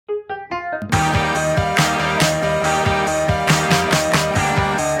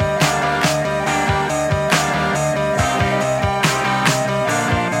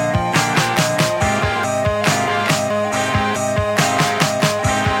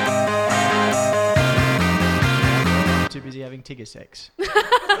Tigger sex.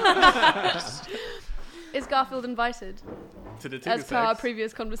 Is Garfield invited? To the Tigger As per our sex?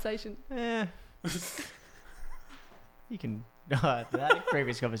 previous conversation. You can... that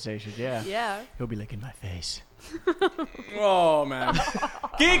previous conversation, yeah. Yeah. He'll be licking my face. Oh, man.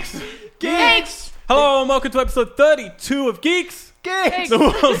 Geeks! Geeks! Hello and welcome to episode 32 of Geeks! Geeks! The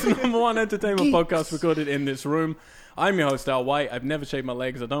world's #1 entertainment podcast recorded in this room. I'm your host, Al White. I've never shaved my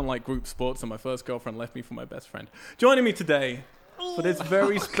legs. I don't like group sports, and my first girlfriend left me for my best friend. Joining me today for this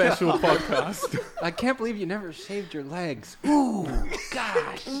very special podcast. I can't believe you never shaved your legs. Ooh,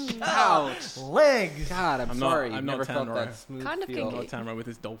 gosh. Ouch. Legs! God, I'm sorry. I'm You've not never felt Tanro. that smooth Kind of feel. kinky. Not Tamara with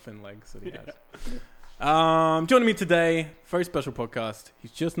his dolphin legs that he has. Joining me today, very special podcast.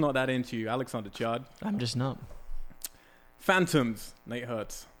 He's just not that into you, Alexander Chard. I'm just not. Phantoms, Nate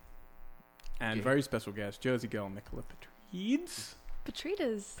Hertz. And Okay. very special guest, Jersey girl Nicola Petrides.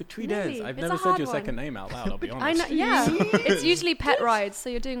 Petrides. Petrides. Really? I've It's never a said hard your one. second name out loud, I'll be honest. I know, yeah. It's usually pet rides,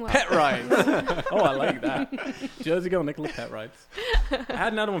 so you're doing well. Pet rides. Oh, I like that. Jersey girl Nicola Pet rides. I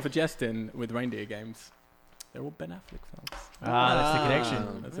had another one for Justin with reindeer games. They're all Ben Affleck films. That's the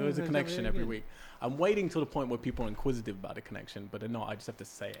connection. There's always a connection every week. I'm waiting till the point where people are inquisitive about the connection, but they're not. I just have to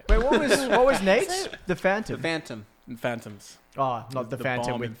say it. Wait, what was Nate's? The The Phantom. Phantom. And Phantoms. Oh, not the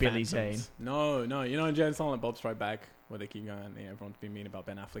Phantom bomb with in Billy Phantoms. Zane. No. You know in Jay Silent Bob Strike Back, where they keep going, everyone's been mean about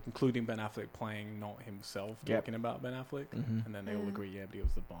Ben Affleck, including Ben Affleck playing not himself, Yep. talking about Ben Affleck. Mhm. And then they all agree, yeah, but he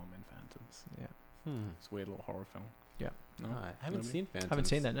was the bomb in Phantoms. It's a weird little horror film. Yeah. No? I haven't Nobody? seen Phantom. Haven't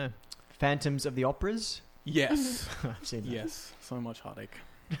seen that, no. Phantoms of the Operas? Yes. I've seen that. Yes. So much heartache.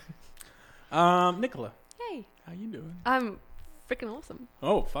 Nicola, Hey, how you doing? I'm freaking awesome.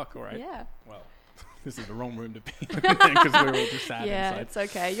 Oh, fuck, all right. Yeah. Well, this is the wrong room to be in because we're all just sad Yeah, inside. it's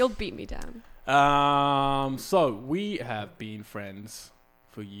okay. You'll beat me down. So we have been friends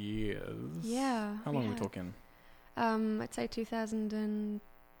for years. Yeah. How long are we have. talking? I'd say 2012.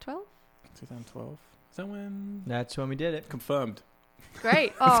 2012. Is that when? That's when we did it. Confirmed.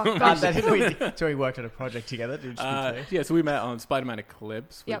 Great. Oh, gosh. So we worked on a project together. To just be clear. Yeah, so we met on Spider-Man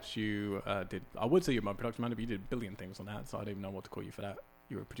Eclipse, which Yep. you did. I would say you're my production manager, but you did a billion things on that, so I don't even know what to call you for that.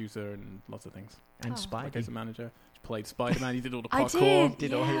 You were a producer and lots of things. And Oh. Like as a Spidey. manager. You played Spider-Man, you did all the I parkour. did.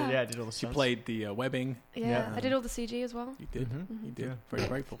 Did all Yeah. did all the You stunts. played the webbing. Yeah, Yeah. I did all the CG as well. You did. Mhm. You did. Yeah. Very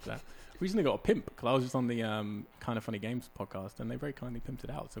grateful for that. Recently got a pimp because I was just on the Kind of Funny Games podcast and they very kindly pimped it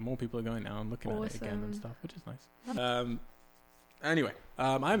out. So more people are going now and looking at it again and Awesome. stuff, which is nice. Anyway,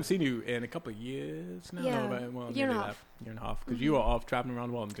 I haven't seen you in a couple of years now. Yeah, No, about, well, year and a nearly half. Year and a half. Because Mhm. you were off traveling around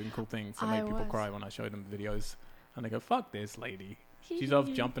the world and doing cool things that I make people was. cry when I show them videos. And they go, fuck this lady. She's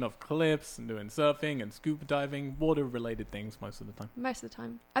off jumping off cliffs and doing surfing and scuba diving, water-related things most of the time. Most of the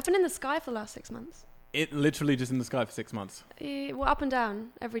time. I've been in the sky for the last 6 months. It literally just in the sky for 6 months. Well, up and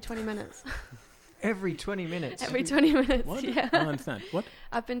down every 20 minutes. Every 20 minutes. every 20 minutes, What? yeah. I don't understand. What?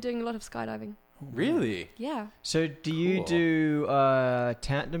 I've been doing a lot of skydiving. Oh, Really? Yeah. So do you Cool. do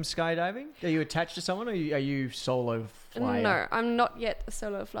tandem skydiving? Are you attached to someone or are you solo flying? No, I'm not yet a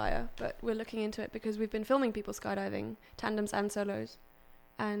solo flyer, but we're looking into it because we've been filming people skydiving, tandems and solos,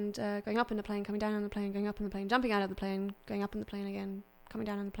 and going up in the plane, coming down on the plane, going up in the plane, jumping out of the plane, going up in the plane again, coming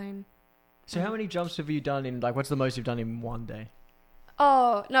down on the plane. So how many jumps have you done in, like, what's the most you've done in one day?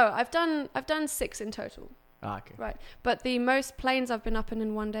 Oh no, I've done 6 in total, Ah, okay. right? But the most planes I've been up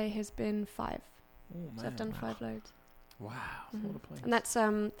in one day has been 5. Oh, man. So I've done 5 loads. Wow. That's a lot of planes.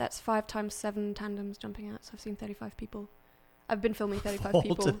 And that's 5 times 7 tandems jumping out. So I've seen 35 people. I've been filming 35 All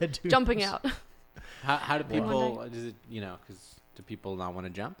people to the dudes. jumping out. How do Wow. people, does it, because do people not want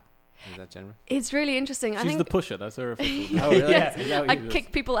to jump? Is that general? It's really interesting. I She's think the pusher. That's her official. Oh, really? Yes. Is that what I you do?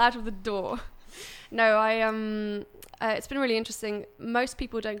 kick people out of the door. No, it's been really interesting. Most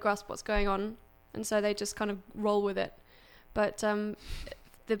people don't grasp what's going on, and so they just kind of roll with it. But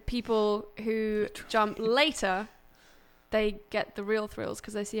the people who jump later, they get the real thrills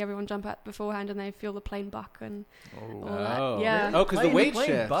because they see everyone jump out beforehand and they feel the plane buck and all that. Yeah. Oh, because the weight plane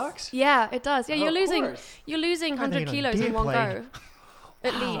shift. bucks? Yeah, it does. Yeah, Oh, you're of losing course. 100 kilos in one plane. go,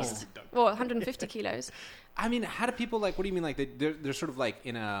 at least. Well, 150 kilos. I mean, how do people what do you mean? Like they're sort of like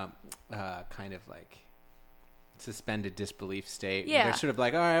in a kind of like suspended disbelief state. Yeah. They're sort of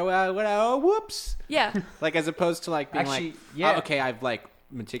like, all right, well, whoops. Yeah. Like as opposed to like being Actually, like, yeah. oh, okay, I've like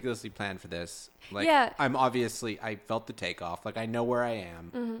meticulously planned for this. Like, Yeah. I felt the takeoff. Like I know where I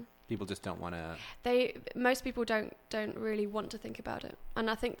am. Mm-hmm. People just don't want to. Most people don't really want to think about it, and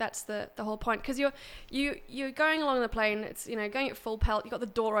I think that's the whole point. Because you're going along the plane. It's going at full pelt. You got the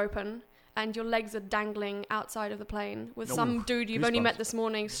door open, and your legs are dangling outside of the plane with some dude you've only goosebumps. met this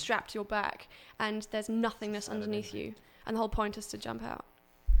morning strapped to your back, and there's nothingness underneath you, and the whole point is to jump out.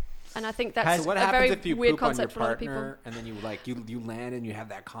 And I think that's So what a happens very if you weird poop on your concept for a lot of people. partner and then you land and you have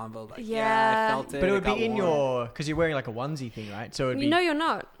that convo like, yeah, Yeah. I felt it. But it would got be in warm. your because you're wearing like a onesie thing, right? So it'd be. No, you're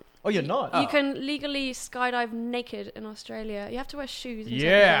not. Oh, you're not. Oh. You can legally skydive naked in Australia. You have to wear shoes in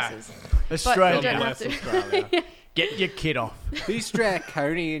Yeah. certain places. Australia. you don't have Bless to. Australia. Get your kid off. These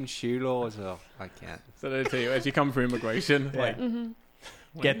draconian shoe laws. Oh, I can't. So they tell you as you come through immigration, Yeah. like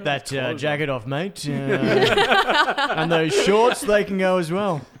Get that clothes jacket off, mate. And those shorts, they can go as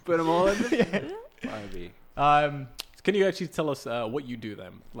well. Put them all in the Barbie. Can you actually tell us what you do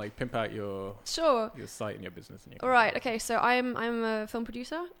then? Like pimp out your Sure. site and your business and your All right. Okay. So I'm a film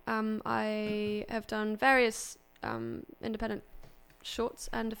producer. I have done various independent shorts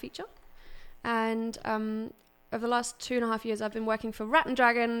and a feature, and over the last 2.5 years, I've been working for Rat and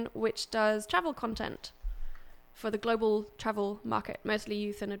Dragon, which does travel content for the global travel market, mostly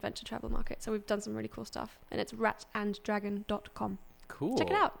youth and adventure travel market. So we've done some really cool stuff, and it's ratanddragon.com. Cool. Check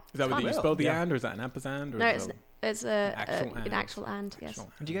it out. Is that what Fun. you spell the Yeah. and, or is that an ampersand? Or No, is it's it an actual and. Yes.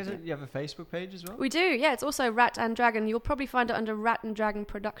 actual Do you guys you have a Facebook page as well? We do, yeah. It's also Rat and Dragon. You'll probably find it under Rat and Dragon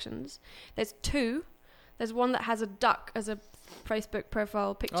Productions. There's two. There's one that has a duck as a Facebook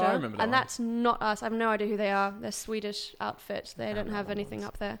profile picture. I remember that and one. that's not us. I have no idea who they are. They're Swedish outfit. They don't have anything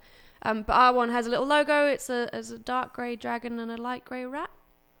up there. But our one has a little logo. It's a dark grey dragon and a light grey rat.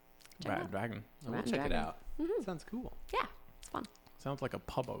 Check it Rat out. and Dragon. We'll Rat and check it Dragon. out. Mhm. Sounds cool. Yeah, it's fun. Sounds like a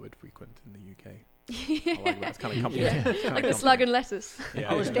pub I would frequent in the UK. I like that. It's kind of comfy. Yeah. Like the slug and lettuce.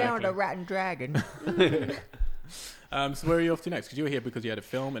 Yeah, I was down exactly. to Rat and Dragon. So where are you off to next? Because you were here because you had a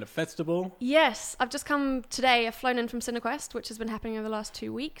film and a festival. Yes, I've just come today. I've flown in from Cinequest, which has been happening over the last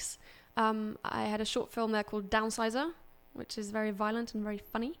 2 weeks. I had a short film there called Downsizer, which is very violent and very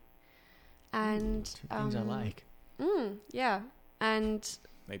funny. And Things I like. yeah, and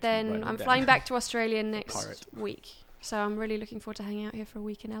Nathan's then writing I'm down. flying back to Australia next Pirate. week. So I'm really looking forward to hanging out here for a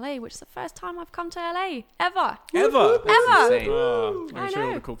week in LA, which is the first time I've come to LA ever. Ever. Ever. Insane. Oh, I I'll show you all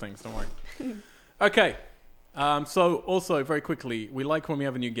know. the cool things. Don't worry. Okay. So also very quickly, we like when we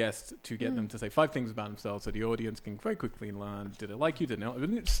have a new guest to get them to say 5 things about themselves, so the audience can very quickly learn. Did they like you? Did they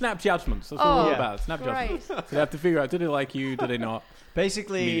not? Snap judgments. That's what we're all Oh, about. Snap Great. judgments. So they have to figure out: did they like you? Did they not?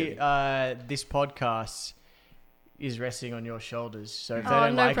 Basically, Immediately. this podcast is resting on your shoulders. So if they Oh,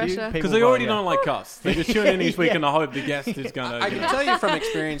 don't no like you, pressure. people Because they go, already yeah. don't like us. They just tune in each week Yeah. and I hope the guest is gonna. I you can know. tell you from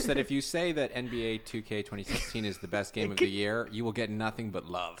experience that if you say that NBA 2K 2016 is the best game of the year, you will get nothing but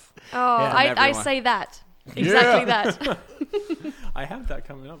love. Oh, Yeah. I Everyone. say that. Exactly that. I have that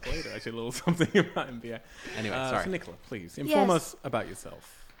coming up later. Actually, a little something about NBA. Anyway, So sorry. Nicola, please inform Yes. us about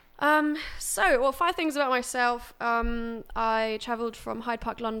yourself. Well, 5 things about myself. I travelled from Hyde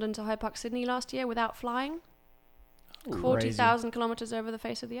Park, London to Hyde Park, Sydney last year without flying. Crazy. 40,000 kilometres over the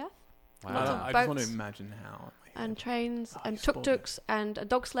face of the earth. Lots of I just want to boats. imagine how. And trains Oh, and you spoiled it. tuk-tuks and a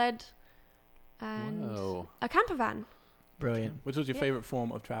dog sled and Whoa. a camper van. Brilliant. Which was your Yeah. favorite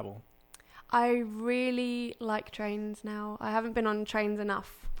form of travel? I really like trains now. I haven't been on trains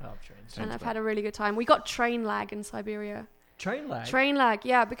enough. Oh, trains. And I've had a really good time. We got train lag in Siberia. Train lag. Train lag,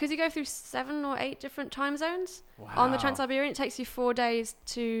 yeah, because you go through 7 or 8 different time zones on the Trans-Siberian. It takes you 4 days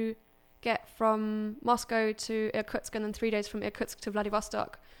to get from Moscow to Irkutsk and then 3 days from Irkutsk to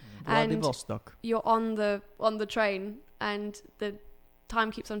Vladivostok. And Vladivostok. you're on the train and the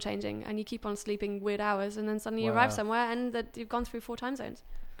time keeps on changing and you keep on sleeping weird hours and then suddenly you arrive Wow. somewhere and you've gone through 4 time zones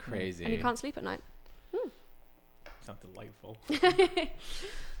Crazy. and you can't sleep at night. Sounds delightful.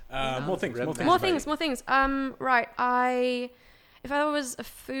 More things. More things. More about things, more things. Right. If I was a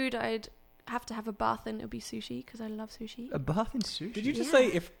food, I'd have to have a bath in. It would be sushi because I love sushi. A bath in sushi. Did you just Yeah. say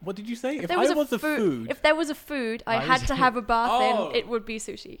if? What did you say? If there I was a food. if there was a food I I had was- to have a bath Oh. in, it would be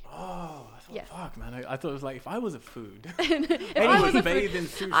sushi. Oh, I thought, Yes. fuck, man! I thought it was like if I was a food. If I I would was a bathe food, in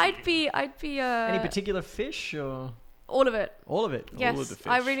sushi. I'd be Any particular fish or all of it. all of it? All Yes, of the fish.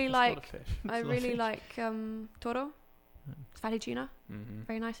 I really That's a lot of like- fish. I It's a lot of really fish. like toro, fatty tuna, Mm-hmm.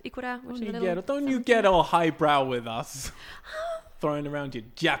 very nice. Ikura, which Don't is a you little. get, don't you get all highbrow with us? Throwing around your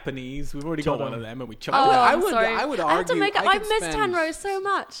Japanese. We've already got Todo. one of them and we chucked Oh, it out. I I'm would- sorry. I would I have to argue make it. I I could miss spend- Tanro so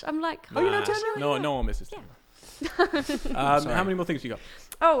much. I'm like, Nah, no one misses Yeah. Tanro. Sorry. How many more things you got?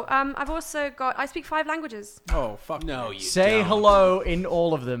 Oh, I've also got. I speak 5 languages. Oh, fuck. No, you Say don't. hello in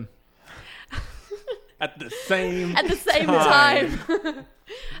all of them. At the same At the same time. time.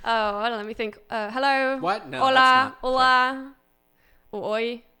 Oh, hold on, let me think. Hello. What? No, Hola. that's not. Hola. Or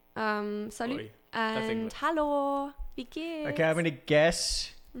oi. Salut. Oi. That's And English. hello. Wie geht's? Okay, I'm going to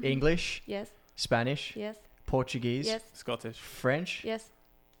guess Mhm. English, Yes. Spanish, Yes. Portuguese, Yes. Scottish. French, Yes.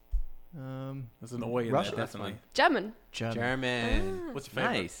 There's an oi in Russia? there, That's definitely. German. German. German. Ah. What's your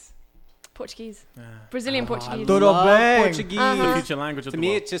favorite? Nice. Portuguese. Ah. Brazilian Portuguese. Tudo Love bem. Portuguese. The Uh-huh. future language of To the me,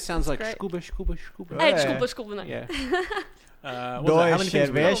 world. it just sounds like Great. scuba, scuba, scuba. Hey, Yeah. desculpa, no. Yeah. What was it? How Dois many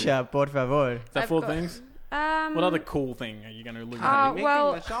things we got? cerveja, por favor. Is that I've 4 got- things? Um, What other cool thing are you going to look Uh, at?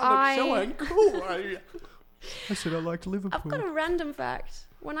 well, I said I liked Liverpool. I've got a random fact.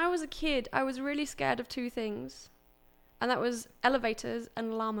 When I was a kid, I was really scared of 2 things, and that was elevators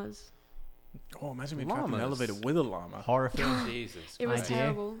and llamas. Oh, imagine being trapped in an Llamas. elevator with a llama. Horror film. Jesus. It was Idea.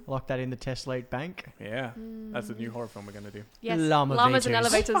 terrible. Lock that in the Teslate bank. Yeah, that's a new horror film we're going to do. Yes, Llama llamas and vators. I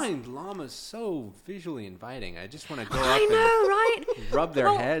elevators. find llamas so visually inviting. I just want to go up I know, right? and rub their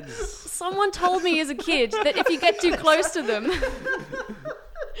Well, heads. Someone told me as a kid that if you get too close to them,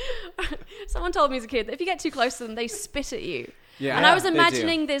 someone told me as a kid that if you get too close to them, they spit at you. Yeah, And I was they do.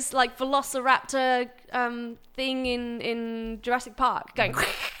 imagining this like Velociraptor thing in Jurassic Park going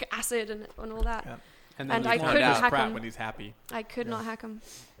acid and all that. Yeah. And you I find couldn't Chris out- hack Pratt him. when he's happy. I could not hack them.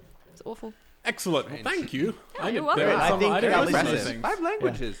 It's awful. Excellent. Well, thank you. Yeah, I you're didn't- welcome. there are I some- think I didn't that listen was to those Impressive. things. 5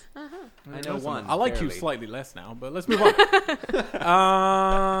 languages. Uh-huh. I know Listen, one. I like you barely. slightly less now, but let's move on.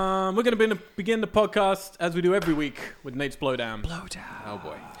 We're going to begin the podcast as we do every week with Nate's Blowdown. Oh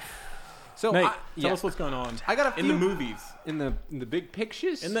boy. So Nate, I, tell us what's going on I got a in few the movies, in the big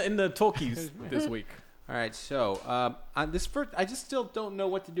pictures. in the talkies this week. All right. So on this first, I just still don't know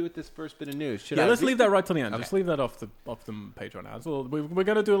what to do with this first bit of news. Should Yeah, I let's read leave that right till the end. Okay. Just leave that off the page right now. So we're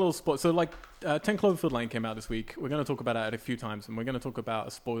going to do a little spot. So 10 Cloverfield Lane came out this week. We're going to talk about it a few times, and we're going to talk about a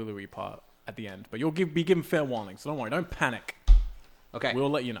spoilery part at the end. But you'll be given fair warning, so don't worry, don't panic. Okay. We'll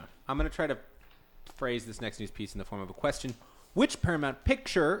let you know. I'm going to try to phrase this next news piece in the form of a question. Which Paramount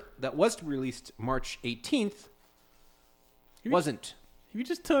picture that was released March 18th wasn't? Have you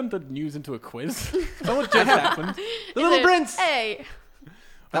just turned the news into a quiz? Is that what just happened? The Little Is it- Prince! Hey.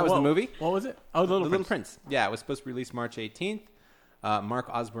 That was What- the movie? What was it? Oh, The Little Prince. Yeah, it was supposed to be released March 18th. Mark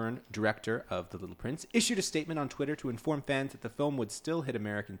Osborne, director of The Little Prince, issued a statement on Twitter to inform fans that the film would still hit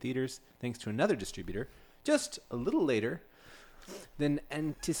American theaters thanks to another distributor just a little later than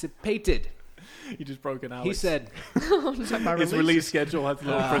anticipated. You just broke it out. He said, his release schedule has The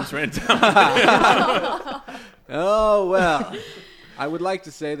Little Prince written down. "Oh, well, I would like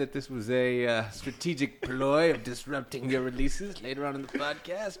to say that this was a strategic ploy of disrupting your releases later on in the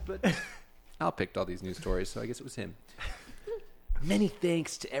podcast, but Al picked all these news stories, so I guess it was him. Many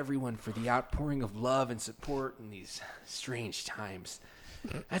thanks to everyone for the outpouring of love and support in these strange times.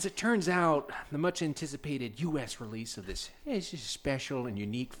 As it turns out, the much anticipated U.S. release of this special and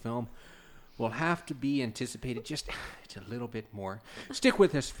unique film will have to be anticipated just a little bit more. Stick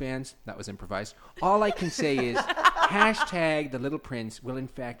with us, fans." That was improvised. All I can say is hashtag The Little Prince will in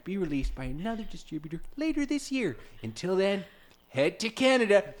fact be released by another distributor later this year. Until then, head to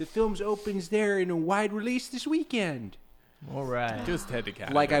Canada. The film opens there in a wide release this weekend. All right. Just head to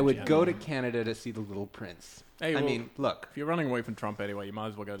Canada. Like I would in go to general. Canada to see The Little Prince. Hey, I well, mean, look, if you're running away from Trump anyway, you might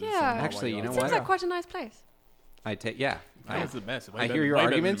as well go to the Yeah. cinema. while Actually, you're you on know it. what? Seems like quite a nice place. I take yeah. That's the best. Way I better- hear your way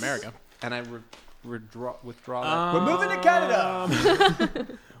better than arguments, America. and I withdraw that. We're moving to Canada.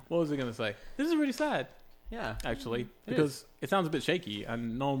 What was I going to say? This is really sad, Yeah. actually, It because it sounds a bit shaky,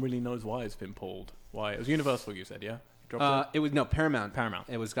 and no one really knows why it's been pulled. Why? It was Universal, you said, yeah? Dropped It was Paramount. it? Paramount.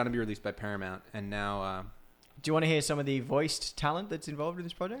 It was going to be released by Paramount, and now Do you want to hear some of the voiced talent that's involved in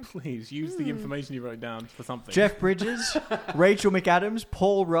this project? Please, use the information you wrote down for something. Jeff Bridges, Rachel McAdams,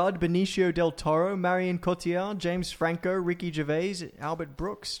 Paul Rudd, Benicio del Toro, Marion Cotillard, James Franco, Ricky Gervais, Albert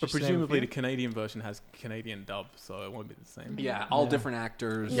Brooks. But just to name a presumably the few. Canadian version has Canadian dub, so it won't be the same. all Yeah. different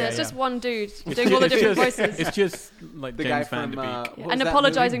actors. Yeah, it's yeah. just one dude doing all the different voices It's just like The James guy Van from Der Beek. what was and that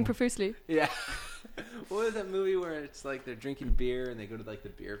apologizing movie? profusely. Yeah. What was that movie where it's like they're drinking beer and they go to like the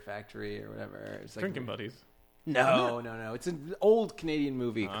beer factory or whatever? It's like Drinking Buddies. No. It's an old Canadian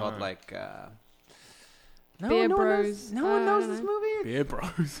movie Ah. called like. No, Beer no one Bros. knows, no one knows I don't this know. movie. Beer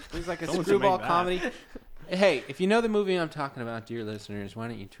Bros. It was like a Someone should screwball make that. comedy. Hey, if you know the movie I'm talking about, dear listeners, why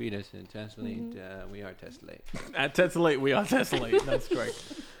don't you tweet us at Tessellate? We are Tessellate. At Tessellate, we are Tessellate. That's great.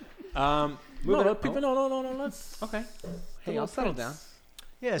 Moving No, up- people, no. Let's. Okay. Hey, Little I'll settle Prince. down.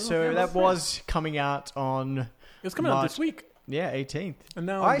 Yeah, so that was coming out on It was coming out March- this week, 18th. and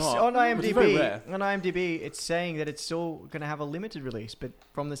now I I'm s- not. on Which is very IMDb, rare. it's saying that it's still going to have a limited release, but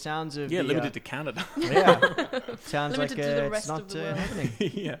from the sounds of Yeah, the, limited to Canada. yeah, sounds Limited like to the it's rest not of the world. happening.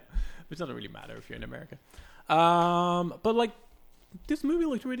 Yeah, which doesn't really matter if you're in America. But like, this movie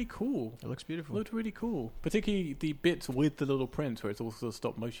looked really cool. It looks beautiful. Looked really cool, particularly the bits with the Little Prince, where it's also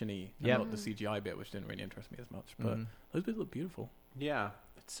stop motion-y, and Yep. not the CGI bit, which didn't really interest me as much. But Mhm. those bits look beautiful. Yeah,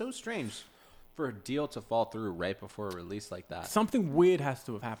 it's so strange. for a deal to fall through right before a release like that? Something weird has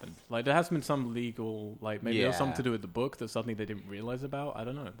to have happened. Like, there has been some legal, like, maybe there's something Yeah. to do with the book that's something they didn't realize about. I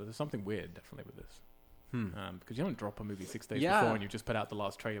don't know, but there's something weird definitely with this. Because you don't drop a movie 6 days Yeah. before and you just put out the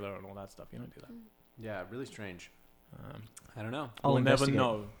last trailer and all that stuff. You don't do that. Yeah, really strange. I don't know. I'll We'll never investigate.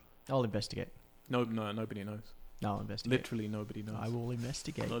 know. I'll investigate. No, nobody knows. No, I'll investigate. Literally nobody knows. I will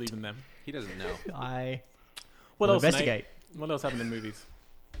investigate. Not even them. He doesn't know. What will else, Nate? investigate. What else happened in movies?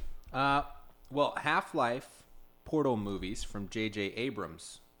 Well, Half-Life Portal movies from J.J.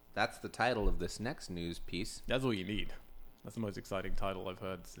 Abrams. That's the title of this next news piece. That's all you need. That's the most exciting title I've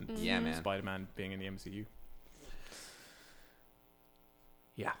heard since Yeah, man. Spider-Man being in the MCU.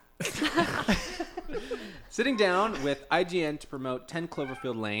 Yeah. Sitting down with IGN to promote 10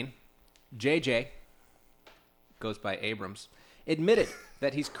 Cloverfield Lane, JJ, goes by Abrams, admitted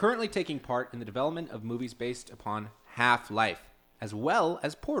that he's currently taking part in the development of movies based upon Half-Life, as well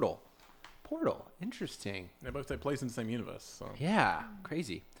as Portal. Portal, interesting. They both take place in the same universe. So. Yeah,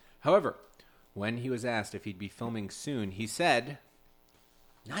 crazy. However, when he was asked if he'd be filming soon, he said,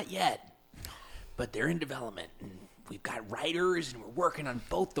 "Not yet, but they're in development. And we've got writers, and we're working on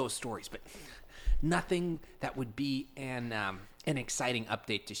both those stories, but nothing that would be an exciting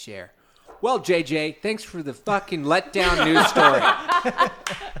update to share." Well, JJ, thanks for the fucking letdown news story.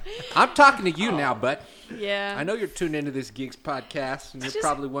 I'm talking to you now, bud. Yeah. I know you're tuned into this Geeks podcast, and you're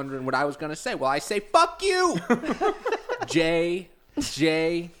probably wondering what I was going to say. Well, I say, fuck you! J.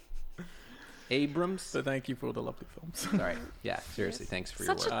 Abrams. So thank you for all the lovely films. Sorry. Yeah, seriously, thanks for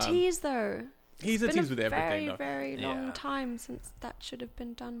Such your a work. tease, though. He's a It's been tease with everything, though. very Yeah. long time since that should have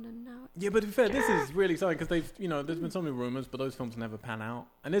been done, and now it's... Yeah, but to be fair, this is really exciting because they've, there's been so many rumors, but those films never pan out.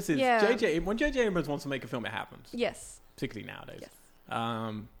 And this is Yeah. when J.J. Abrams wants to make a film, it happens. Yes. Particularly nowadays. Yes.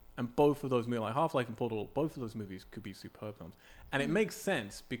 And both of those movies, like Half-Life and Portal, both of those movies could be superb films. And it makes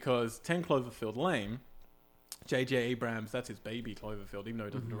sense because 10 Cloverfield Lane, J.J. Abrams, that's his baby, Cloverfield, even though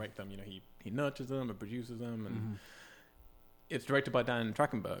he doesn't direct them, he nurtures them and produces them. And it's directed by Dan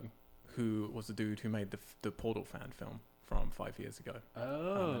Trachtenberg, who was the dude who made the Portal fan film from 5 years ago.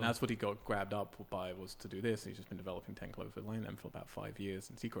 Oh. And that's what he got grabbed up by, was to do this. He's just been developing 10 Cloverfield Lane then for about 5 years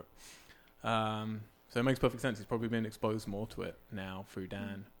in secret. So it makes perfect sense. He's probably been exposed more to it now through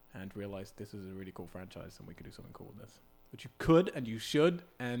Dan and realized this is a really cool franchise and we could do something cool with this. Which you could and you should,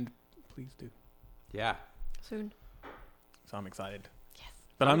 and please do. Yeah. Soon. So I'm excited. Yes.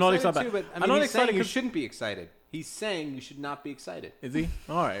 But I'm not excited. Too, but I'm not he's excited saying you 'cause- shouldn't be excited. He's saying you should not be excited. Is he?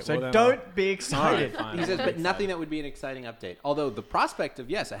 All right. So well then don't be All right, excited. fine. He says, I'll but be nothing excited. that would be an exciting update. Although the prospect of,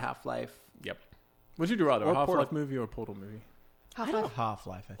 yes, a Half-Life. Yep. Would you do rather, Or a Half-Life Portal. movie or a Portal movie? Half-Life.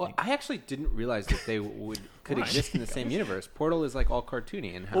 Half-Life, I Well, think. I actually didn't realize that they could Right. exist in the same universe. Portal is like all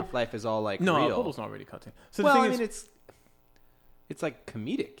cartoony, and Well, Half-Life is all like No, real. Portal's not really cutting. So Well, the I thing mean, is, it's like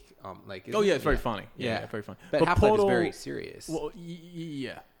comedic. Like oh isn't yeah, it? it's very funny. Yeah. Yeah, very funny. But Half-Life Portal, is very serious. Well,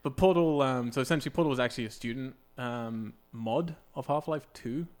 yeah. But Portal, so essentially Portal was actually a student mod of Half-Life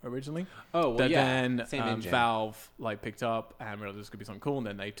 2 originally. oh, well, That yeah. then Same engine. Valve picked up and realized this could be something cool, and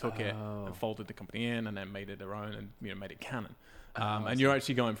then they took it Oh. and folded the company in, and then made it their own, and made it canon. I And you're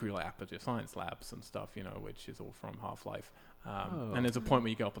actually going through like Aperture Science Labs and stuff, which is all from Half-Life. Oh. And there's a point where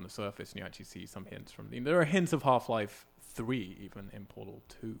you go up on the surface and you actually see some hints from. There are hints of Half-Life 3 even in Portal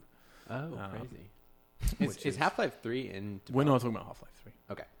 2. Oh, crazy. which Is is- Half-Life 3 in We're not talking about Half-Life 3.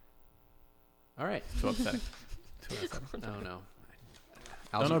 Okay. All right. Too upsetting. Too upsetting. Oh, no. Don't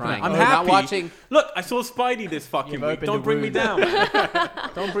Al's open crying. it. I'm Oh, not happy. watching. Look, I saw Spidey this fucking You've week. opened Don't a bring me wound.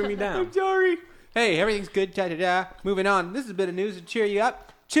 down. Don't bring me down. Sorry. Hey, everything's good. Da-da-da. Moving on. This is a bit of news to cheer you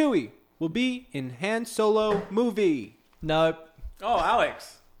up. Chewie will be in Han Solo movie. Nope. Oh,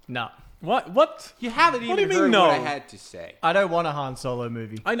 Alex. No. What? You haven't What do even you heard mean, no? what I had to say. I don't want a Han Solo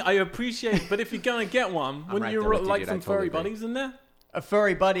movie. I appreciate, but if you're gonna get one, I'm wouldn't right you there with you, like dude. some I totally furry agree. buddies in there? A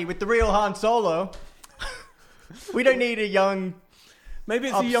furry buddy with the real Han Solo. We don't need a young... Maybe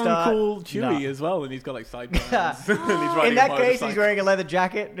it's a young, Upstart. cool Chewie No. as well, and he's got like sideburns. and he's riding In a that case, motorcycle. he's wearing a leather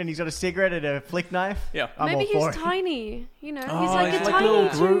jacket and he's got a cigarette and a flick knife. Yeah. I'm Maybe all for he's it. tiny. He's Oh, like he's a like tiny little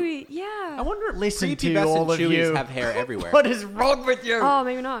Groot. Chewie. Yeah. I wonder if Listen creepy to Bess and all of Chewies you. have hair everywhere. What is wrong with you? Oh,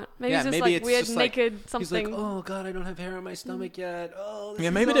 maybe not. Maybe Yeah, it's just maybe like it's weird just like- naked He's something. like, oh, God, I don't have hair on my stomach yet. Oh, this Yeah,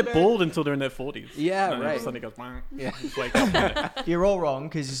 is maybe so they're bad. bald until they're in their 40s. Yeah, and then right. Suddenly goes, "Wah." Yeah. Just wake up in it. You're all wrong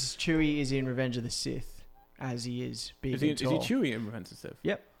because Chewie is in Revenge of the Sith as he is big Is he and tall. Chewie in Revenge of the Sith?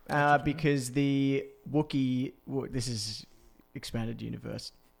 Yep. Because the Wookiee... This is expanded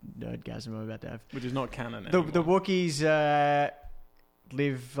universe nerdgasm I'm about to have. Which is not canon The anymore. Wookiees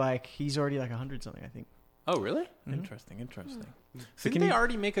live like... He's already like 100 something, I think. Oh, really? Interesting. So Didn't they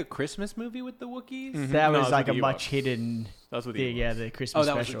already make a Christmas movie with the Wookiees? Mhm. That No, was it's like a with the much Ewoks. hidden That's what thing. Yeah, the Christmas Oh,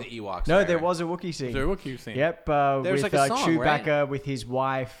 that was special. with the Ewoks. No, right, there right. was a Wookiee scene. Is there a Wookiee scene? Yep, There's with like a song, Chewbacca with his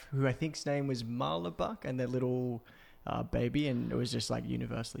wife, who I think's name was Marla Buck, and their little baby, and it was just like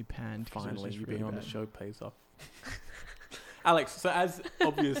universally panned. 'cause it was Finally, just you really being on the bad. show pays off. Alex, so as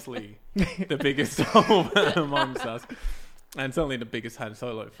obviously the biggest amongst us, and certainly the biggest Han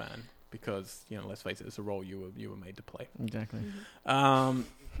Solo fan, because let's face it, it's a role you were made to play. Exactly.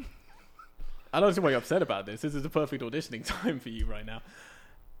 I don't see why you're upset about this. This is the perfect auditioning time for you right now.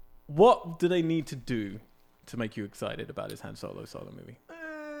 What do they need to do to make you excited about this Han Solo movie?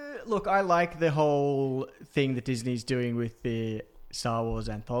 Look, I like the whole thing that Disney's doing with the Star Wars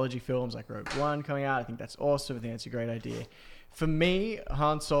anthology films, like Rogue One coming out. I think that's awesome. I think that's a great idea. For me,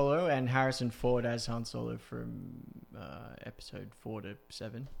 Han Solo and Harrison Ford as Han Solo from episode 4 to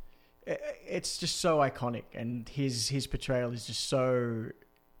 7, it's just so iconic, and his portrayal is just so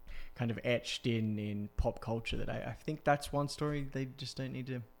kind of etched in pop culture that I think that's one story they just don't need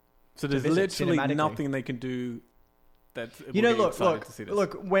to. So there's visit literally cinematically. nothing they can do that Look, to see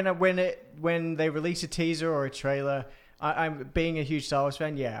this. when they release a teaser or a trailer, I'm being a huge Star Wars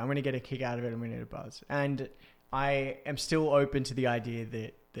fan. Yeah, I'm going to get a kick out of it. I'm going to get a buzz, and I am still open to the idea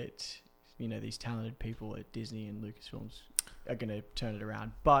that these talented people at Disney and Lucasfilms are going to turn it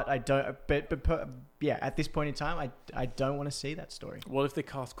around. But I don't. But at this point in time, I don't want to see that story. What if they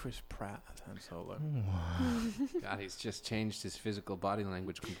cast Chris Pratt as Han Solo? God, he's just changed his physical body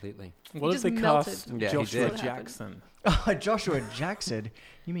language completely. What if just they melted. cast Yeah, he Joshua did. Jackson? Oh, Joshua Jackson.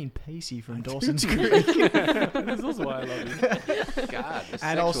 You mean Pacey from Dawson's Creek? That's also why I love you. God, the And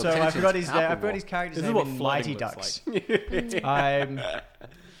sexual also, I tension's forgot his palpable. character's This is name what in flooding Mighty looks Ducks.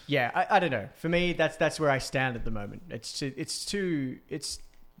 I don't know. For me, that's where I stand at the moment. It's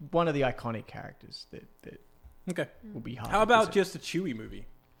one of the iconic characters that Okay. will be hard. How to about visit. just a Chewie movie?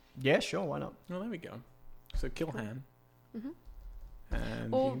 Yeah, sure, why not? Oh, there we go. So kill Han.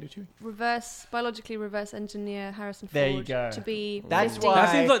 And Or- you can do Chewie. Biologically reverse engineer Harrison Ford There you go. to be. That's Vin why-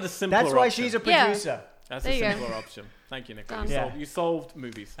 That seems like the simpler That's why option. she's a Yeah. producer. That's There a you go. simpler option. Thank you, Nicola. Done. Yeah. You solved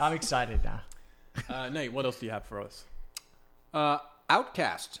movies. I'm excited now. Nate, what else do you have for us?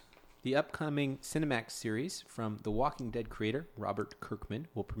 Outcast, the upcoming Cinemax series from The Walking Dead creator Robert Kirkman,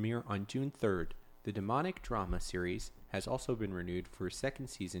 will premiere on June 3rd. The demonic drama series has also been renewed for a second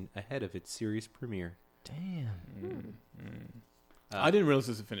season ahead of its series premiere. Damn. I didn't realize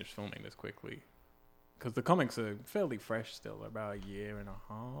this had finished filming this quickly. Because the comics are fairly fresh still. They're about a year and a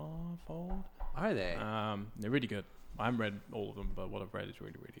half old. Are they? They're really good. I haven't read all of them, but what I've read is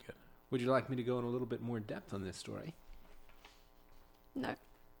really, really good. Would you like me to go in a little bit more depth on this story? No.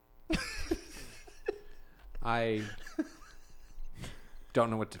 I don't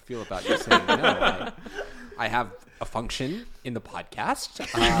know what to feel about you saying no. I have a function in the podcast.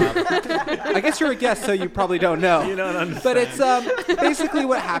 I guess you're a guest, so you probably don't know. You don't understand. But it's basically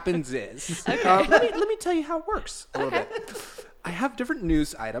what happens is let me tell you how it works a little bit. I have different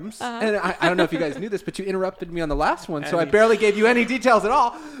news items, and I don't know if you guys knew this, but you interrupted me on the last one, so I barely gave you any details at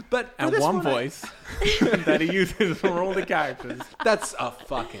all. But for And this one one, voice that he uses for all the characters. that's a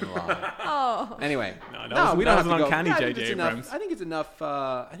fucking lie. Oh. Anyway, No, we that don't was have to an go. uncanny I think J.J. it's enough. Abrams. I think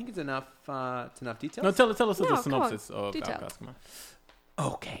it's enough. It's enough details. No, tell us No, the come on. synopsis of Do tell. Outcast. Come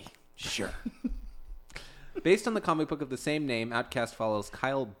on. Okay, sure. Based on the comic book of the same name, Outcast follows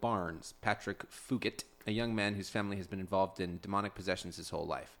Kyle Barnes, Patrick Fugit, a young man whose family has been involved in demonic possessions his whole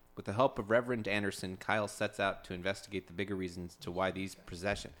life. With the help of Reverend Anderson, Kyle sets out to investigate the bigger reasons to why these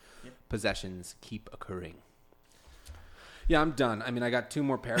possessions keep occurring. Yeah, I'm done. I mean, I got 2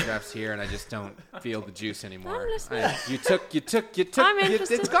 more paragraphs here, and I just don't feel the juice anymore. I'm listening. You took. I'm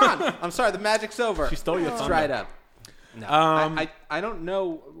interested. It's gone. I'm sorry. The magic's over. She stole your It's thunder. dried up. No, I don't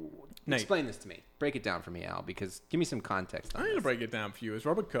know. Nate. Explain this to me. Break it down for me, Al, because give me some context on I'm going to this. break it down for you. It's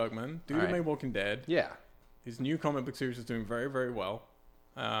Robert Kirkman, dude All who right. made Walking Dead. Yeah. His new comic book series is doing very, very well.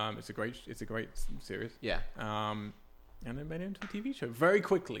 It's a great series. Yeah. And they made it into a TV show very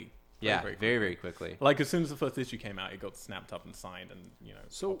quickly. Yeah. very Very, very quickly. Like as soon as the first issue came out, it got snapped up and signed and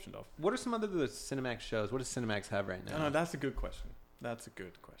So- optioned off. What are some other the Cinemax shows? What does Cinemax have right No, now? that's a good question.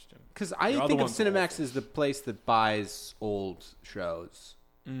 Because I Your other think of ones are Cinemax awful. as the place that buys old shows.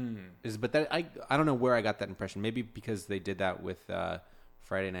 But that I don't know where I got that impression. Maybe because they did that with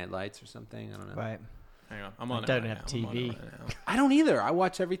Friday Night Lights or something. I don't know. Right. Hang on, I'm on I it don't right have now. I'm on TV. it right now. I don't either. I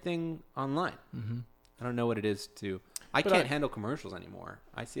watch everything online. Mm-hmm. I don't know what it is to. I But can't I- handle commercials anymore.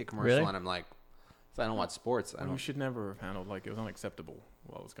 I see a commercial Really? and I'm like, so I don't watch sports. I Well, don't. we should never have handled it was unacceptable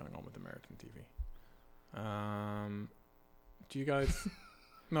what was going on with American TV. Do you guys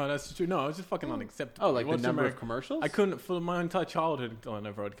No, that's true. No, it's just fucking unacceptable. Oh, like the Watch number America- of commercials? I couldn't, for my entire childhood,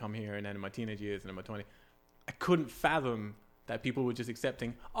 whenever I'd come here and then in my teenage years and in my 20s, I couldn't fathom that people were just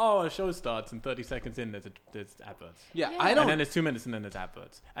accepting, a show starts and 30 seconds in, there's adverts. Yeah, Yeah. I And don't. then there's 2 minutes and then there's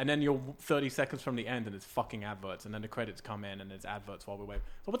adverts. And then you're 30 seconds from the end and it's fucking adverts. And then the credits come in and there's adverts while we wait.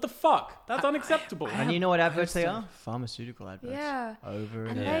 So what the fuck? That's unacceptable. And you know what adverts they are? Pharmaceutical adverts. Yeah. Over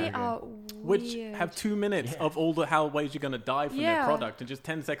And and they over are again. Which weird. have 2 minutes of all the how ways you're going to die from their Yeah. product and just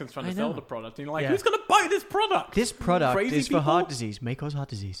 10 seconds trying to I sell know. the product. And you're like, Yeah. who's going to buy this product? This product Crazy is for people? heart disease. May cause heart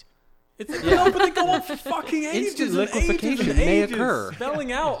disease. No, but they go on for fucking ages Instant and liquefaction ages and may ages, occur.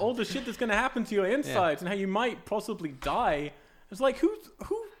 spelling out all the shit that's going to happen to your insides and how you might possibly die. It's like,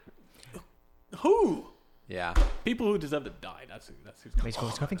 who? Yeah. People who deserve to die. That's who's May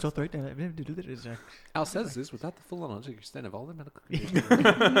cause coughing, sore throat. Al says this without the full knowledge extent of all the medical conditions.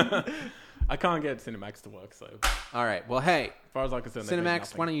 I can't get Cinemax to work, so as All right. Well, hey, far as I'm concerned, they paid Cinemax,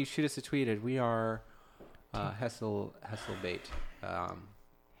 nothing. why don't you shoot us a tweet? We are Hesselbait.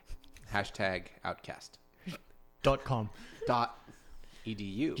 Hashtag Outcast. .com.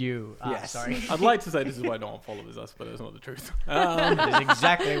 .edu. You. Yes. Sorry. I'd like to say this is why no one follows us, but that's not the truth. That is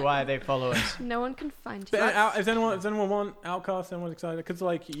exactly why they follow us. No one can find you. But, does anyone want Outcast? Anyone excited? Because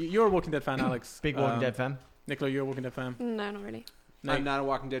like you're a Walking Dead fan, Alex. Big Walking Dead fan. Nicola, you're a Walking Dead fan. No, not really. Nate? I'm not a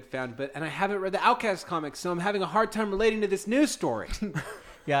Walking Dead fan, and I haven't read the Outcast comics, so I'm having a hard time relating to this news story.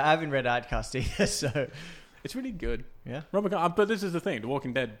 Yeah, I haven't read Outcast either, so It's really good. yeah. But this is the thing: the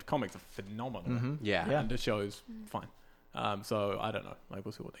Walking Dead comics are phenomenal, Mm-hmm. Yeah. Yeah. and the show is fine. So I don't know. Like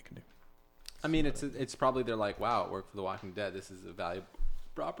we'll see what they can do. I mean, it's probably they're like, wow, it worked for The Walking Dead. This is a valuable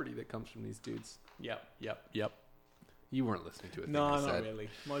property that comes from these dudes. Yep. You weren't listening to it. No, not really.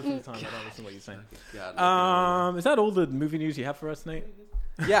 Most of the time, I don't listen to what you're saying. God, Is that all the movie news you have for us, Nate?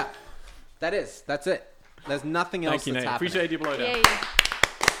 yeah, that's it. There's nothing else Thank you, that's Nate. happening. Appreciate you below down. Yay.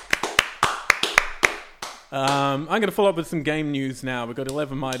 I'm going to follow up with some game news now. We've got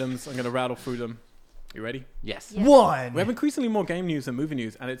 11 items. I'm going to rattle through them. You ready? Yes. Yeah. One. We have increasingly more game news than movie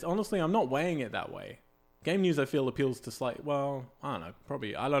news, and it's honestly, I'm not weighing it that way. Game news, I feel, appeals to I don't know,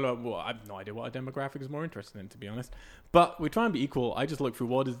 probably, I don't know, well, I have no idea what a demographic is more interested in, to be honest. But we try and be equal. I just look through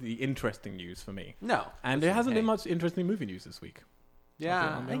what is the interesting news for me. No. And there hasn't been much interesting movie news this week.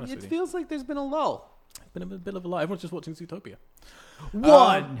 Yeah, I'll be honest it with you. feels like there's been a lull. It's been a bit of a lot. Everyone's just watching Zootopia.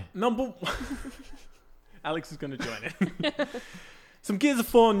 One. Number Alex is going to join in. Some Gears of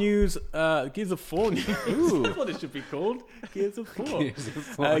 4 news. Gears of 4 news. Ooh. That's what it should be called. Gears of 4. Gears of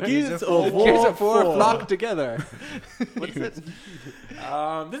 4. Gears of War. Gears of 4 4. flock together. What's it?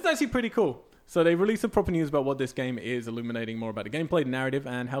 This is actually pretty cool. So they released some proper news about what this game is, illuminating more about the gameplay, narrative,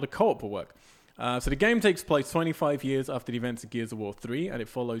 and how the co-op will work. So the game takes place 25 years after the events of Gears of War 3, and it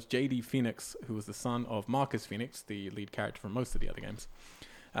follows JD Phoenix, who was the son of Marcus Phoenix, the lead character from most of the other games,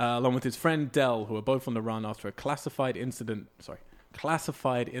 along with his friend Del, who are both on the run after a classified incident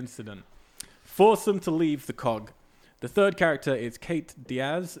forced them to leave the COG. The third character is Kate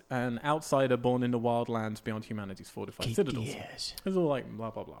Diaz, an outsider born in the wildlands beyond humanity's fortified citadels. Yes. It's all like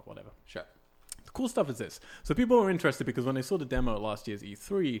blah, blah, blah, whatever. Sure. The cool stuff is this. So people were interested because when they saw the demo at last year's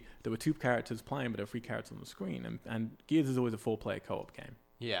E3, there were 2 characters playing, but there were 3 characters on the screen. And Gears is always a 4-player co-op game.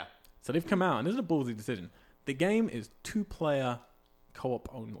 Yeah. So they've come out, and this is a ballsy decision. The game is 2-player co-op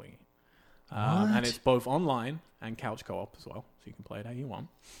only. And it's both online and couch co-op as well, so you can play it how you want.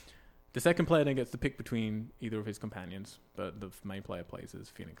 The second player then gets to pick between either of his companions, but the main player plays as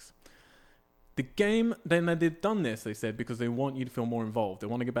Phoenix. The game, then they've done this, they said, because they want you to feel more involved. They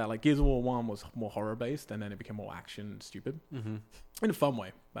want to get back, like Gears of War 1 was more horror-based, and then it became more action and stupid. Mm-hmm. In a fun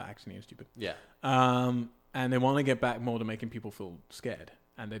way, but action and stupid. Yeah. And they want to get back more to making people feel scared.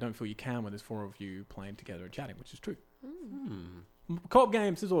 And they don't feel you can when there's 4 of you playing together and chatting, which is true. Co-op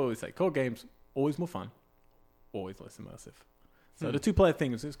games, this is what I always say, co-op games, always more fun, always less immersive. So the 2-player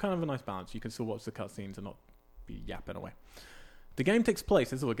thing is kind of a nice balance. You can still watch the cutscenes and not be yapping away. The game takes place,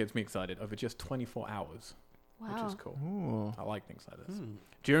 this is what gets me excited, over just 24 hours, which is Wow. cool. Ooh. I like things like this.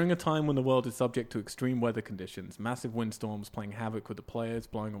 During a time when the world is subject to extreme weather conditions, massive windstorms playing havoc with the players,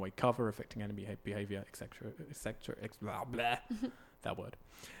 blowing away cover, affecting enemy behavior, etc., blah, blah, that word.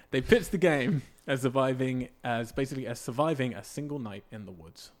 They pitch the game as surviving a single night in the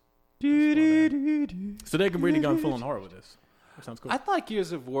woods. So they can really go full on horror with this. That sounds cool. I thought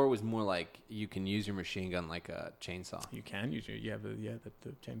Gears of War was more like you can use your machine gun like a chainsaw. You can use the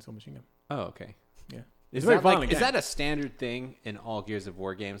chainsaw machine gun. Oh, okay. Yeah. Is It's very that, like, violent is game. that a standard thing in all Gears of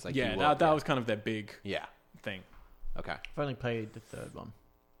War games? Like Yeah, you that was kind of their big Yeah. thing. Okay. I've only played the third one.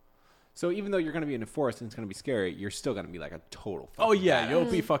 So even though you're going to be in the forest and it's going to be scary, you're still going to be like a total. Oh yeah, badass. you'll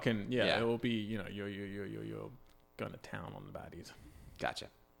be fucking Yeah. It will be you're going to town on the baddies. Gotcha.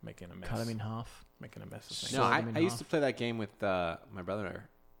 making a mess. Cut him in half. Making a mess of things. No, Sawed them in I used half. to play that game with my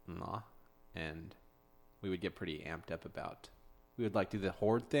brother-in-law, and we would get pretty amped up about. We would like do the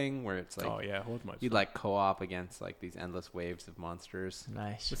horde thing where it's like Oh yeah, horde mode. you'd like co-op against like these endless waves of monsters.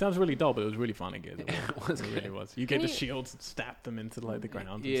 Nice. It sounds really dull, but it was really fun again. It was It good. really was. You get Can the you- shields and stab them into like the ground.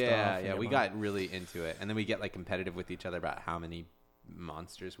 And Yeah, stuff, and yeah, you're we like- got really into it, and then we get like competitive with each other about how many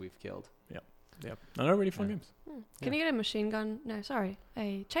monsters we've killed. Yep. No, they're really fun Yeah. games. Can you get a machine gun? No, sorry,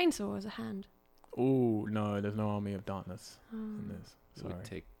 a chainsaw as a hand. Oh no, there's no Army of Darkness in Oh, this. It Sorry, would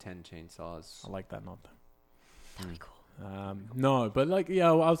take 10 chainsaws. I like that not. that'd be cool. No, but like,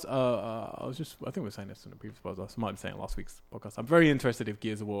 yeah, well, I was just, I think we were saying this in the previous podcast. I might have been saying it last week's podcast. I'm very interested if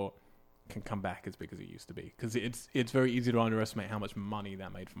Gears of War can come back as big as it used to be, because it's very easy to underestimate how much money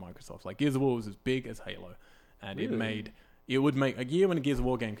that made for Microsoft. Like Gears of War was as big as Halo, and Really? it would make a year when a Gears of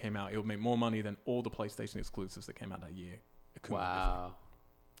War game came out, it would make more money than all the PlayStation exclusives that came out that year. Wow.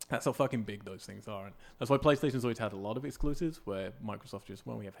 That's how fucking big those things are, and that's why PlayStation's always had a lot of exclusives. Where Microsoft just,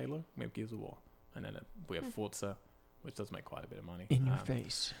 well, we have Halo, we have Gears of War, and then we have Forza, which does make quite a bit of money. In your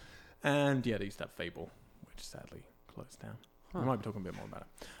face. And yeah, they used to have Fable, which sadly closed down. Huh. We might be talking a bit more about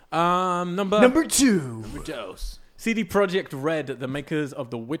it. Number 2. Dose. CD Projekt Red, the makers of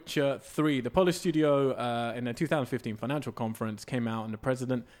The Witcher 3. The Polish studio, in their 2015 financial conference, came out, and the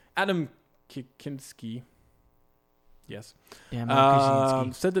president, Adam Kicinski, yes, Yeah, Mark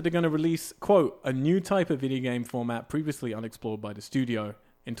Krasinski. said that they're going to release, quote, a new type of video game format previously unexplored by the studio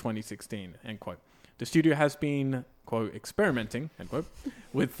in 2016, end quote. The studio has been, quote, experimenting, end quote,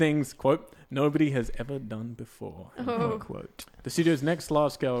 with things, quote, nobody has ever done before, end Oh. quote. The studio's next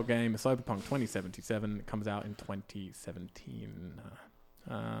large-scale game, Cyberpunk 2077, comes out in 2017.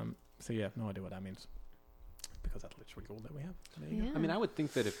 So yeah, no idea what that means, because that's literally all that we have. There you go. Yeah. I mean, I would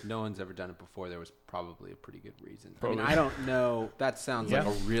think that if no one's ever done it before, there was probably a pretty good reason. I Probably. mean, I don't know. That sounds like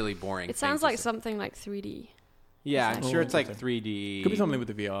Yeah. a really boring It thing sounds to like say. something like 3D. Yeah, I'm Oh, sure it's like okay. 3D. Could be something with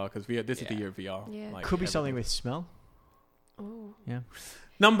the VR, because this is the Yeah. year of VR. Yeah. like Could be everything. something with smell. Oh. Yeah.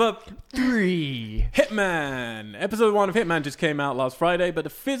 Number 3. Hitman. Episode 1 of Hitman just came out last Friday, but the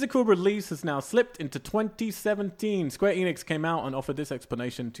physical release has now slipped into 2017. Square Enix came out and offered this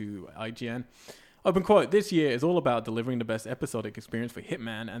explanation to IGN. Open quote, this year is all about delivering the best episodic experience for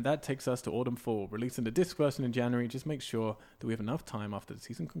Hitman, and that takes us to Autumn Fall. Releasing the disc version in January just makes sure that we have enough time after the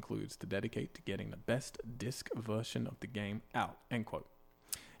season concludes to dedicate to getting the best disc version of the game out, end quote.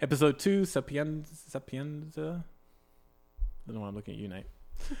 Episode 2, Sapienza? I don't know why I'm looking at you, Nate.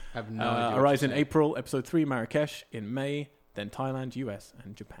 I have no idea. what Arrives you're in saying. April. Episode 3, Marrakesh in May. Then Thailand, US,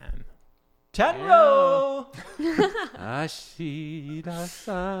 and Japan. Tanro!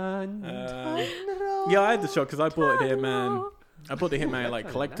 Ashida-san. Yeah, I had the shock because I bought the Hitman. I bought the Hitman like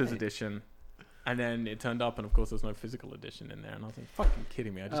Kinda collector's nice. edition, and then it turned up, and of course there's no physical edition in there, and I was like, "Fucking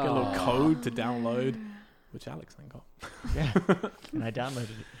kidding me!" I just get a little Aw. code to download, which Alex then got. Yeah. And I downloaded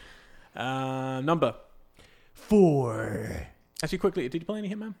it. Number 4. actually, quickly, did you play any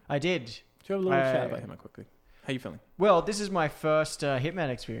Hitman? I did. Do you have a little I- chat about Hitman quickly? How you feeling? Well, this is my first Hitman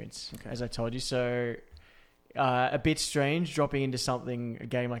experience, Okay. as I told you. So, a bit strange dropping into a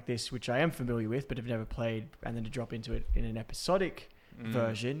game like this, which I am familiar with, but have never played, and then to drop into it in an episodic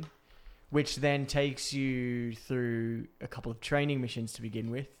version, which then takes you through a couple of training missions to begin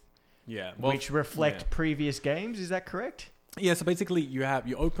with, Yeah, well, which reflect yeah. previous games. Is that correct? Yeah, so basically you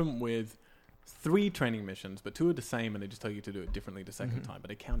open with 3 training missions, but 2 are the same, and they just tell you to do it differently the second Mhm. time, but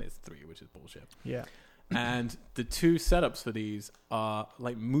they count it as 3, which is bullshit. Yeah. And the 2 setups for these are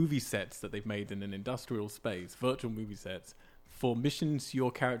like movie sets that they've made in an industrial space, virtual movie sets, for missions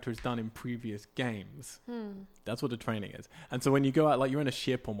your character has done in previous games. That's what the training is. And so when you go out, like you're in a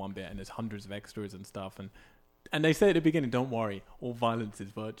ship on one bit and there's hundreds of extras and stuff, and they say at the beginning, don't worry, all violence is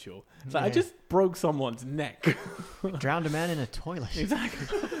virtual. So I Yeah. just broke someone's neck. Drowned a man in a toilet.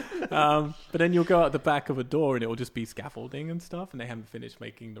 Exactly. But then you'll go out the back of a door and it will just be scaffolding and stuff, and they haven't finished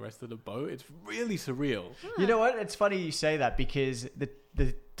making the rest of the boat. It's really surreal. You know what? It's funny you say that, because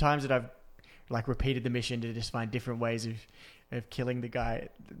the times that I've like repeated the mission to just find different ways of killing the guy,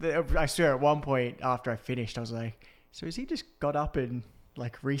 I swear at one point after I finished, I was like, so has he just got up and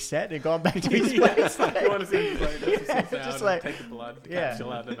like reset and gone back to his place? You want to see him play this? Yeah, Sit down just and like- take the blood, yeah.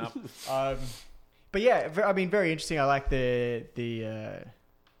 capsule out and up. But yeah, I mean, very interesting. I like the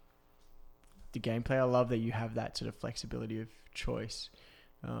gameplay. I love that you have that sort of flexibility of choice.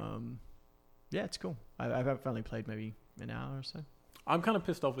 Yeah, it's cool. I've only played maybe an hour or so. I'm kind of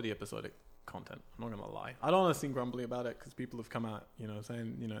pissed off with the episodic content. I'm not gonna lie. I don't want to seem grumbly about it because people have come out,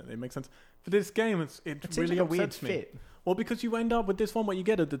 saying, it makes sense. For this game, it It really seems like a weird upsets me. fit. Well, because you end up with this one where you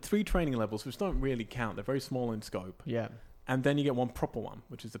get the 3 training levels, which don't really count. They're very small in scope. Yeah. And then you get one proper one,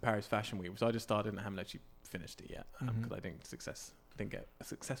 which is the Paris Fashion Week, which I just started and I haven't actually finished it yet because I didn't get a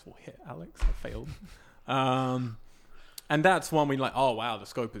successful hit, Alex. I failed. And that's one where you're like, oh, wow, the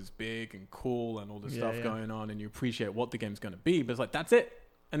scope is big and cool and all this stuff going on, and you appreciate what the game's going to be. But it's like, that's it.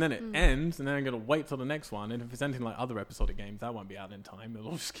 And then it ends, and then I'm going to wait till the next one. And if it's anything like other episodic games, that won't be out in time.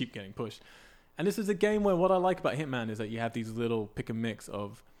 It'll just keep getting pushed. And this is a game where what I like about Hitman is that you have these little pick and mix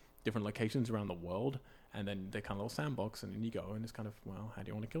of different locations around the world. And then they're kind of little sandbox, and then you go, and it's kind of, well, how do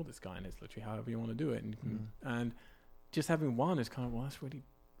you want to kill this guy? And it's literally however you want to do it. And just having one is kind of, well, that's really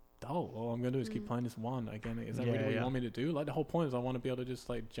dull. All I'm going to do is keep playing this one again. Is that really what you want me to do? Like, the whole point is I want to be able to just,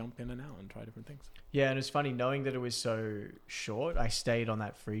 like, jump in and out and try different things. Yeah, and it's funny, knowing that it was so short, I stayed on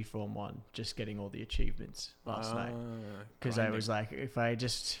that freeform one, just getting all the achievements last night. Because I was like, I'm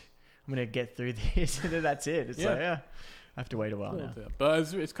going to get through this, and then that's it. It's like, I have to wait a while now.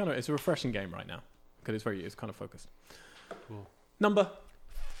 But it's a refreshing game right now. Because it's kind of focused. Cool. Number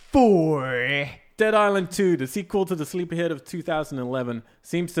 4. Dead Island 2, the sequel to the sleeper hit of 2011,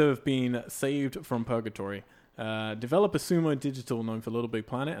 seems to have been saved from purgatory. Developer Sumo Digital, known for Little Big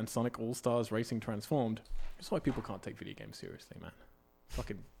Planet and Sonic All-Stars Racing Transformed. That's why people can't take video games seriously, man.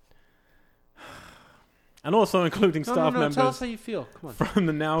 Fucking... And also including staff members. Tell us how you feel. Come on. From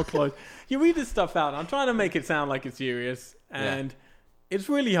the now closed... You read this stuff out. I'm trying to make it sound like it's serious. And... It's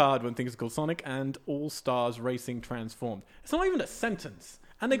really hard when things are called Sonic and All-Stars Racing Transformed. It's not even a sentence.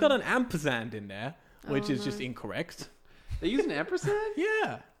 And they got an ampersand in there, which is just incorrect. They use an ampersand?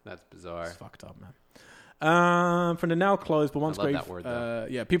 Yeah. That's bizarre. It's fucked up, man. From the now closed, but once I love great... that word,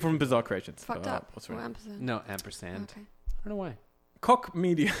 though. People from Bizarre Creations. Fucked up. What's right? Ampersand. No, ampersand. Okay. I don't know why. Koch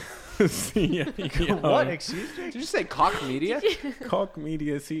Media CEO. What? Excuse me? Did you say Koch Media? Koch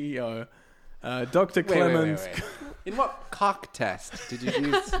Media CEO. Dr. Clemens... Wait. In what cock test did you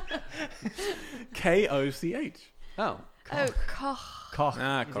use? K-O-C-H. Oh. Oh, Koch. Koch.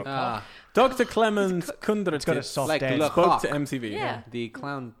 Koch. Dr. Clemens Kundratitz It's got a soft Like edge. Le spoke Coq. to MTV. Yeah. The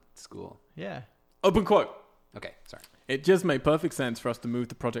clown school. Yeah. Open quote. Okay, sorry. It just made perfect sense for us to move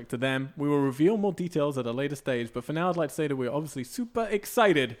the project to them. We will reveal more details at a later stage, but for now I'd like to say that we're obviously super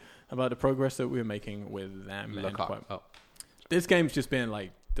excited about the progress that we're making with them. Le Coq. Oh. This game's just been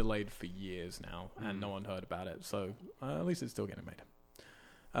like delayed for years now, and no one heard about it, so at least it's still getting made.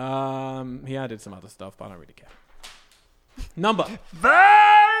 He added some other stuff, but I don't really care. Number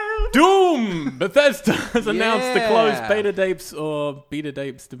Doom! Bethesda has announced the closed beta dates or beta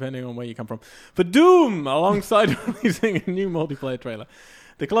dates, depending on where you come from, for Doom, alongside releasing a new multiplayer trailer.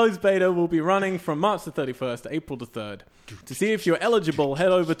 The closed beta will be running from March the 31st to April the 3rd. To see if you're eligible,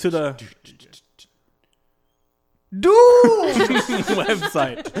 head over to the Doom!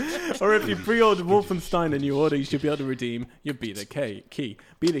 website. Or if you pre-ordered Wolfenstein and you order, you should be able to redeem your Beta K.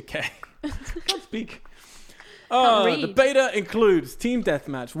 Beta K. Can't speak. The beta includes Team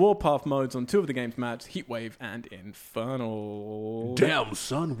Deathmatch, Warpath modes on 2 of the game's maps, Heatwave and Infernal. Damn,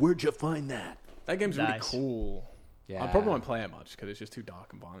 son, where'd you find that? That game's really Nice. cool. Yeah. I probably won't play it much because it's just too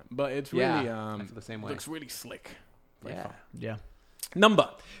dark and violent. But it's really, I feel the same way. looks really slick. Very fun. Yeah. Number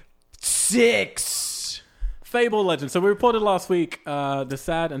 6. Fable Legends. So we reported last week the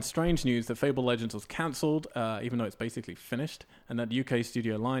sad and strange news that Fable Legends was cancelled, even though it's basically finished, and that UK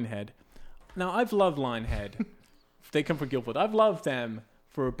studio Lionhead. Now, I've loved Lionhead. They come from Guildford. I've loved them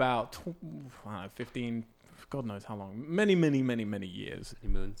for about 15, God knows how long. Many years.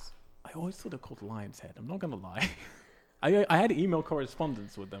 Moons. I always thought they were called Lion's Head. I'm not going to lie. I had email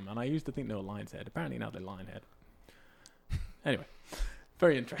correspondence with them, and I used to think they were Lion's Head. Apparently now they're Lionhead. Anyway.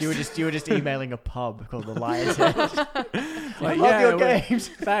 Very interesting. You were just emailing a pub called the Lion's Head. Like, love your games.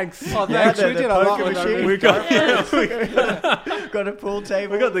 Thanks. Oh, thanks. Yeah, We the did a lot poker with our machine. We got, Got a pool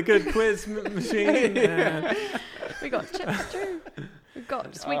table. we got the good quiz machine. We got chips too. We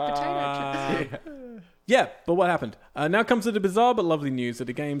got sweet potato chips. Yeah, but what happened? Now comes to the bizarre but lovely news that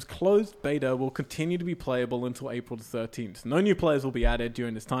the game's closed beta will continue to be playable until April the 13th. No new players will be added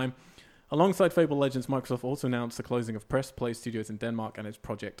during this time. Alongside Fable Legends, Microsoft also announced the closing of Press Play Studios in Denmark and its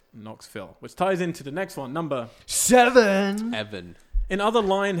project Knoxville, which ties into the next one, number 7. Evan. In other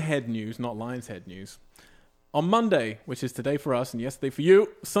Lionhead news, not Lion's Head news, on Monday, which is today for us and yesterday for you,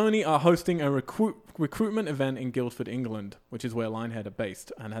 Sony are hosting a recruitment event in Guildford, England, which is where Lionhead are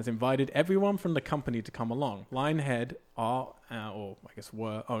based, and has invited everyone from the company to come along. Lionhead are, or I guess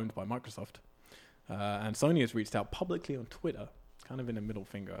were, owned by Microsoft. And Sony has reached out publicly on Twitter, kind of in a middle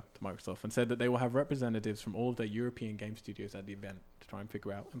finger to Microsoft, and said that they will have representatives from all of their European game studios at the event to try and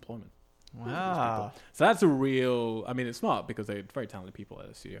figure out employment. Wow. So that's a real... I mean, it's smart because they're very talented people at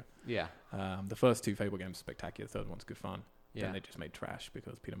the studio. Yeah. The first 2 Fable games are spectacular. The third one's good fun. Yeah. Then they just made trash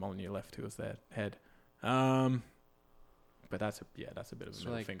because Peter Molyneux left, who was their head. But that's a bit of a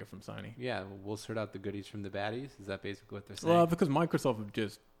middle finger from Sony. Yeah, we'll sort out the goodies from the baddies. Is that basically what they're saying? Well, because Microsoft have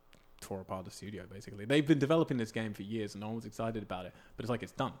just tore apart the studio, basically. They've been developing this game for years and no one's excited about it. But it's like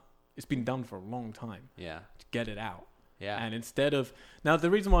it's done. It's been done for a long time. Yeah. To get it out. Yeah. And instead of... Now, the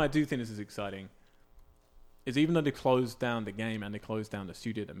reason why I do think this is exciting is even though they closed down the game and they closed down the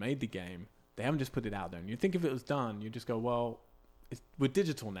studio that made the game, they haven't just put it out there. And you think if it was done, you just go, well, we're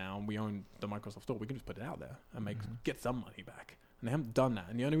digital now and we own the Microsoft Store. We can just put it out there and get some money back. And they haven't done that.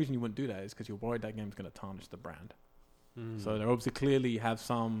 And the only reason you wouldn't do that is because you're worried that game's going to tarnish the brand. So they obviously clearly have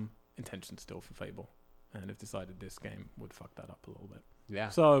some intention still for Fable. And have decided this game would fuck that up a little bit. Yeah.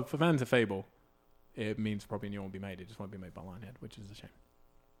 So for fans of Fable, it means probably new won't be made. It just won't be made by Lionhead, which is a shame.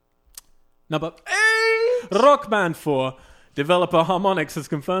 Number 8! Rock Band 4. Developer Harmonix has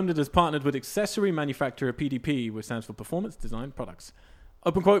confirmed it has partnered with accessory manufacturer PDP, which stands for Performance Design Products.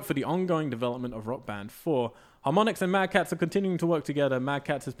 Open quote, for the ongoing development of Rock Band 4. Harmonix and Mad Catz are continuing to work together. Mad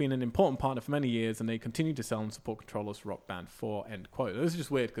Catz has been an important partner for many years, and they continue to sell and support controllers for Rock Band 4, end quote. This is just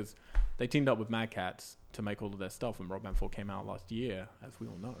weird because they teamed up with Mad Catz to make all of their stuff when Rock Band 4 came out last year, as we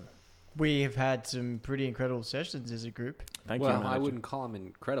all know. We have had some pretty incredible sessions as a group. Thank you, well, manager. I wouldn't call them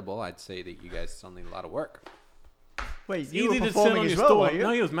incredible. I'd say that you guys still need a lot of work. Wait, He you were did sit performing on as your well, store. were you?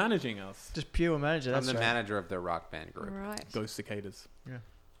 No, he was managing us. Just pure manager, that's I'm the right. manager of their rock band group. Right. Ghost cicadas.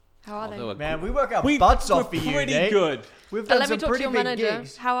 How are Although they? a Man, group- we work our butts off for We're you, pretty Nate. good. We've done Let me some talk to pretty your big manager.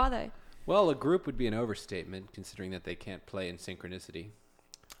 gigs. How are they? Well, a group would be an overstatement, considering that they can't play in synchronicity.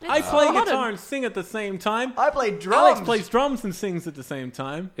 I It's play modern. guitar and sing at the same time. I played drums. Alex plays drums and sings at the same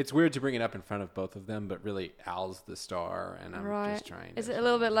time. It's weird to bring it up in front of both of them, but really, Al's the star, and I'm Right. just trying. Is to it a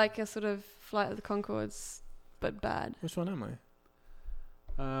little bit like a sort of Flight of the Conchords, but bad? Which one am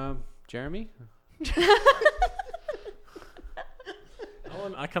I? Jeremy?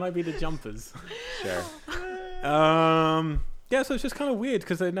 Can I be the jumpers? Sure. Yeah, so it's just kind of weird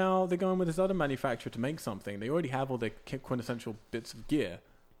because they're going with this other manufacturer to make something. They already have all the quintessential bits of gear.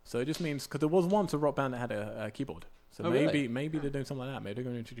 So it just means, because there was once a Rock Band that had a keyboard. So maybe they're doing something like that. Maybe they're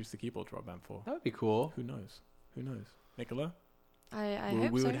going to introduce the keyboard to Rock Band 4. That would be cool. Who knows? Nicola? I we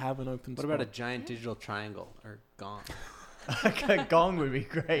hope so. would have an open What spot. about a giant digital triangle or gong? A gong would be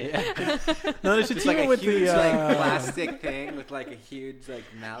great. No, they should It's team like it a with huge the... plastic thing with like a huge like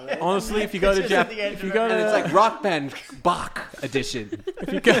mallet. Honestly, if you go to Just at the end if you of go it. And it's to like Rock Band Bach edition.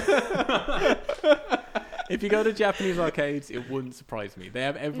 if you go to Japanese arcades, it wouldn't surprise me. They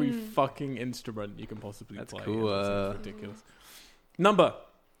have every fucking instrument you can possibly That's play. cool. It's ridiculous. Number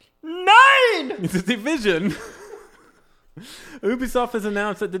 9! The Division. Ubisoft has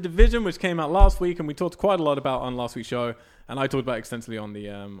announced that The Division, which came out last week, and we talked quite a lot about on last week's show, and I talked about extensively on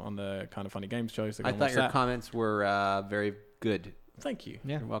the Kind of Funny Games show. So go I and thought watch your that. comments were very good. Thank you.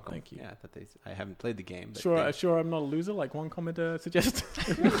 Yeah. You're welcome. Thank you. Yeah, I thought I haven't played the game. But Sure, I'm not a loser, like one comment suggested.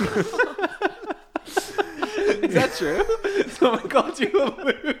 Is that true? Someone called you a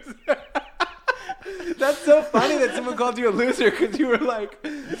loser. That's so funny that someone called you a loser because you were like,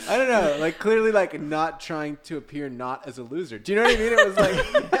 I don't know, like clearly like not trying to appear not as a loser. Do you know what I mean? It was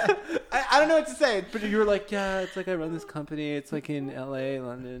like, I don't know what to say, but you were like, yeah, it's like I run this company. It's like in LA,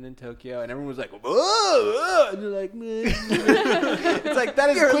 London, and Tokyo. And everyone was like, whoa, and you're like, meh. It's like,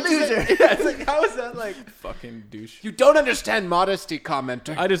 that is You're a quickly- loser. Yeah, it's like, how is that like, Fucking douche. you don't understand modesty,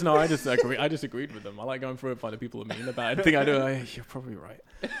 commenter. I just agreed with them. I like going through it, finding people are mean about it. I think I do. You're probably right.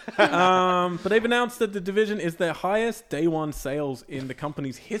 But they've announced that The Division is their highest day one sales in the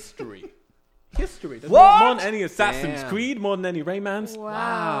company's history. There's What? more than any Assassin's Damn. Creed, more than any Raymans,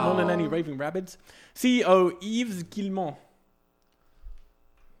 Wow. more than any Raving Rabbids. CEO Yves Guillemot.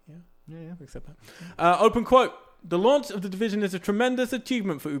 Yeah. Accept that. Open quote. The launch of The Division is a tremendous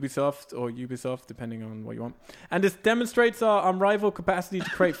achievement for Ubisoft, or Ubisoft, depending on what you want. And this demonstrates our unrivaled capacity to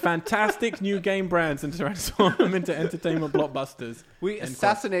create fantastic new game brands and transform them into entertainment blockbusters. We End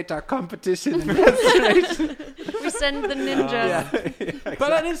assassinate our competition. And We send the ninja. But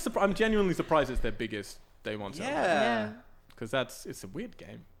that is, I'm genuinely surprised it's their biggest day one sale. Yeah. Because it's a weird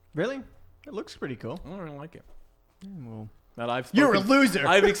game. Really? It looks pretty cool. I don't really like it. Well, That I've you're a spoken- loser.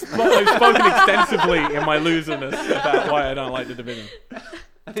 I've spoken extensively in my loserness about why I don't like The Division.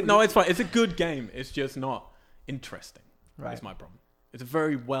 No, it's fine. It's a good game. It's just not interesting. Right. That's my problem. It's a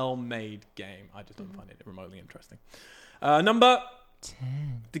very well-made game. I just don't find it remotely interesting. Number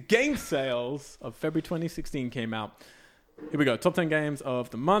 10. The game sales of February 2016 came out. Here we go. Top 10 games of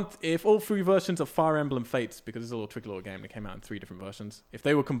the month. If all 3 versions of Fire Emblem Fates, because it's a little tricky little game that came out in 3 different versions, if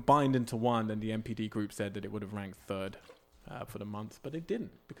they were combined into one, then the MPD group said that it would have ranked 3rd for the month. But it didn't,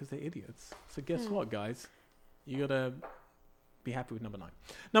 because they're idiots. So guess what, guys? You gotta be happy with number 9.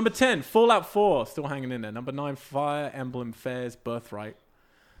 Number 10, Fallout 4, still hanging in there. Number 9, Fire Emblem Fair's Birthright.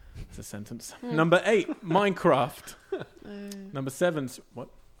 It's a sentence. Number 8, Minecraft. Number 7, what?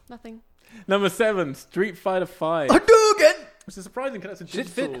 Nothing. Number 7, Street Fighter 5. Hadouken! Which is surprising because that's a Shit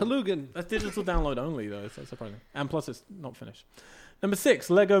fit digital... Halugan. That's digital download only, though. So that's surprising. And plus, it's not finished. Number 6,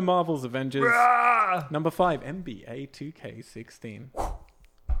 Lego Marvel's Avengers. Number 5, NBA 2K16.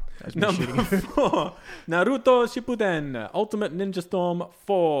 That's me Number shooting. 4, Naruto Shippuden Ultimate Ninja Storm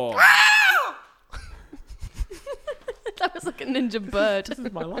 4. That was like a ninja bird. This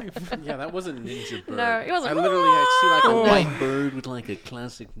is my life. Yeah, that wasn't Ninja Bird. No, it wasn't. I literally see like a Oh. white bird with like a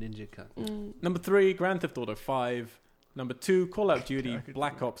classic ninja cut. Number 3, Grand Theft Auto 5. Number 2, Call Out Duty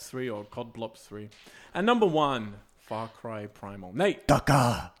Black Ops 3 or COD Blops 3. And number 1, Far Cry Primal. Nate.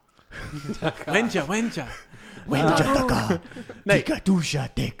 Taka. Wenja. Wenja taka. Nate.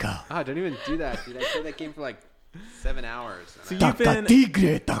 Tikadusha teka. Ah, don't even do that, dude. I played that game for like 7 hours. So And I- you've Taka been...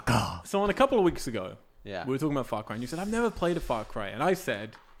 tigre taka. So on a couple of weeks ago, yeah. we were talking about Far Cry, and you said, I've never played a Far Cry. And I said,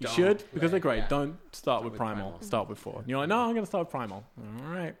 you Don't should, because play, they're great. yeah. Don't start with with Primal. Primal. Start with 4. And you're like, no, I'm going to start with Primal. All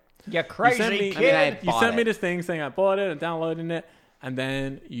right. You You crazy sent me, kid. you sent me this thing saying I bought it and downloading it. And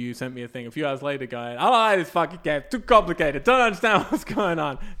then you sent me a thing a few hours later going, I don't like this fucking game. Too complicated. Don't understand what's going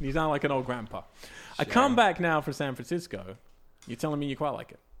on. And you sound like an old grandpa. I come back now for San Francisco. You're telling me you quite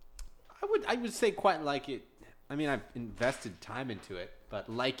like it. I would say quite like it. I mean, I've invested time into it, but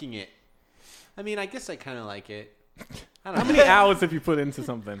liking it. I mean, I guess I kind of like it. I don't How know. many hours have you put into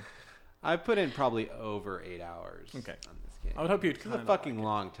something? I put in probably over 8 hours. Okay. On this game. I would hope you'd It's a kind of fucking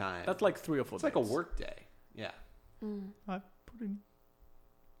long time. That's like 3 or 4 it's days. like a work day. Yeah. I put in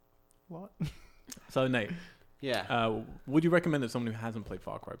what? So, Nate, Yeah. would you recommend that someone who hasn't played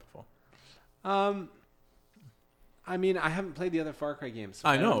Far Cry before? I mean, I haven't played the other Far Cry games. So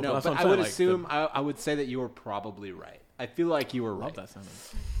I know, don't but that's but what I I'm would saying, like, assume I would say that you were probably right. I feel like you were Love right that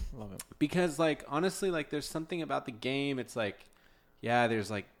sentence. Love it. because, like, honestly, like, there's something about the game. It's like, yeah, there's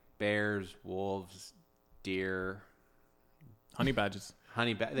like bears, wolves, deer, Honey badgers.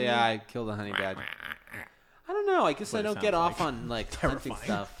 honey badger. Yeah, I killed a honey badger. I don't know. I guess What I it don't get sounds off like. on like hunting Terrifying.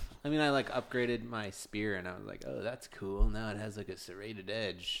 stuff. I mean, I like upgraded my spear, and I was like, oh, that's cool. Now it has like a serrated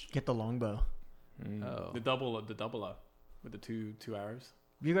edge. Get the longbow. Oh. The doubler with the two arrows.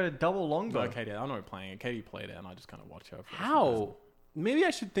 You got a double longbow. No, Katie, I'm not playing it. Katie played it, and I just kind of watch her. For How? Maybe I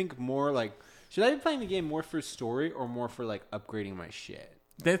should think more like, should I be playing the game more for story or more for like upgrading my shit?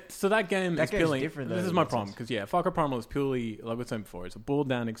 So that game That is game's purely different, This though, is my in that problem sense. because Far Cry Primal is purely like we were saying before. It's a boiled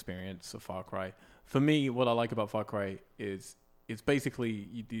down experience of Far Cry. For me, what I like about Far Cry is it's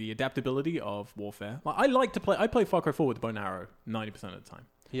basically the adaptability of warfare. Like I play Far Cry 4 with the bow and arrow 90% of the time.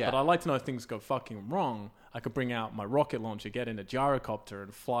 Yeah. But I like to know if things go fucking wrong. I could bring out my rocket launcher, get in a gyrocopter,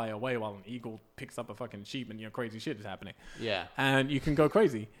 and fly away while an eagle picks up a fucking sheep, and crazy shit is happening. Yeah. And you can go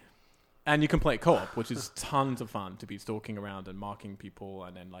crazy. And you can play co-op, which is tons of fun to be stalking around and marking people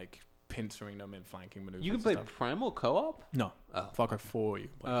and then like pincering them in flanking maneuvers. You can and play stuff. Primal co-op? No, Oh. Far Cry 4. You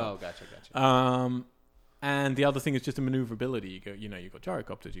can play Oh, gotcha. co-op. And the other thing is just the maneuverability. You go, you got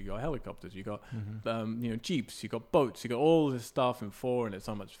gyrocopters, you got helicopters, you got jeeps, you got boats, you got all this stuff in 4, and it's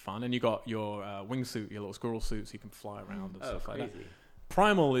so much fun. And you got your wingsuit, your little squirrel suit, so you can fly around and Oh, stuff like that. crazy.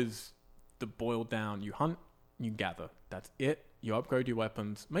 Primal is the boiled down. You hunt, you gather. That's it. You upgrade your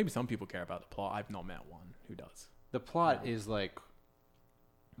weapons. Maybe some people care about the plot. I've not met one who does. The plot is like,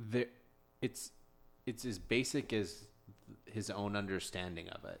 it's as basic as his own understanding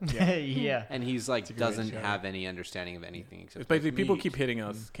of it. Yeah. And he's like a great doesn't show. have any understanding of anything except It's basically like, people meat. keep hitting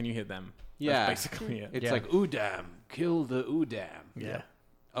us. Can you hit them? Yeah. That's basically it. It's Yeah. like Udam, kill the Udam. Yeah.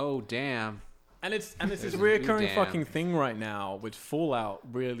 Oh damn. And this is There's a a reoccurring damn. fucking thing right now, which Fallout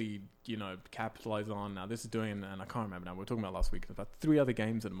really, capitalize on. Now this is doing, and I can't remember now. We were talking about last week. There's about 3 other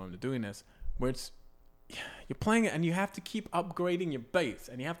games at the moment doing this, where it's you're playing it and you have to keep upgrading your base,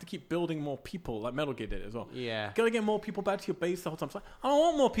 and you have to keep building more people, like Metal Gear did as well. Yeah. You gotta get more people back to your base the whole time. It's like, I don't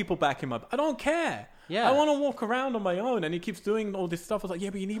want more people back in my. I don't care. Yeah. I want to walk around on my own, and he keeps doing all this stuff. I was like, yeah,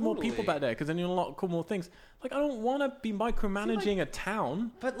 but you need more people Totally. back there because then you unlock cool more things. Like, I don't want to be micromanaging a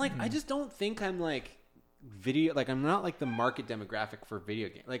town. But like I just don't think I'm like I'm not like the market demographic for video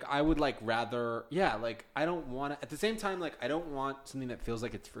game. Like I would like rather like I don't want to at the same time like I don't want something that feels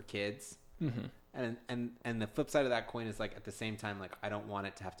like it's for kids. Mm-hmm. And the flip side of that coin is like at the same time like I don't want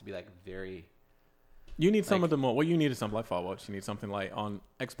it to have to be like very You need some Like- of the more. What you need is something like Firewatch. You need something like on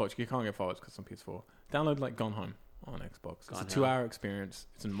Xbox. You can't get Firewatch because it's on PS4. Download like Gone Home on Xbox. Gone It's a 2-hour experience.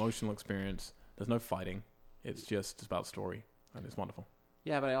 It's an emotional experience. There's no fighting. It's just about story, and it's wonderful.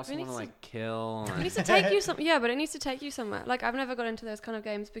 Yeah, but I also It want to needs like kill. It And, needs to take you some. Yeah, but it needs to take you somewhere. Like I've never got into those kind of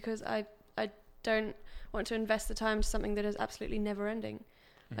games because I don't want to invest the time to something that is absolutely never ending.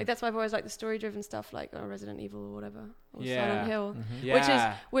 Like that's why I've always liked the story-driven stuff, like Resident Evil or whatever, or Silent Hill,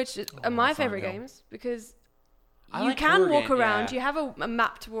 which are my favorite games because I you like can horror walk game, around. yeah. You have a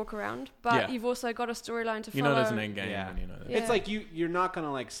map to walk around, but you've also got a storyline to follow. You know there's an end game, Yeah. and you know that. Yeah. It's like you're not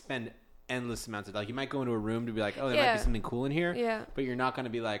gonna like spend endless amounts of, like, you might go into a room to be like, oh, there might be something cool in here, Yeah, but you're not gonna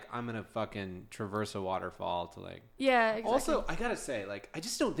be like, I'm gonna fucking traverse a waterfall to like. yeah. Exactly. Also, I gotta say, like, I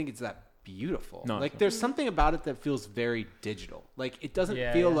just don't think it's that beautiful. No, like, it's not. there's something about it that feels very digital. Like, it doesn't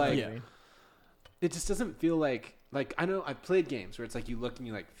Yeah, feel yeah, like. Yeah. It just doesn't feel like I know I've played games where it's like you look and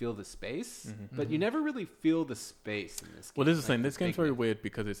you like feel the space, but you never really feel the space in this game. Well, this is the like, thing. This game's big- very weird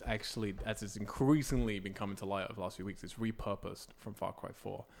because it's actually, as it's increasingly been coming to light over the last few weeks, it's repurposed from Far Cry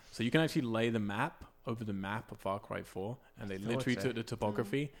 4. So you can actually lay the map over the map of Far Cry 4, and they literally so. took the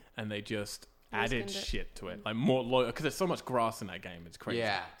topography and they just added Reskinned it. shit to it. Like more, because there's so much grass in that game. It's crazy.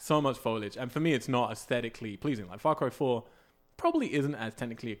 Yeah. So much foliage. And for me, it's not aesthetically pleasing. Like Far Cry 4 probably isn't as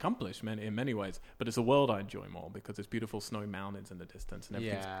technically accomplished in many ways, but it's a world I enjoy more because there's beautiful snowy mountains in the distance and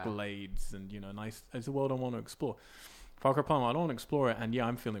everything's Yeah. glades and, you know, nice. It's a world I want to explore. Far Cry Primal, I don't want to explore it, and yeah,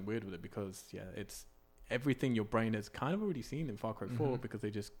 I'm feeling weird with it because it's everything your brain has kind of already seen in Far Cry 4 because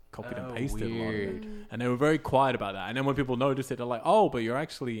they just copied and pasted a lot of it. And they were very quiet about that. And then when people noticed it, they're like, oh, but you're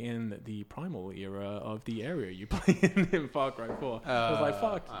actually in the Primal era of the area you play in Far Cry 4. I was like,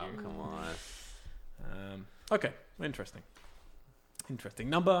 fuck you. Oh, come on. Okay, interesting.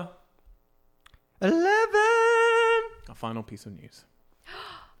 Number 11. a final piece of news.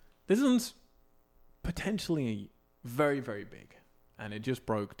 This one's potentially very, very big. And it just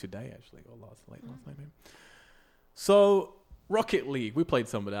broke today, actually, or late last night, maybe. So, Rocket League. We played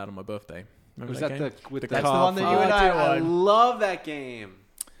some of that on my birthday. Remember Was that that game? with That's the one that you and I I dude, I won. love that game.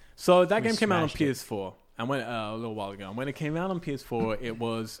 So that We game came out on smashed it. PS4, and when a little while ago. And when it came out on PS4, it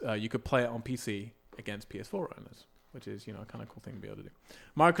was you could play it on PC against PS4 owners, which is, you know, a kind of cool thing to be able to do.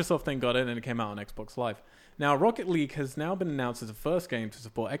 Microsoft then got it, and it came out on Xbox Live. Now, Rocket League has now been announced as the first game to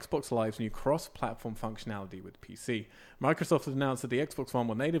support Xbox Live's new cross-platform functionality with PC. Microsoft has announced that the Xbox One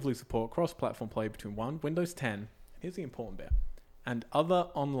will natively support cross-platform play between Windows 10, here's the important bit, and other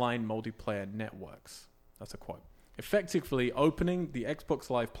online multiplayer networks. That's a quote. Effectively opening the Xbox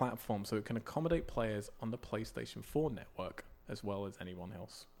Live platform so it can accommodate players on the PlayStation 4 network as well as anyone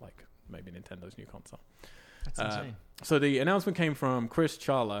else, like maybe Nintendo's new console. That's insane. So the announcement came from Chris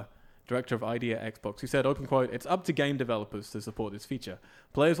Charla, director of ID at Xbox, who said, open quote, "It's up to game developers to support this feature.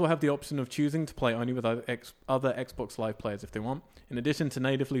 Players will have the option of choosing to play only with other Xbox Live players if they want. In addition to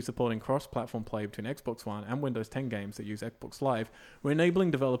natively supporting cross-platform play between Xbox One and Windows 10 games that use Xbox Live, we're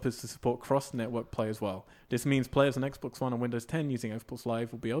enabling developers to support cross-network play as well. This means players on Xbox One and Windows 10 using Xbox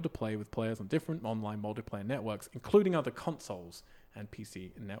Live will be able to play with players on different online multiplayer networks, including other consoles and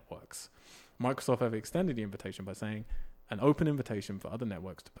PC networks. Microsoft have extended the invitation by saying an open invitation for other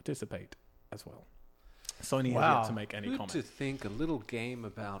networks to participate as well. Sony has yet to make any Who'd comment. to think a little game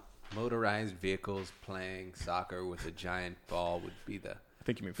about motorized vehicles playing soccer with a giant ball would be the I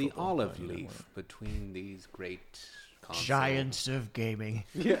think you mean the football, olive but you know leaf between these great consoles. Giants of gaming.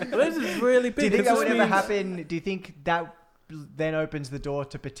 what. This is really big. Do you think This that would ever means- happen? Do you think that then opens the door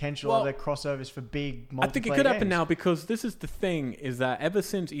to potential Well, other crossovers for big multiplayer I think it could happen games? now because this is the thing: is that ever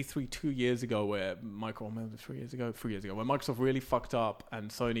since E3 2 years ago, where 3 years ago, where Microsoft really fucked up and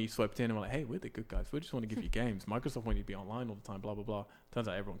Sony swept in and were like, "Hey, we're the good guys. We just want to give you games." Microsoft want you to be online all the time. Blah blah blah. Turns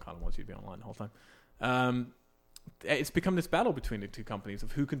out everyone kind of wants you to be online the whole time. It's become this battle between the two companies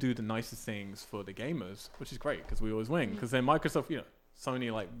of who can do the nicest things for the gamers, which is great because we always win. Because then Microsoft, you know,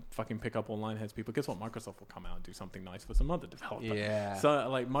 Sony like fucking pick up online heads people. Guess what? Microsoft will come out and do something nice for some other developer. Yeah. So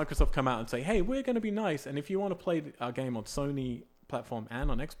like Microsoft come out and say, hey, we're going to be nice. And if you want to play our game on Sony platform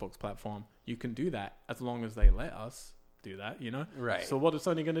and on Xbox platform, you can do that as long as they let us do that, you know? Right. So what is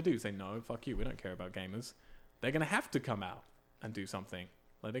Sony going to do? Say, no, fuck you. We don't care about gamers. They're going to have to come out and do something.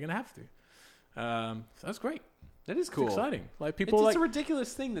 Like they're going to have to. So that's great. That is cool. It's exciting. Like It's people just like a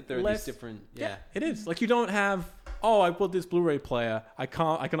ridiculous thing that there are less- these different. Yeah. it is. Like you don't have, oh, I bought this Blu-ray player. I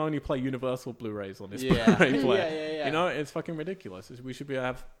can only play Universal Blu-rays on this Yeah. Blu-ray player. Yeah. You know, it's fucking ridiculous. We should be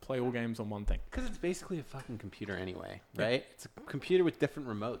able to play all games on one thing. Because it's basically a fucking computer anyway, right? It's a computer with different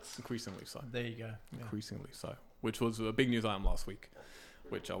remotes. Increasingly so. There you go. Yeah. Increasingly so. Which was a big news item last week,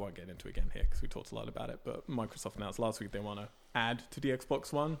 which I won't get into again here because we talked a lot about it. But Microsoft announced last week they want to add to the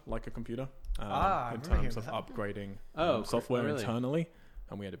Xbox One like a computer I in remember terms hearing of that. upgrading Oh, software really? internally.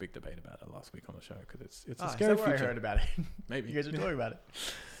 And we had a big debate about it last week on the show because it's a Ah, scary is that where I future. heard about it? Maybe. You guys were talking about it.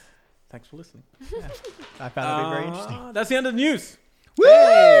 Thanks for listening. I found it very interesting. That's the end of the news.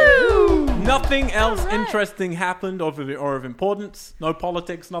 Woo! Nothing else Alright. interesting happened or of importance. No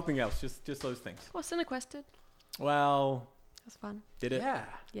politics, nothing else. Just those things. Well, Cinequest did. Well, That's fun. did it? Yeah.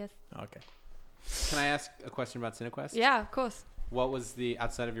 Yes. Okay. Can I ask a question about Cinequest? Yeah, of course. What was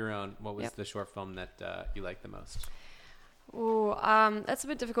outside of your own, what was Yep. the short film that you liked the most? Oh, that's a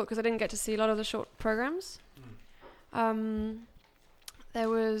bit difficult because I didn't get to see a lot of the short programs. There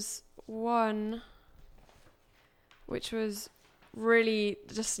was one which was really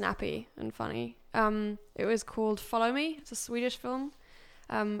just snappy and funny. It was called Follow Me. It's a Swedish film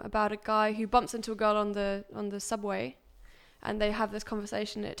about a guy who bumps into a girl on the subway, and they have this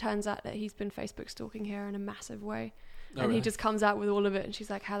conversation. It turns out that he's been Facebook stalking her in a massive way. And he just comes out with all of it, and she's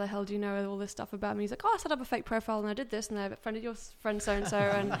like, how the hell do you know all this stuff about me? He's like, oh, I set up a fake profile, and I did this, and I befriended your friend so-and-so,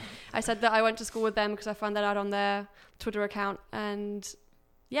 and I said that I went to school with them because I found that out on their Twitter account, and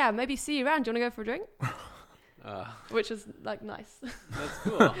yeah, maybe see you around. Do you want to go for a drink? Which is, like, nice. That's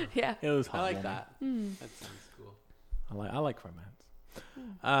cool. Yeah. It was. I like heartwarming. that. That sounds cool. I like romance.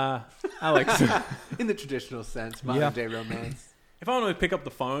 I like. In the traditional sense, modern day romance. If I want to pick up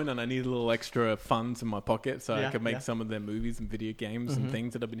the phone and I need a little extra funds in my pocket so I Yeah, could make yeah. some of their movies and video games and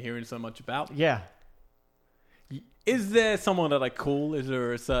things that I've been hearing so much about. Yeah. Is there someone that I call? Is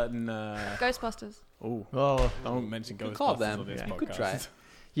there a certain... Ghostbusters. Oh, Oh, don't mention could Ghostbusters call them. on this Yeah. podcast. You could try.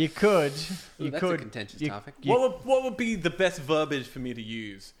 you could. Ooh, You that's could. a contentious you- topic. you- What would be the best verbiage for me to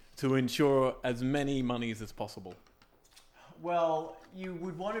use to ensure as many monies as possible? Well, you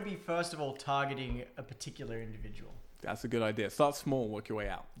would want to be, first of all, targeting a particular individual. That's a good idea. Start small, work your way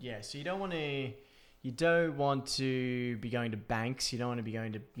out. Yeah, so you don't want to be going to banks. You don't want to be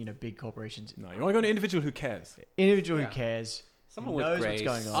going to, big corporations. No, you want to go to an individual who cares. Individual Yeah. who cares. Someone who with knows grace.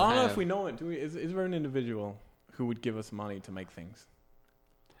 what's going I on. don't know Kind if we know it. Is there an individual who would give us money to make things?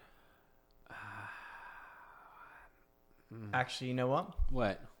 Actually, you know what?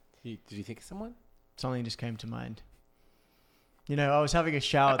 What? Did you think of someone? Something just came to mind. I was having a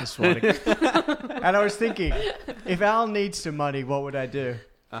shower this morning, and I was thinking, if Al needs some money, what would I do?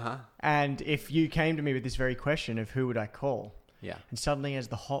 Uh-huh. And if you came to me with this very question of who would I call, Yeah. and suddenly as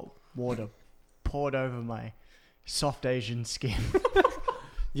the hot water poured over my soft Asian skin,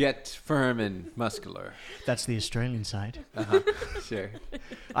 Yet firm and muscular. that's the Australian side, Uh-huh. Sure.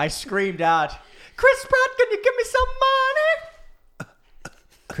 I screamed out, Chris Pratt, can you give me some money?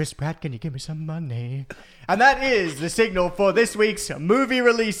 Chris Pratt, can you give me some money? And that is the signal for this week's movie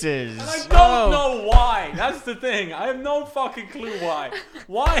releases. And I don't know why. That's the thing. I have no fucking clue why.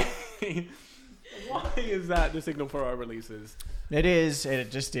 Why? Why is that the signal for our releases? It is.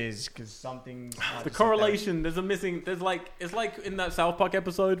 It just is because something's The correlation. There's a missing. It's like in that South Park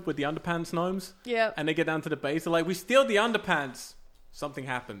episode with the underpants gnomes, Yeah. and they get down to the base. They're like, we steal the underpants. Something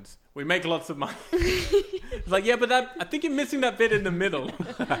happens. We make lots of money. It's like, yeah, but I think you're missing that bit in the middle.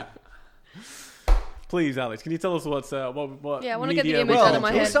 Please, Alex, can you tell us what? Yeah, I wanna get the media image we out Well, of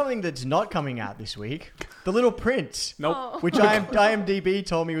my here's head. something that's not coming out this week: The Little Prince, Nope. Oh. which IMDb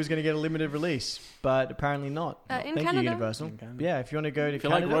told me was going to get a limited release, but apparently not. In Thank you, Canada? Universal. In Canada. Yeah, if you want to go to If you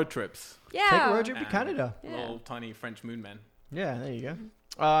Canada, like road trips, Yeah. take a road trip to Yeah. Canada. Yeah. little tiny French moon men. Yeah, there you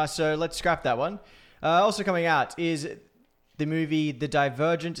go. So let's scrap that one. Also coming out is the movie The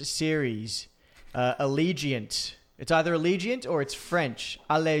Divergent series, Allegiant. It's either Allegiant or it's French,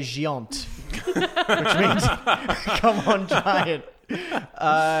 Allegiant, which means come on, giant.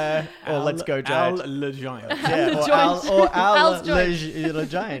 Or let's go, giant. Al Le Giant. Yeah, or Joint. Al Al's Le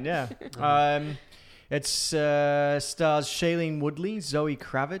Giant, yeah. It stars Shailene Woodley, Zoe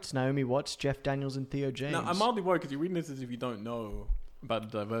Kravitz, Naomi Watts, Jeff Daniels, and Theo James. Now, I'm mildly worried because you're reading this as if you don't know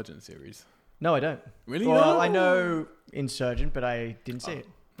about the Divergent series. No, I don't. Really? Well, No? I know Insurgent, but I didn't see it.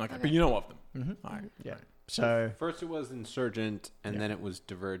 Okay, but you know of them. Mm-hmm. All right. Yeah. So First it was Insurgent, and Yeah. then it was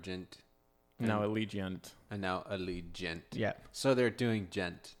Divergent, Now Allegiant. and now Allegiant. yeah, So they're doing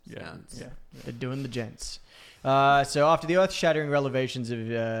gent Yeah. sounds. yeah, they're doing the gents. So after the earth-shattering revelations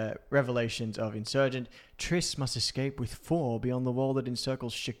of Insurgent, Triss must escape with 4 beyond the wall that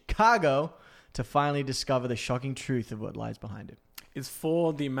encircles Chicago to finally discover the shocking truth of what lies behind it. Is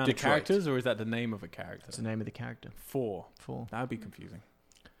 4 the amount of Detroit. characters, or is that the name of a character? That's the name of the character. 4. 4. That would be confusing.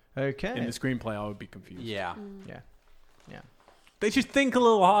 Okay. In the screenplay, I would be confused. Yeah. Yeah. They should think a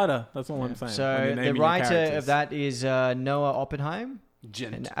little harder. That's all I'm saying. when So you're the naming your writer characters. of that is Noah Oppenheim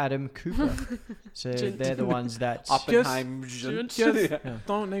Gent. and Adam Cooper. So they're the ones that... Oppenheim. Gent. Just Yeah.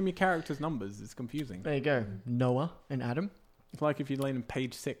 don't name your characters numbers. It's confusing. There you go. Noah and Adam. It's like if you land in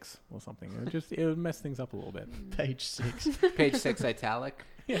page 6 or something. It would mess things up a little bit. Page 6. Page 6 italic.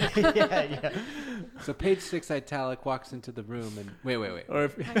 yeah. So page 6 italic walks into the room and wait. Or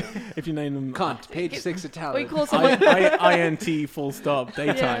if you name them Cunt. Page 6 We italic. call someone. INT full stop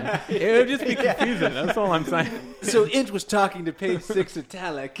daytime. It would just be confusing. That's all I'm saying. So Int was talking to page 6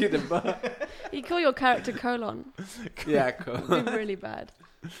 italic in a bar. You call your character colon. Yeah, cool. It'd be really bad.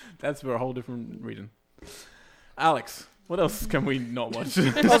 That's for a whole different region. Alex, what else can we not watch?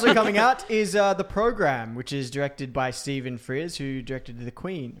 Also coming out is The Program, which is directed by Stephen Frears, who directed The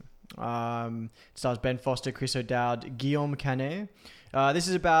Queen. Stars Ben Foster, Chris O'Dowd, Guillaume Canet. This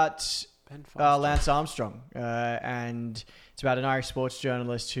is about Ben Foster. Lance Armstrong, and it's about an Irish sports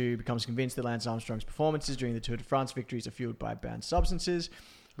journalist who becomes convinced that Lance Armstrong's performances during the Tour de France victories are fueled by banned substances.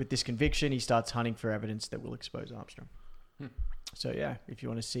 With this conviction, he starts hunting for evidence that will expose Armstrong. So yeah, if you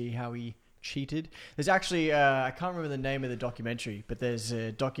want to see how he cheated, there's actually I can't remember the name of the documentary, but there's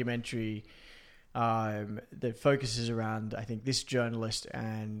a documentary that focuses around, I think, this journalist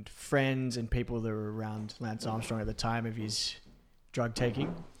and friends and people that were around Lance Armstrong at the time of his drug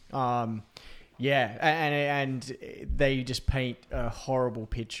taking. Yeah, and they just paint a horrible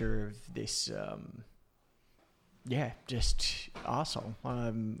picture of this. Just arsehole.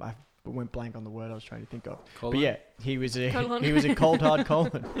 I went blank on the word I was trying to think of. Colon? But yeah, he was a Colon. cold hard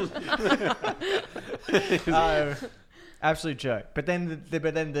colon. Absolute joke. But then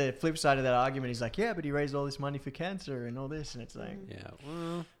the flip side of that argument is like, yeah, but he raised all this money for cancer and all this, and it's like, Yeah,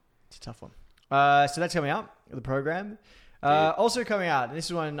 well, it's a tough one. So that's coming out, The Program. Also coming out, and this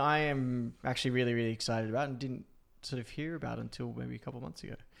is one I am actually really, really excited about and didn't sort of hear about until maybe a couple of months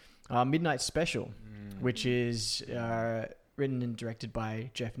ago. Midnight Special, which is written and directed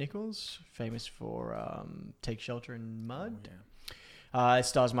by Jeff Nichols, famous for Take Shelter in Mud. It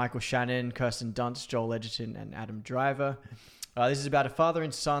stars Michael Shannon, Kirsten Dunst, Joel Edgerton, and Adam Driver. This is about a father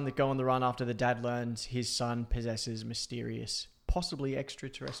and son that go on the run after the dad learns his son possesses mysterious, possibly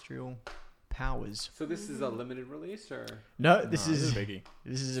extraterrestrial powers. so this is a limited release or No, this No, is a biggie.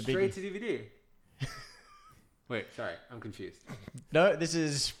 this is a straight biggie. to DVD? Wait, sorry, I'm confused. No, this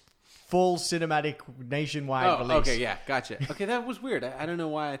is full cinematic nationwide release. Okay, yeah, gotcha. Okay, that was weird. I don't know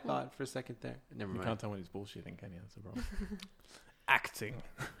why I thought for a second there. Never You mind. can't tell when he's bullshitting, can you? That's the problem. Acting.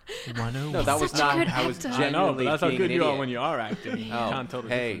 101. No, that was Such a not. good I was actor. I know, genuinely but that's how being good an you are idiot. when you are acting. You Oh, can't tell the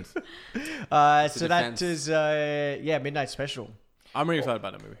hey. difference. So that defense. is Midnight Special. I'm really excited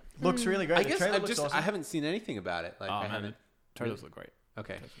about that movie. Looks really great. I The guess trailer I looks just awesome. I haven't seen anything about it. Like Oh, I man, haven't. trailers look great.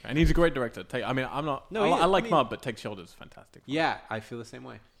 Okay. And he's a great director. I'm not. No, I like I mean- Mud, but Take Shelter is fantastic. Yeah, I feel the same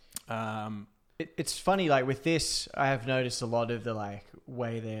way. It's funny, like with this, I have noticed a lot of the like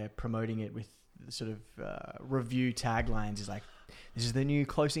way they're promoting it with the sort of review taglines is like, this is the new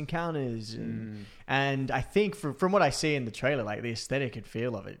Close Encounters, and I think from what I see in the trailer, like the aesthetic and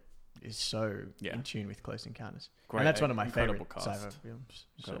feel of it is so in tune with Close Encounters, Great, and that's one of my incredible favorite cast. sci-fi films.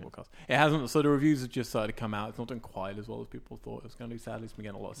 Incredible cast. It hasn't. So the reviews have just started to come out. It's not doing quite as well as people thought it was going to do. Sadly, it's been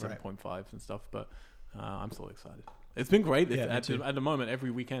getting a lot of Right. 7.5s and stuff. But I'm still excited. It's been great. Yeah, me at too. the moment,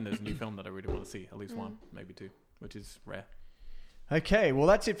 every weekend there's a new film that I really want to see. At least one, maybe two, which is rare. Okay, well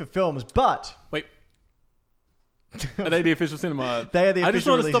that's it for films, but Wait. Are they the official cinema? they are the I just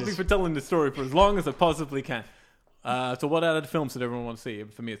official want to stop you releases. for telling the story for as long as I possibly can. So what out of the films did everyone want to see?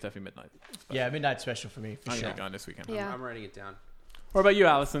 For me, it's definitely Midnight. Special. Yeah, Midnight Special for me, for I'm sure. going to go this weekend. Yeah. I'm writing it down. What about you,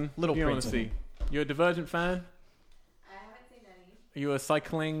 Alison? Little what do you want Prince. to see? You're a Divergent fan? I haven't seen any. Are you a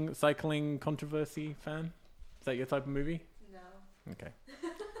cycling controversy fan? Is that your type of movie? No. Okay.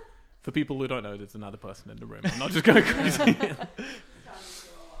 For people who don't know, there's another person in the room. I'm not just going crazy.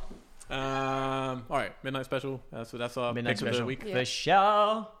 All right, Midnight Special. That's our Midnight pick of the Special week. Yeah. for sure.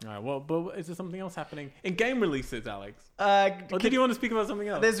 All right. Well, but is there something else happening in game releases, Alex? Or did you want to speak about something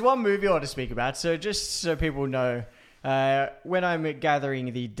else? There's one movie I want to speak about. So just so people know, when I'm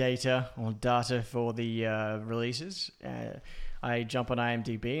gathering the data for the releases, I jump on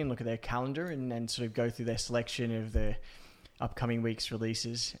IMDb and look at their calendar and sort of go through their selection of the upcoming week's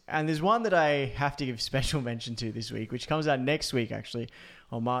releases. And there's one that I have to give special mention to this week, which comes out next week, actually,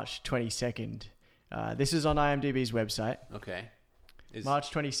 on March 22nd. This is on IMDb's website. Okay.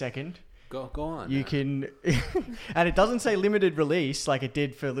 March 22nd. Go on. You can, and it doesn't say limited release like it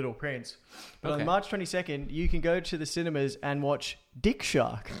did for Little Prince. But Okay. on March 22nd, you can go to the cinemas and watch Dick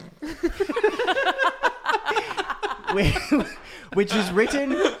Shark, which is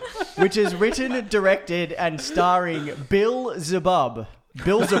written, directed, and starring Bill Zebub.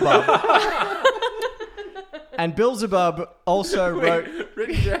 And Bill Zebub also wrote.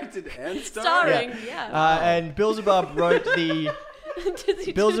 Written, directed, and Starring, yeah. And Bill Zebub wrote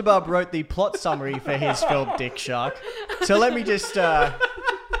Beelzebub wrote the plot summary for his film Dick Shark. So let me just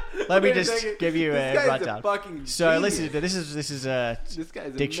give you a rundown. So listen to this. This is This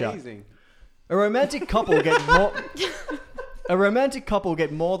guy's Dick Shark. amazing. A romantic couple get more. A romantic couple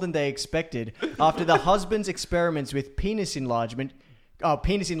get more than they expected after the husband's experiments with penis enlargement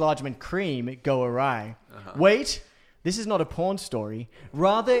cream go awry. Wait, this is not a porn story.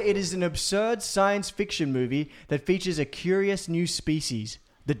 Rather, it is an absurd science fiction movie that features a curious new species,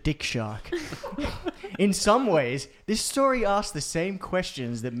 the dick shark. In some ways, this story asks the same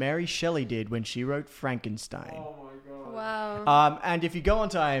questions that Mary Shelley did when she wrote Frankenstein. Oh my god. Wow. And if you go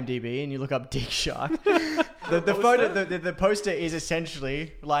onto IMDb and you look up Dick Shark, the poster is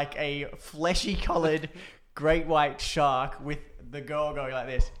essentially like a fleshy coloured great white shark with the girl going like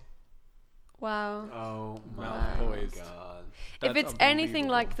this. Wow. Oh my Mouth poised. god. If it's anything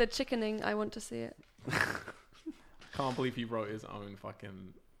like the chickening, I want to see it. Can't believe he wrote his own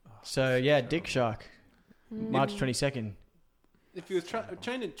fucking. So yeah, Dick Shark, March 22nd. If he was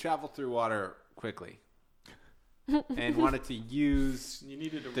trying to travel through water quickly and wanted to use You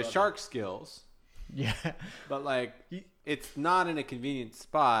needed the shark skills, Yeah. but like it's not in a convenient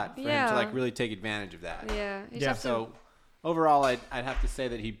spot for him Yeah. to like really take advantage of that. Yeah. You just Yeah. have to- So overall, I'd have to say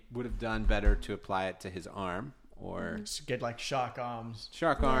that he would have done better to apply it to his arm or Just get like shark arms.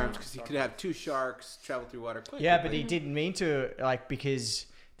 shark arms because he could have two sharks travel through water quickly. Yeah, but he didn't mean to, like, because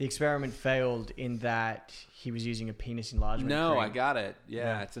the experiment failed in that he was using a penis enlargement. No, cream. I got it. Yeah,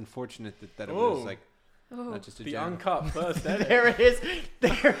 Yeah. it's unfortunate that it Oh. was like Oh. not just a The general- uncut first edit. There it is.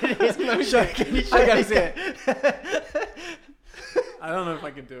 There it is. Can you show I gotta me? see it. I don't know if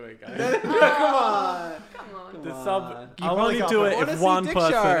I can do it, guys. Come on. Come on. The Come sub. on. I'll probably only can't do put it I wanna if see one Dick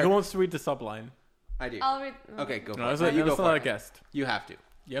person. Shark. Who wants to read the subline? I do. I'll read. Okay, go for No, it. that's No, not, you go that's for not a it. guest. You have to.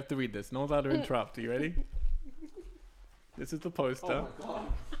 You have to read this. No one's allowed to interrupt. Are you ready? This is the poster. god.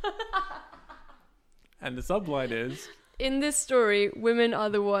 And the subline is. In this story, women are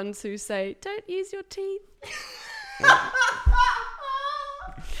the ones who say, "Don't use your teeth."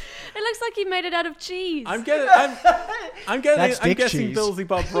 It looks like he made it out of cheese. I'm guessing. That's I'm dick guessing cheese.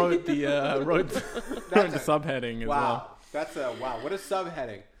 Beelzebub wrote the wrote the subheading as well. Wow. That's a wow. What a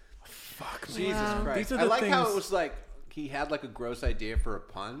subheading. Fuck me. Jesus Wow. Christ. These are I the like how things- it was like he had like a gross idea for a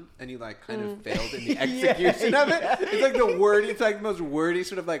pun and he like kind of failed in the execution of it. It's like the wordy, it's like the most wordy,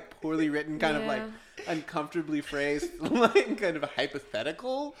 sort of like poorly written, kind of like uncomfortably phrased, like kind of a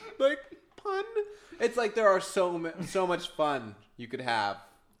hypothetical like pun. It's like there are so much fun you could have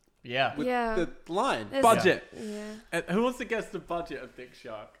Yeah. with Yeah. the line. There's- Budget. Yeah. Who wants to guess the budget of Dick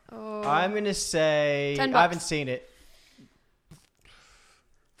Shark? Oh. I'm gonna say $10. I haven't seen it.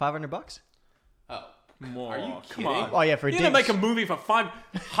 $500? Oh. More. Are you Come kidding? on. Oh yeah, for a You dick. gonna make a movie for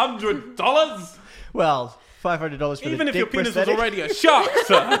 $500? Well, $500 for Even the if your dick penis prosthetic. was already a shark,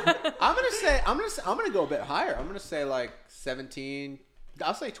 sir. I'm gonna go a bit higher. I'm gonna say like 17.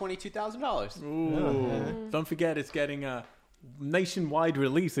 I'll say $22,000. Ooh. Don't forget, it's getting a nationwide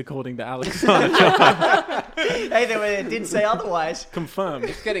release, according to Alexander John. Hey, they didn't say otherwise. Confirmed.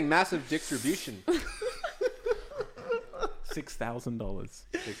 It's getting massive distribution. $6,000.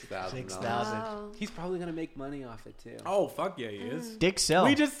 $6,000. Wow. He's probably gonna make money off it too. Oh fuck yeah, he is. Dick sell.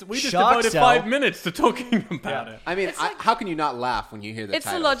 We just Shark devoted sell. 5 minutes to talking about it. I mean, how can you not laugh when you hear the It's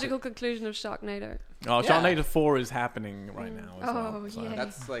the title? logical conclusion of Sharknado. Oh, Yeah. Sharknado 4 is happening right now as well. Oh, so. yeah.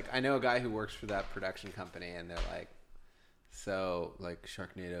 That's like I know a guy who works for that production company, and they're like, so like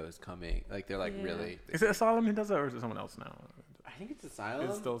Sharknado is coming. Like they're like Yeah. really. Is it Asylum who does that, or is it someone else now? I think it's Asylum.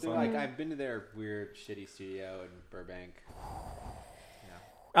 It's still They're Asylum. like I've been to their weird, shitty studio in Burbank.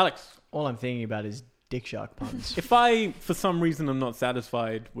 Alex, All I'm thinking about is dick shark puns. if I, for some reason, am not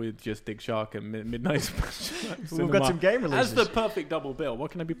satisfied with just Dick Shark and Midnight Special We've got some game as releases. the perfect double bill, what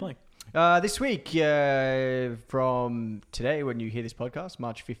can I be playing? This week, from today, when you hear this podcast,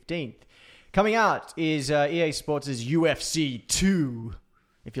 March 15th, coming out is EA Sports' UFC 2.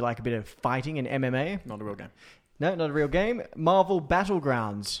 If you like a bit of fighting and MMA. Not a real game. No, not a real game. Marvel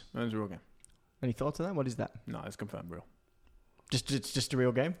Battlegrounds. No, it's a real game. Any thoughts on that? What is that? No, it's confirmed real. It's just a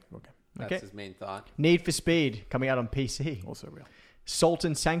real game? Real game. That's Okay. his main thought. Need for Speed, coming out on PC. Also real. Salt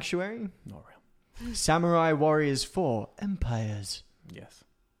and Sanctuary. Not real. Samurai Warriors 4, Empires. Yes.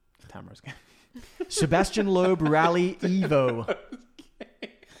 It's Tamara's game. Sebastian Loeb Rally Evo.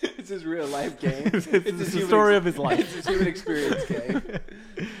 It's his real life game. It's the story of his life. It's his human experience game.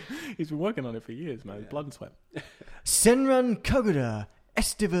 He's been working on it for years, man. Blood and sweat. Senran Kogura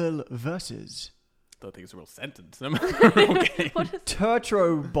Estival Versus. Don't think it's a real sentence. A real game.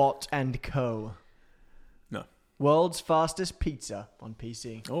 Turtrobot and Co. No. World's Fastest Pizza on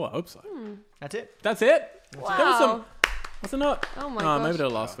PC. Oh, I hope so. That's it. That's it. Wow. There was some Was it not? Oh my Maybe gosh. they were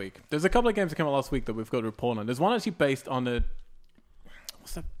last week. There's a couple of games that came out last week that we've got to report on. There's one actually based on the...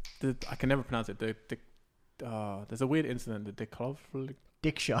 What's that? I can never pronounce it. There's a weird incident. The Dick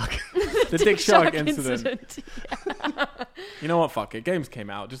Shark. Dick Shark incident. You know what? Fuck it. Games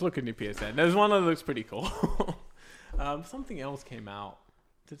came out. Just look at your PSN. There's one that looks pretty cool. Something else came out.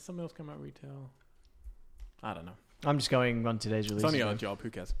 Did something else come out retail? I don't know. I'm just going on today's release. It's only our job.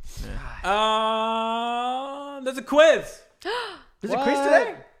 Who cares? There's a quiz. There's a quiz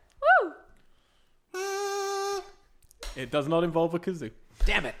today? Woo! It does not involve a kazoo.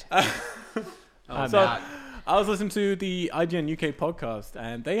 Damn it. So I was listening to the IGN UK podcast,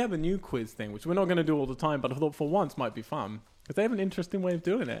 and they have a new quiz thing, which we're not going to do all the time, but I thought for once might be fun. Because they have an interesting way of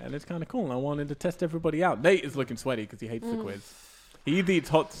doing it, and it's kind of cool, and I wanted to test everybody out. Nate is looking sweaty because he hates the quiz. He either eats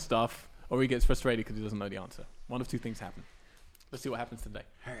hot stuff, or he gets frustrated because he doesn't know the answer. One of two things happen. Let's see what happens today.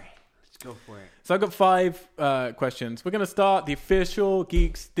 All right, let's go for it. So I've got 5 questions. We're going to start the official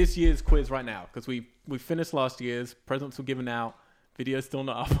Geeks this year's quiz right now, because we finished last year's. Presents were given out. Video's still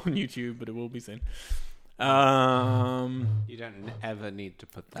not up on YouTube, but it will be soon. You don't ever need to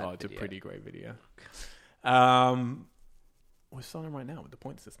put that. It's video. a pretty great video. We're starting right now with the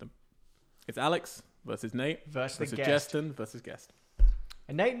point system. It's Alex versus Nate Versus the guest. Justin versus guest.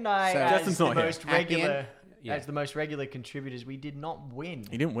 And Nate and I, So as Justin's the not here. most At the regular, end? Yeah. as the most regular contributors, we did not win.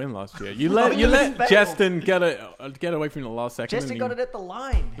 He didn't win last year. You let failed. Justin get away from the last second. Justin and got it at the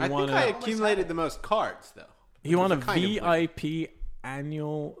line. He I won think I a- accumulated the most cards, though. He won a Which was kind of weird. VIP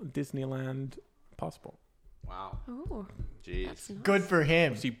annual Disneyland passport. Wow. Ooh, Jeez. that's nice. Good for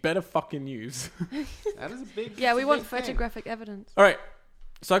him. So you better fucking use. That is a big. Yeah, we it's a want big thing. photographic evidence. All right.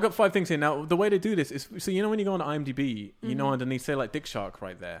 So I got 5 things here. Now, the way to do this is, so you know when you go on IMDb, you know underneath, say like Dick Shark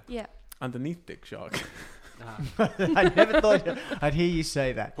right there. Yeah. Underneath Dick Shark. I never thought I'd hear you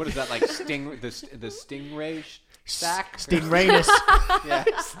say that. What is that like? The stingray sack? Stingrayness. Yeah.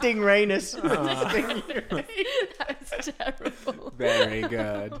 Stingrayness. That's terrible. Very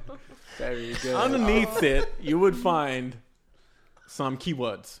good. Very good. Underneath it, you would find some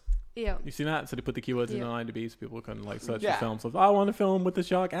keywords. Yeah. You see that? So they put the keywords in Yeah. on IMDb so people can like search Yeah. for films of, I want a film with a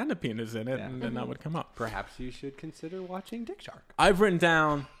shark and a penis in it, Yeah. and then that would come up. Perhaps you should consider watching Dick Shark. I've written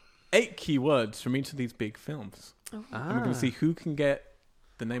down 8 keywords from each of these big films. Oh. And we're going to see who can get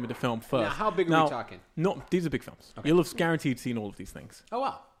the name of the film first. Now, how big are Now, we talking? No, these are big films. Okay. You'll have guaranteed seen all of these things. Oh,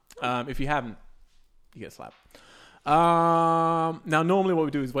 wow. If you haven't, you get slapped. Now, normally what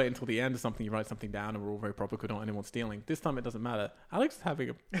we do is wait until the end or something. You write something down, and we're all very proper because we don't want anyone stealing. This time it doesn't matter. Alex is having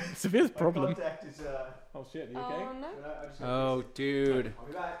a severe problem. Oh shit! Are you okay? Oh, no. Oh, dude.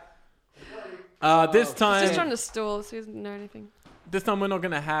 This He's time, just trying to stall, so he doesn't know anything. this time we're not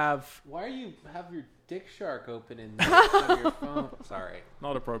gonna have. Why are you have your Dick Shark open on your phone? Sorry.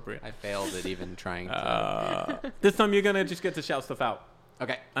 Not appropriate. I failed at even trying to. This time you're gonna just get to shout stuff out.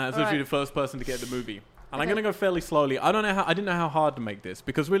 Okay. So if Alright. you're the first person to get the movie. And I'm Okay. going to go fairly slowly. I didn't know how hard to make this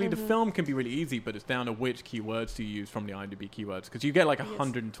because really the film can be really easy, but it's down to which keywords to use from the IMDb keywords because you get like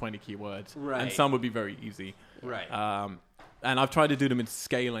 120 keywords, and Right. some would be very easy. Right. And I've tried to do them in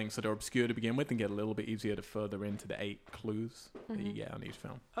scaling so they're obscure to begin with and get a little bit easier to further into the 8 clues that you get on each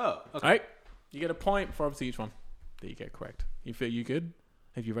film. Oh, okay. All right, you get a point for obviously each one that you get correct. You feel you good?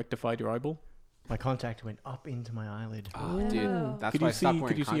 Have you rectified your eyeball? My contact went up into my eyelid. Oh, Yeah. dude. That's Could why you I stopped see- wearing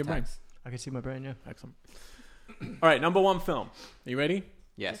could you see your brain? contacts. I can see my brain, yeah. Excellent. All right, number 1 film. Are you ready?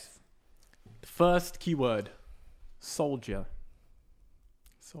 Yes. The first keyword, soldier.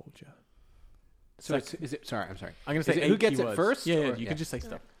 Soldier. So is it? Sorry, I'm sorry. I'm going to Is say it who 8 gets it keywords. first, Yeah, or- you yeah. can just say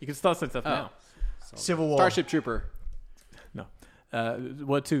stuff. You can start saying stuff now. Civil War. Starship Trooper.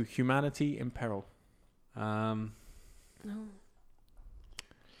 Word 2, humanity in peril. No.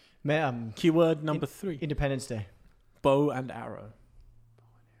 Keyword number 3, Independence Day. bow and arrow.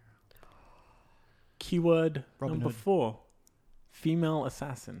 Keyword Robin number Hood. 4, female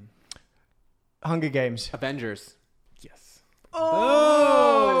assassin. Hunger Games. Avengers. Yes.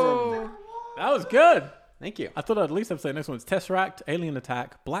 Oh! That was good. Thank you. I thought I'd at least have to say next one. It's Tesseract, Alien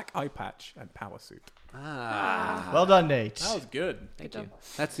Attack, Black Eye Patch, and Power Suit. Well done, Nate. That was good. Thank Good you.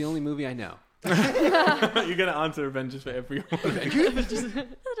 That's the only movie I know. You're going to answer Avengers for everyone.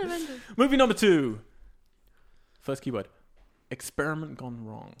 Movie number 2. First keyword. Experiment gone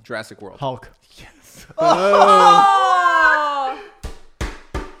wrong. Jurassic World. Hulk. Oh!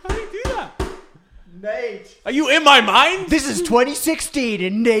 How do you do that? Nate. Are you in my mind? This is 2016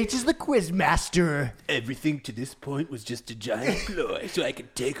 and Nate is the quiz master. Everything to this point was just a giant ploy so I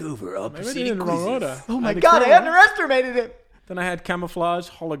could take over all Maybe I did it preceding in the wrong quizzes. order. Oh my I had god, I Corona. underestimated it. Then I had Camouflage,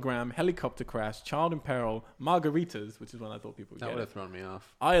 Hologram, Helicopter Crash, Child in Peril, Margaritas, which is one I thought people would That get would it, have thrown me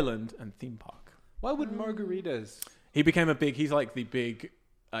off. Island, and Theme Park. Why would margaritas? He became a big. He's like the big.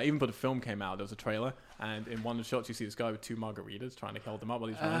 Even before the film came out, there was a trailer, and in one of the shots, you see this guy with 2 margaritas trying to hold them up while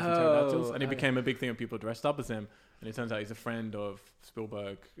he's running from pterodactyls, and it became a big thing when people dressed up as him. And it turns out he's a friend of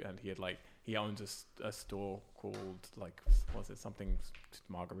Spielberg, and he owns a store called something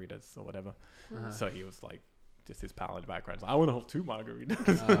margaritas or whatever. So he was like just his pal in the background. He's like, I want to hold 2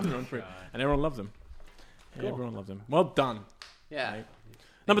 margaritas, and everyone loves him. Cool. Everyone loves him. Well done. Yeah. Mate.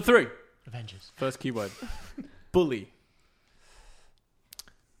 Number 3. Avengers. First keyword. Bully.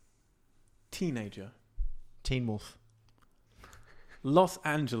 Teenager. Teen Wolf. Los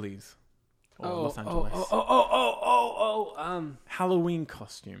Angeles. Or Los Angeles. Halloween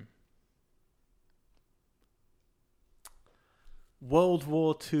costume. World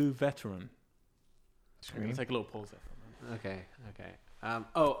War II veteran. Scream. Take a little pause there. Okay. Okay.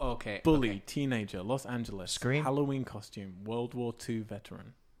 Bully, Okay. teenager, Los Angeles. Scream. Halloween costume, World War II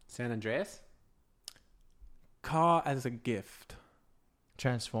veteran. San Andreas? Car as a gift.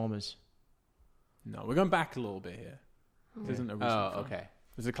 Transformers. No, we're going back a little bit here. This isn't a recent film. Okay.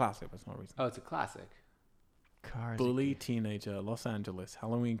 It's a classic, but it's not recent. Oh, it's a classic. Car. Bully, teenager, Los Angeles,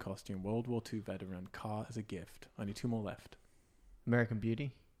 Halloween costume, World War II veteran, car as a gift. Only 2 more left. American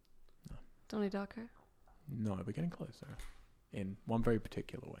Beauty. Donnie Darko. No, we're getting closer. In one very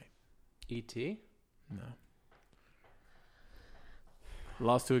particular way. E.T.? No.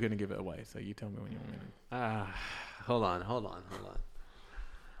 Last 2 are going to give it away, so you tell me when you want me to. Hold on.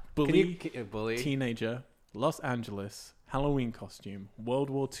 Bully, Bully? teenager, Los Angeles, Halloween costume, World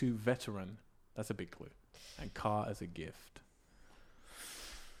War II veteran. That's a big clue. And car as a gift.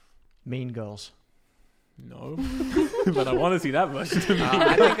 Mean Girls. No. But I want to see that version of me.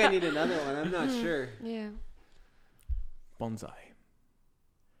 I think I need another one. I'm not sure. Yeah. Bonsai.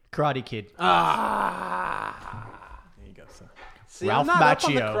 Karate Kid. There you go, sir. See, Ralph I'm not up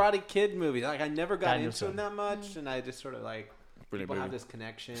on the Macchio. Karate Kid movie. Like, I never got Danielson. into him that much, and I just sort of like Brilliant people movie. have this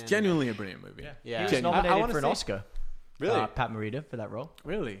connection. It's genuinely a brilliant movie. Yeah. He was Genuine. nominated wanna for an see- Oscar. Really? Pat Morita for that role.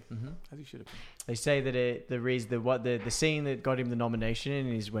 Really? Mm-hmm. As he should have been. They say that the scene that got him the nomination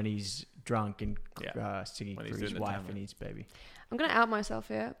is when he's drunk and singing When for he's his doing the wife tambour. and his baby. I'm going to out myself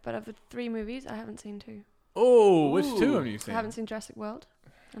here, but of the 3 movies, I haven't seen 2. Oh, which 2 have you I seen? haven't seen Jurassic World,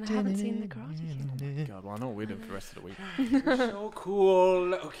 and I haven't seen The Karate Kid. God, well, I know what we're doing for the rest of the week. You're so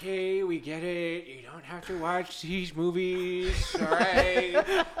cool. Okay, we get it. You don't have to watch these movies. All right.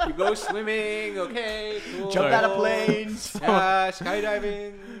 You go swimming. Okay, cool. Jump out of planes. Yeah,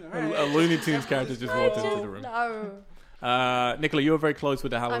 skydiving. All right. A Looney Tunes character just walked into the room. No. Nicola, you were very close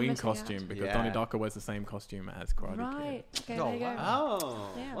with the Halloween missing out. costume because Yeah. Donnie Darko wears the same costume as Karate Right. Kid. Okay, there you go. Oh.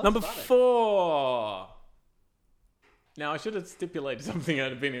 Yeah. Well Number spotted. 4. Now, I should have stipulated something at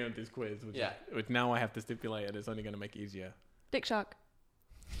the beginning of this quiz, which now I have to stipulate, and it's only going to make it easier. Dick Shark.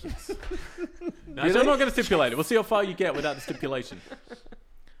 No, so I'm not going to stipulate it. We'll see how far you get without the stipulation.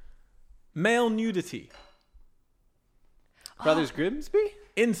 Male nudity. Brothers Grimsby?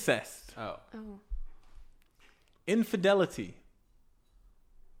 Incest. Oh. Oh. Infidelity.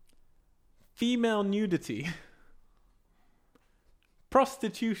 Female nudity.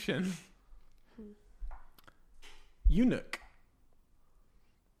 Prostitution. Eunuch.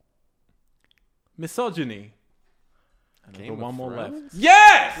 Misogyny. And I've Game got of one more left. Thrones?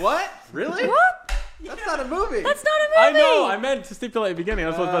 Yes! What? Really? What? That's not a movie. That's not a movie. I know. I meant to stipulate at the beginning. I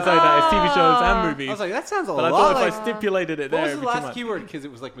was supposed to say that it's TV shows and movies. I was like, that sounds a but I lot thought like... if I stipulated it What there, was it'd the be too last much. keyword? Because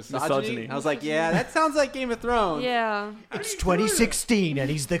it was like misogyny. Misogyny. I was like, yeah, that sounds like Game of Thrones. Yeah. It's 2016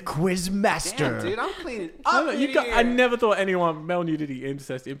 and he's the quiz master. Damn, dude, I'm cleaning No, up you got, here. I never thought anyone male nudity,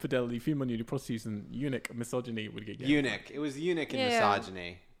 incest, infidelity, female nudity, prostitution, eunuch, misogyny would get Eunuch. It was eunuch and Yeah.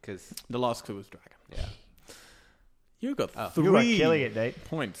 misogyny. Because, The last clue was dragon. yeah. You got You are 3 killing it, Nate.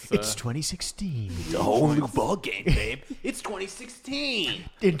 points. It's 2016. It's a whole new ball game, babe. It's 2016.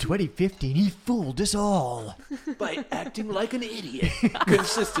 In 2015, he fooled us all. By acting like an idiot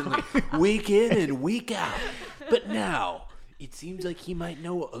consistently, week in and week out. But now, it seems like he might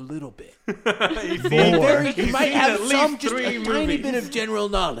know a little bit. He might have at some, least just 3 a tiny movies. bit of general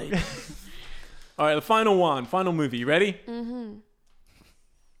knowledge. All right, the final one. Final movie. You ready? Mm-hmm.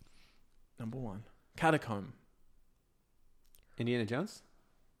 Number 1. Catacomb. Indiana Jones?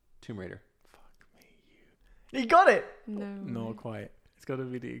 Tomb Raider. He got it. No. Not quite. It's got to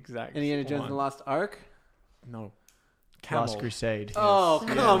be the exact Indiana Jones one. and the Lost Ark? No. Camel. Last Crusade. Oh,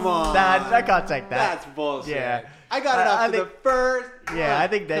 come on. I can't take that. That's bullshit. Yeah. I got it I after the think- first. Yeah, I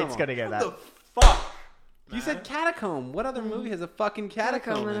think Come Nate's on. going to get that. Fuck. You said Catacomb. What other movie has a fucking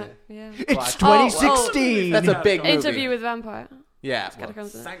catacomb in it? Yeah. It's Well, 2016. That's a big movie. Interview with Vampire. Yeah. well,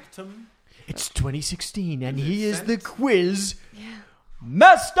 Catacombs in it. Sanctum. It's 2016, and he is the quiz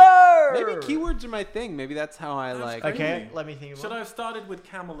Master! Maybe keywords are my thing. Maybe that's how I like. Okay, let me think of Should I one. have started with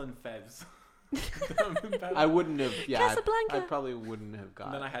Camel and Fez? I wouldn't have. Yeah, Casablanca. I probably wouldn't have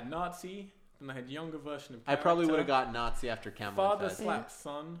And then got. I had Nazi. Then I had younger version of I probably would have character. got Nazi after Camel. Father and Fez. slaps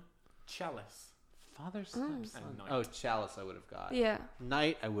son. Chalice. Father slaps son. And Knight. Oh, Chalice. I would have got. Yeah.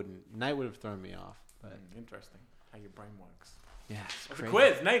 Knight. I wouldn't. Knight would have thrown me off. But Interesting. How your brain works. yeah, it's It's a crazy.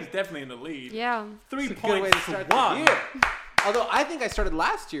 quiz. Nate's definitely in the lead. Yeah. 3 It's a good way to points to start the 1. year. Although I think I started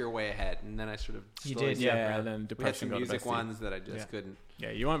last year way ahead, and then I sort of You slowly did, stepped yeah, around. and then We had depression some got the music best of you. ones that I just Yeah. couldn't. Yeah,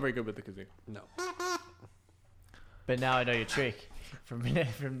 you weren't very good with the kazoo. No. But now I know your trick. From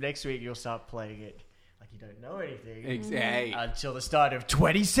next week, you'll start playing it like you don't know anything Hey. until the start of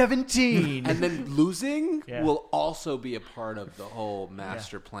 2017. And then losing Yeah. will also be a part of the whole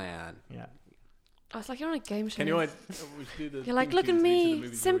master plan. yeah. I was like, you're on a game show. Can you? We should do the You're like, theme look at tunes to each of the me,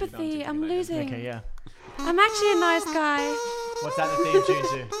 movies we've already done sympathy. to I'm do that. losing. Okay, yeah. I'm actually a nice guy. What's that the theme tune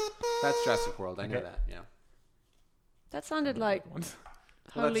to? That's Jurassic World. I know Okay. that. Yeah. That sounded like Once.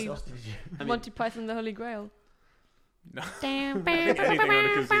 Holy What else did you do? I mean- Monty Python, the Holy Grail. No. Damn. Anything on a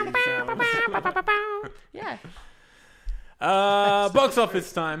kazoo sounds. Yeah. Box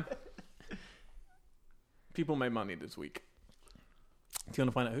office time. People made money this week. Do you want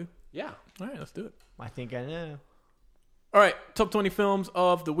to find out who? Yeah. All right, let's do it. I think I know. All right, top 20 films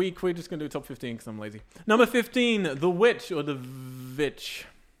of the week. We're just going to do top 15 because I'm lazy. Number 15, The Witch or The Vitch.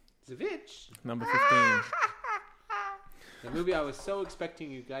 Zavitch. Number 15. The movie I was so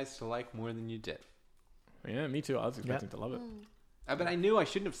expecting you guys to like more than you did. Yeah, me too. I was expecting to love it. But I knew I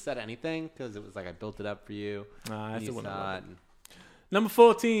shouldn't have said anything because it was like I built it up for you. Nah, I and still you wouldn't saw love it. it. Number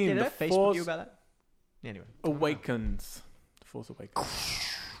 14, Did The I Facebook Force you about that? Anyway. Awakens. The Force Awakens.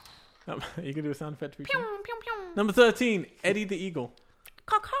 You can do a sound effect for each one? Number 13, Eddie the Eagle.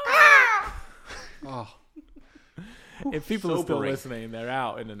 Oh, If people are still Sobering. listening, they're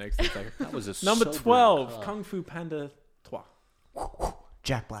out in the next 2 seconds. that was a Number sobering 12, call. Kung Fu Panda 3.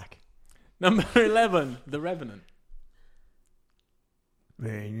 Jack Black. Number 11, The Revenant.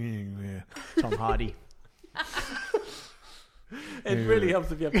 Tom Hardy. It really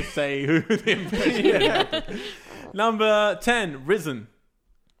helps if you have to say who the impression is. Number 10, Risen.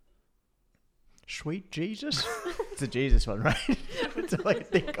 Sweet Jesus? It's a Jesus one, right? That's all I can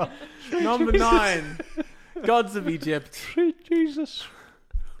think of. Number 9, Gods of Egypt. Sweet Jesus.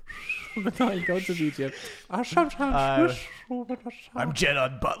 Number 9, Gods of Egypt. I'm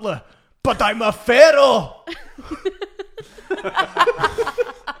Gerard Butler, but I'm a pharaoh.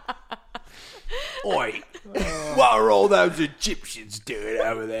 Oi! What are all those Egyptians doing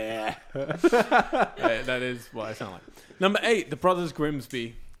over there? Yeah, that is what I sound like. Number 8, The Brothers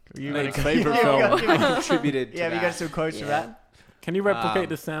Grimsby. You Nate's gotta- favourite Yeah, film. we got- contributed to Yeah, we that. got some quotes from that. Can you replicate Um,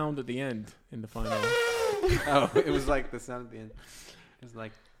 the sound at the end in the final? Oh, it was like the sound at the end. It was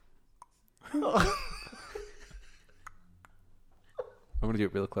like. I'm going to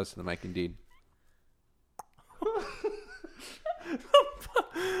get real close to the mic indeed.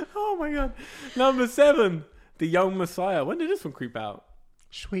 Oh my god. Number 7, The Young Messiah. When did this one creep out?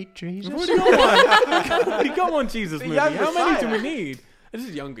 Sweet Jesus. We've already got one. We got one Jesus The movie. Young How many do Messiah. we need? This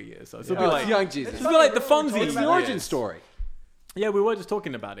is younger years, so it'll be Oh, like it's young Jesus. It's like the Fonzie. It's the origin years. story. Yeah, we were just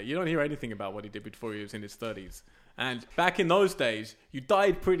talking about it. You don't hear anything about what he did before he was in his 30s. And back in those days, you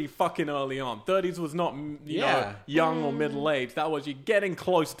died pretty fucking early on. 30s was not, you know, Yeah. young or middle age. That was you getting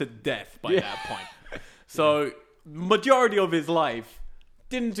close to death by that point. So, majority of his life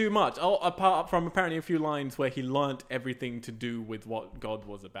didn't do much, apart from apparently a few lines where he learnt everything to do with what God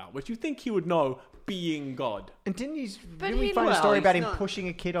was about, which you think he would know, being God. And didn't But we he- find a Well, story he's about him not- pushing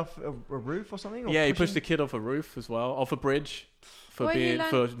a kid off a roof or something? Or Yeah, he pushing- pushed a kid off a roof as well, off a bridge, for Well, he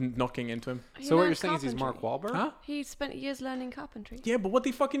for knocking into him. He So what you're learned saying is he's Mark carpentry. Wahlberg? Huh? He spent years learning carpentry. Yeah, but what did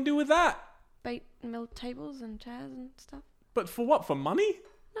he fucking do with that? Bait milled tables and chairs and stuff. But for what? For money?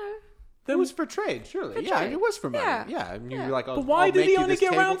 No. It was for trade, surely. For yeah, trade. it was for money. Yeah. Yeah, and you'd Yeah. be like, But why I'll did make he you only this get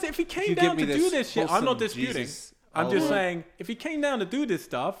table around to if he if came you down give to me do this shit? I'm wholesome not disputing. Jesus I'm just olive. saying, if he came down to do this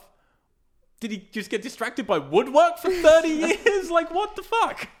stuff, did he just get distracted by woodwork for 30 years? Like, what the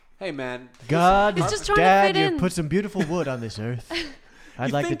fuck? Hey, man. God, He's just trying to Dad, fit you in. put some beautiful wood on this earth. I'd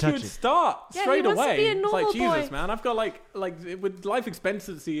you like to think touch you'd it. start Yeah, he straight wants to away? be a It's like, normal Jesus, boy. man, I've got like with life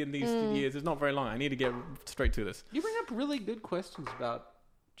expectancy in these years, it's not very long. I need to get straight to this. You bring up really good questions about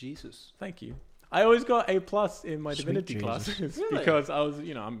Jesus. Thank you. I always got A+ in my Sweet divinity Jesus. classes Really? because I was, I'm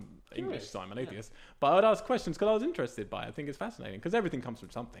English, Curious. so I'm an atheist. But I would ask questions because I was interested by it. I think it's fascinating because everything comes from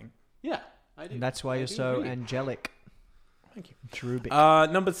something. Yeah, I do. And that's why I you're do so agree. angelic. Thank you. Cherubic.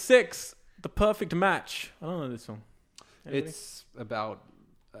 Number 6, The Perfect Match. I don't know this one. Anybody? It's about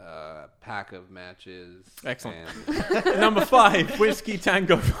pack of matches. Excellent. and- Number 5, Whiskey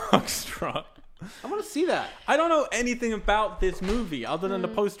Tango Foxtrot. I want to see that. I don't know anything about this movie other than the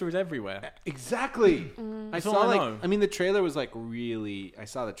poster is everywhere. Exactly. I That's saw all I like know. I mean the trailer was like really I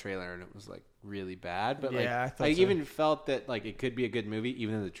saw the trailer and it was like really bad, but like Yeah, I thought I so. even felt that like it could be a good movie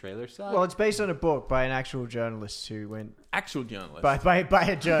even though the trailer sucked. Well, it's based on a book by an actual journalist who went Actual journalist. by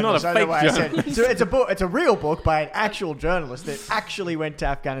a journalist. Not a I don't know fake why I said so. It's a book. It's a real book by an actual journalist that actually went to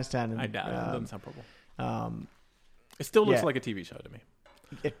Afghanistan. And, I doubt it. It doesn't sound probable. Um, It still looks yeah. like a TV show to me.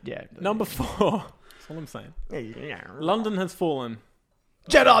 yeah. Number 4. That's all I'm saying. London Has Fallen.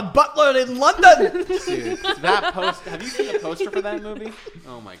 Gerard Butler in London. Dude, that poster. Have you seen the poster for that movie?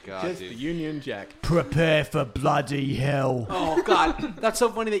 Oh my god, Just the dude. Union Jack. Prepare for bloody hell. Oh god, that's so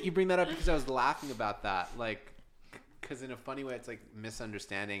funny that you bring that up because I was laughing about that. Like, because in a funny way, it's like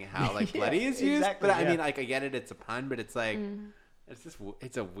misunderstanding how like Yeah, bloody is used. exactly, but I yeah. mean, like I get it, it's a pun, but it's like it's just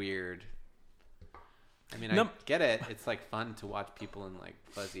it's a weird. I mean, I get it. It's like fun to watch people in like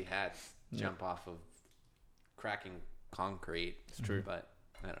fuzzy hats jump off of cracking concrete. It's true. but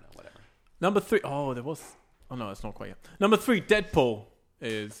I don't know. Whatever. Number 3. Oh, there was. Oh, no, it's not quite yet. Number 3, Deadpool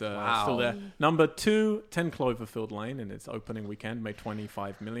is Wow. still there. Number 2, 10 Cloverfield Lane in its opening weekend, made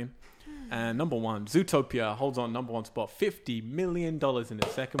 $25 million. And number 1, Zootopia holds on number 1 spot, $50 million in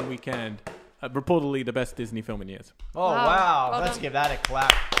its second weekend. Reportedly the best Disney film in years. Oh wow! Well Let's done. give that a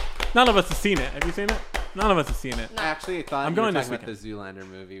clap. None of us have seen it. Have you seen it? None of us have seen it. No. I actually thought I'm you were going this talking about the Zoolander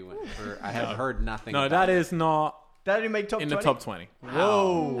movie. I have No. heard nothing. No, about that it. is not That didn't make top in 20? the top 20.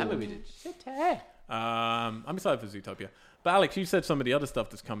 Whoa! That movie did shit. I'm excited for Zootopia. But Alex, you said some of the other stuff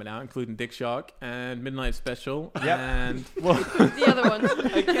that's coming out, including Dick Shark and Midnight Special. Yep. And well, The other one.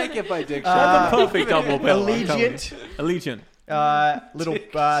 I can't get by Dick that's a perfect double bill. I'm telling you. Allegiant. Allegiant. Little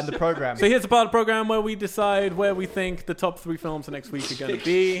the program. So here's a part of the program where we decide where we think the top 3 films for next week are going to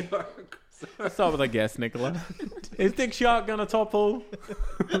be. Let's start with a guess, Nicola. Is Dick Shark going to topple?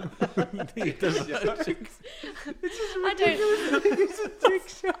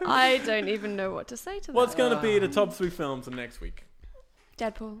 I don't even know what to say to that. What's going to be the top 3 films of next week?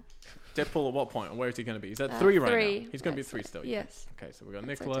 Deadpool. Deadpool at what point? And where is he going to be? He's at 3 right 3. now. He's going to be 3 still. Yes. Okay, so we've got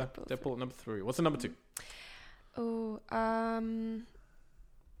I'd say Nicola, Deadpool Deadpool at number 3. What's the number 2? Oh, I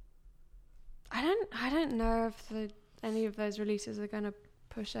don't know if any of those releases are going to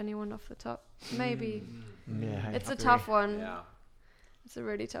push anyone off the top. Maybe. Yeah, It's a agree. tough one. Yeah. It's a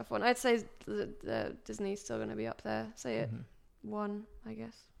really tough one. I'd say the Disney's still going to be up there. Say it 1, I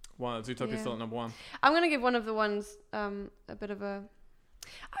guess. Well, Zootopia's Yeah. still at number 1. I'm going to give one of the ones a bit of a.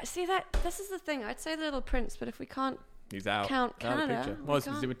 I see that. This is the thing. I'd say The Little Prince, but if we can't He's out. count Out of the Canada, picture. we Well, it's,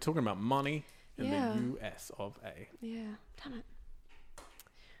 can't. we're talking about money in Yeah. the US of A. Yeah, damn it.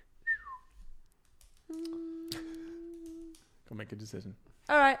 Go make a decision.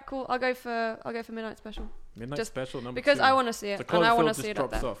 All right, cool. I'll go for Midnight Special Midnight Just Special number because 2. I want to see it, So and I want Cloverfield to see just it up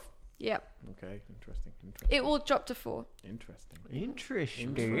drops there. off. Yeah, Okay, interesting. it will drop to 4. Interesting.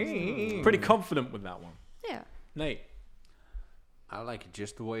 Interesting. Pretty confident with that one. Yeah. Nate. I like it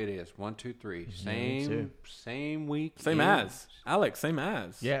just the way it is. 1, 2, 3. too. Same week. Same as. Alex, same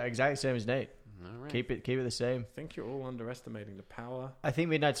as. Yeah, exactly same as Nate. All right. Keep it the same. I think you're all underestimating the power. I think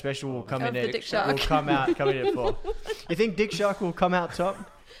Midnight Special will come Of in the at Dick Shark. will come in at 4. You think Dick Shark will come out top?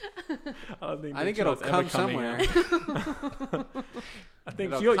 I think it'll come somewhere. I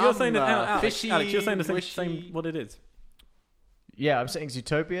think It'll you're come, saying that Alex, fishy, Alex, you're saying the wishy. same what it is. Yeah, I'm saying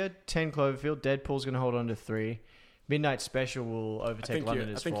Zootopia, 10 Cloverfield, Deadpool's going to hold on to 3. Midnight Special will overtake London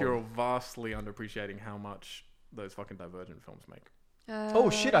I as think 4. you're all vastly underappreciating how much those fucking Divergent films make. Oh,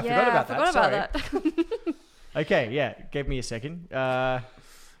 shit, I forgot about that. I forgot about that. Okay, yeah, give me a second. I'm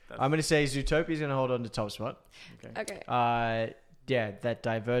going to say Zootopia's going to hold on to top spot. Okay. Okay. Yeah, that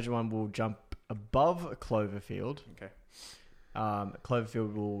Divergent one will jump above Cloverfield. Okay.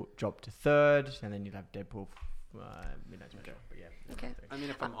 Cloverfield will drop to 3rd, and then you'd have Deadpool, Midnight Special. Okay. But yeah. Okay. I mean,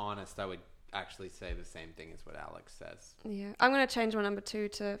 if I'm honest, I would actually say the same thing as what Alex says. Yeah. I'm going to change my number 2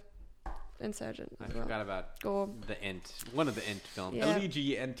 to Insurgent I as well. forgot about Or the Int. One of the Int films. Yeah.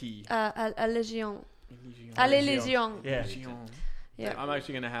 LGNT. Légion. Légion. Yeah. Yeah. I'm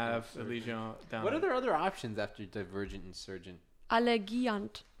actually going to have Elysian down. What are their other options after Divergent, Insurgent?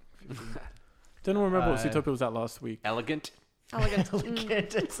 Allegiant. Don't remember what Uh, Zootopia was at last week. Elegant. Elegant.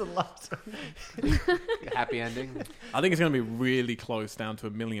 It's a lot. Happy ending. I think it's going to be really close, down to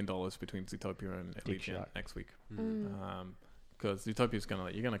 $1 million between Zootopia and Dick Elysian Shark. next week. Mm. Because Zootopia is going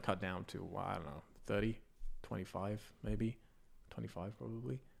to you're going to cut down to I don't know 30, 25 maybe, 25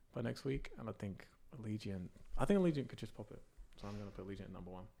 probably by next week, and I think Allegiant could just pop it. So I'm going to put Allegiant at number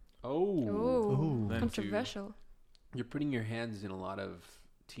 1. Oh. Ooh. Then Controversial. You're putting your hands in a lot of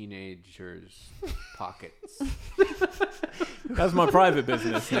teenagers' pockets. That's my private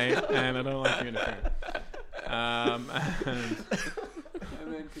business, Nate, and I don't like you interfering. And I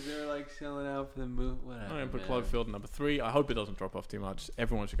mean, because they were like selling out for the movie. Whatever. I'm going to put Cloverfield number 3. I hope it doesn't drop off too much.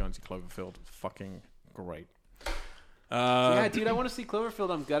 Everyone should go and see Cloverfield. It's fucking great. Yeah, dude, I want to see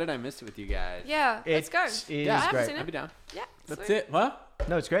Cloverfield. I'm gutted I missed it with you guys. Yeah, let's go. It is I haven't great. seen I'll it. be down. Yeah, That's sweet. it. What?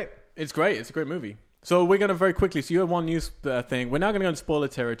 No, it's great. It's great. It's a great movie. So we're going to very quickly. So you have one news thing. We're now going to go into spoiler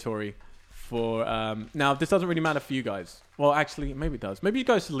territory for... now, this doesn't really matter for you guys. Well, actually, maybe it does. Maybe you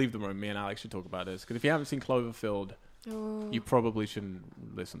guys should leave the room. Me and Alex should talk about this. Because if you haven't seen Cloverfield, Oh. you probably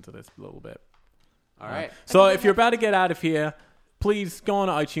shouldn't listen to this a little bit. All right. So if you're about to get out of here, please go on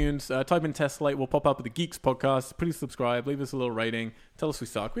iTunes, type in Tessellate. We'll pop up with the Geeks podcast. Please subscribe. Leave us a little rating. Tell us we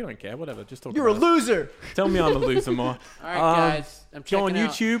suck. We don't care. Whatever. Just talk You're a about it. loser. Tell me I'm a loser more. All right, guys. I'm checking Go on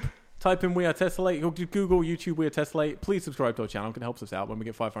out. YouTube. Type in We Are Tessellate. Go to Google, YouTube, We Are Tessellate. Please subscribe to our channel. It helps us out. When we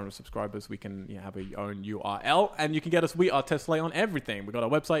get 500 subscribers, we can have our own URL. And you can get us We Are Tessellate on everything. We've got our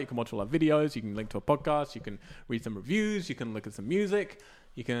website. You can watch all our videos. You can link to a podcast. You can read some reviews. You can look at some music.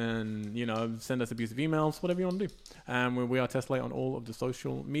 You can, send us abusive emails. Whatever you want to do. And We Are Tessellate on all of the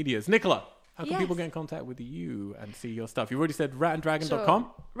social medias. Nicola, how can Yes. people get in contact with you and see your stuff? You've already said ratanddragon.com.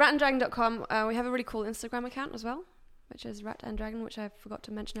 Sure. Ratanddragon.com. We have a really cool Instagram account as well, which is Rat and Dragon, which I forgot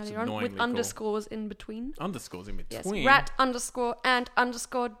to mention earlier on, with annoyingly cool. underscores in between. Underscores in Yes, between.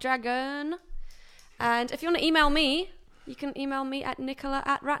 rat_and_dragon. And if you want to email me, you can email me at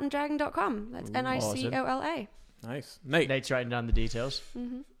nicola@ratanddragon.com. That's NICOLA. Nice. Nate. Nate's writing down the details.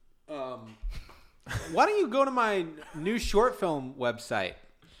 Why don't you go to my new short film website?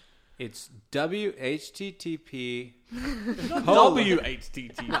 It's WHTTP.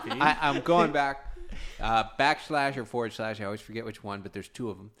 WHTTP. I'm going back. Backslash or / I always forget which one, but there's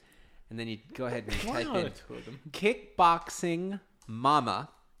 2 of them. And then you go ahead and Why type are in there 2 of them? Kickboxing Mama,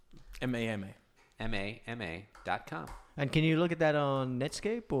 MAMA. MAMA.com. And can you look at that on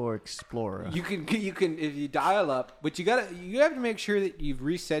Netscape or Explorer? You can if you dial up, but you have to make sure that you've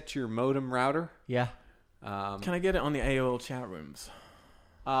reset your modem router. Yeah. Can I get it on the AOL chat rooms?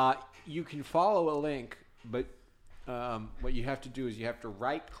 You can follow a link, but what you have to do is you have to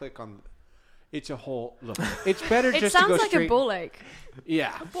right click on. It's a whole look. It's better It just to go sounds like straight. a ball ache.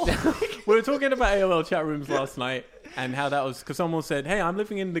 Yeah. We were talking about AOL chat rooms last night and how that was because someone said, "Hey, I'm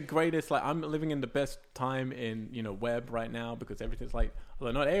living in the best time in web right now because everything's like,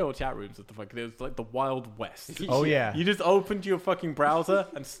 although not AOL chat rooms, what the fuck? It was like the Wild West. Oh, yeah. You just opened your fucking browser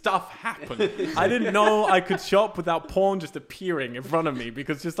and stuff happened. I didn't know I could shop without porn just appearing in front of me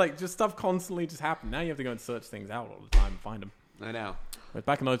because just stuff constantly just happened. Now you have to go and search things out all the time and find them. I know. But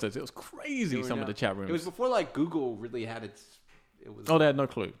back in those days, it was crazy. Some of the chat rooms. It was before like Google really had its. It was. Oh, they had no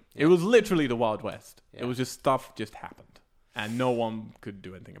clue. Yeah. It was literally the Wild West. Yeah. It was just stuff just happened, and no one could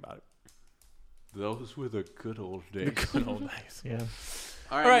do anything about it. Those were the good old days. The good old days. Yeah.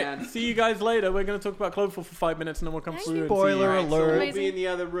 All All right, man. see you guys later. We're going to talk about Cloverfield for 5 minutes, and then we'll come Thank through. you. And see Spoiler you. All right, so alert. we'll be in the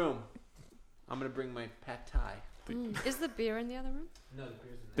other room. I'm gonna bring my pad thai. Is the beer in the other room? No, the beer's in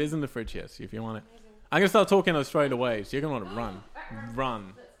there. Beer's in the fridge, yes, if you want it. I'm going to start talking those straight away, so you're going to want to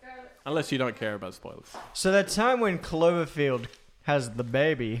run. Unless you don't care about spoilers. So that time when Cloverfield has the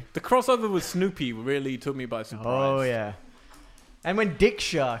baby. The crossover with Snoopy really took me by surprise. Oh, yeah. And when Dick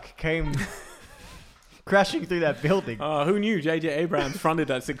Shark came crashing through that building. Who knew J.J. Abrams fronted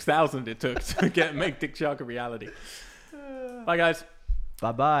that 6,000 it took to make Dick Shark a reality? Bye, guys.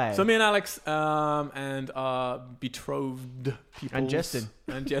 Bye-bye. So me and Alex and our betrothed people. And Justin.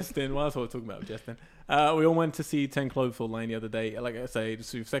 And Justin. What else was I talking about, Justin? We all went to see 10 Cloverfield Lane the other day. Like I say,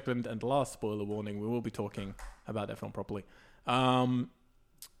 just your second and last spoiler warning, we will be talking about that film properly. Alex,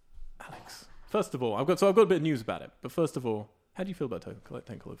 first of all, I've got a bit of news about it. But first of all, how do you feel about 10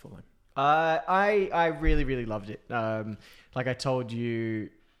 Cloverfield Lane? I really, really loved it. Like I told you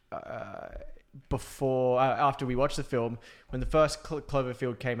before, after we watched the film, when the first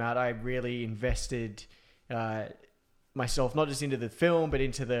Cloverfield came out, I really invested myself not just into the film, but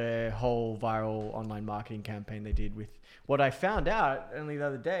into the whole viral online marketing campaign they did with what I found out only the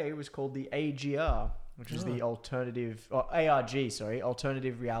other day was called the AGR, which is the alternative, or ARG, sorry,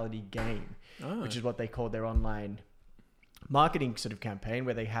 alternative reality game, which is what they called their online marketing sort of campaign,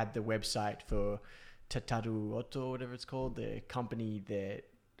 where they had the website for Tataru Oto, whatever it's called, the company that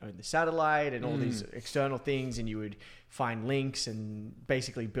owned the satellite and all these external things, and you would find links and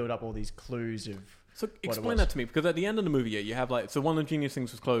basically build up all these clues of. So explain that to me, because at the end of the movie, you have so one of the genius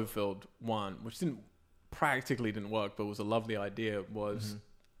things was Cloverfield 1, which practically didn't work, but was a lovely idea, was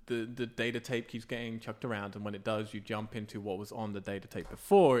the data tape keeps getting chucked around, and when it does, you jump into what was on the data tape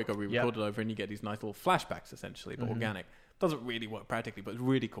before it got re-recorded over, and you get these nice little flashbacks, essentially, but organic. Doesn't really work practically, but it's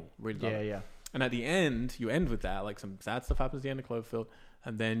really cool. Really love it. Yeah. And at the end, you end with that. Like some sad stuff happens at the end of Cloverfield,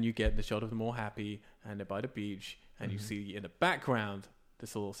 and then you get the shot of them all happy, and they're by the beach, and you see in the background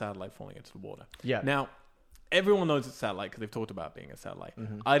this little satellite falling into the water. Yeah. Now, everyone knows it's a satellite because they've talked about being a satellite.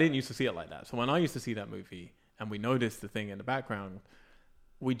 I didn't used to see it like that. So when I used to see that movie, and we noticed the thing in the background,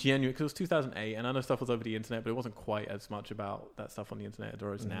 we genuinely, because it was 2008, and I know stuff was over the internet, but it wasn't quite as much about that stuff on the internet as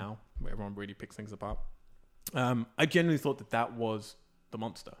there is now, where everyone really picks things apart. I genuinely thought that was the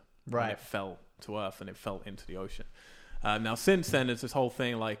monster. Right. And it fell to Earth and it fell into the ocean. Now, since then, there's this whole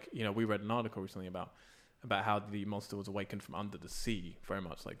thing, like, we read an article recently about how the monster was awakened from under the sea, very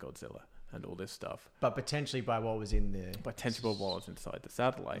much like Godzilla and all this stuff. But potentially by what was in the... Potentially what was inside the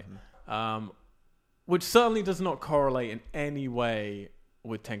satellite. Which certainly does not correlate in any way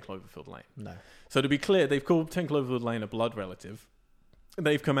with 10 Cloverfield Lane. No. So to be clear, they've called 10 Cloverfield Lane a blood relative.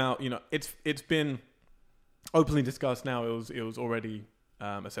 They've come out, it's been openly discussed now. It was already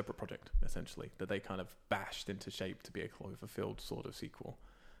a separate project, essentially, that they kind of bashed into shape to be a Cloverfield sort of sequel,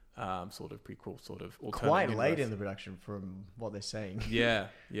 sort of prequel, sort of alternate Quite universe. late in the production from what they're saying. Yeah.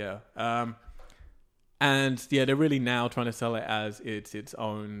 And they're really now trying to sell it as its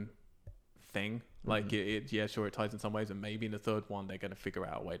own thing. Like it sure, it ties in some ways, and maybe in the third one they're going to figure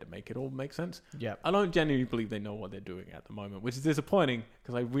out a way to make it all make sense. Yeah. I don't genuinely believe they know what they're doing at the moment, which is disappointing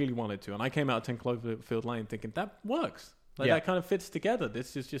because I really wanted to. And I came out of 10 Cloverfield Lane thinking that works. That kind of fits together.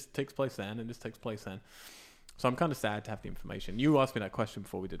 This just takes place then, and this takes place then. So I'm kind of sad to have the information. You asked me that question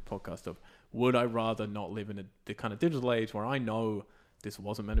before we did the podcast of, would I rather not live in the kind of digital age where I know this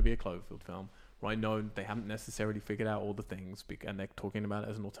wasn't meant to be a Cloverfield film, where I know they haven't necessarily figured out all the things, and they're talking about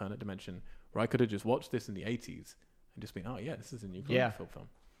it as an alternate dimension, where I could have just watched this in the 80s and just been, oh yeah, this is a new Cloverfield film.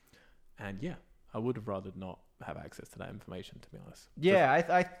 And I would have rather not have access to that information, to be honest.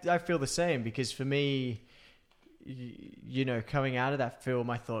 Yeah, I feel the same, because for me, coming out of that film,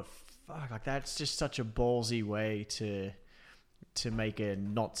 I thought, fuck, like that's just such a ballsy way to make a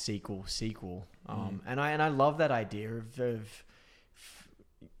not sequel. And I love that idea of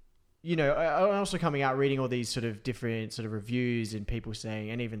I'm also coming out reading all these sort of different sort of reviews and people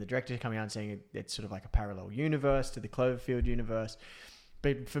saying, and even the director coming out and saying it's sort of like a parallel universe to the Cloverfield universe.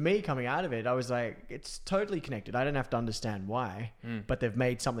 But for me, coming out of it, I was like, it's totally connected. I don't have to understand why, but they've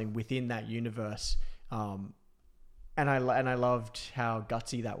made something within that universe. And I loved how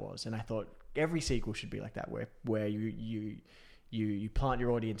gutsy that was. And I thought every sequel should be like that, where you plant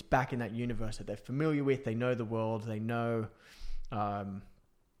your audience back in that universe that they're familiar with. They know the world. They know.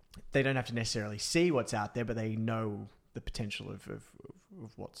 They don't have to necessarily see what's out there, but they know the potential of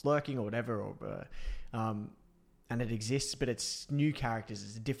what's lurking or whatever. And it exists, but it's new characters.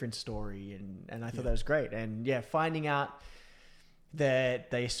 It's a different story, and I thought that was great. And finding out that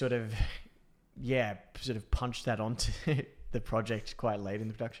they sort of punched that onto the project quite late in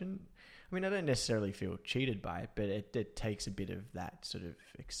the production. I mean, I don't necessarily feel cheated by it, but it takes a bit of that sort of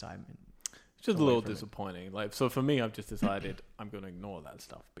excitement. It's just a little disappointing. Like, so for me, I've just decided I'm going to ignore that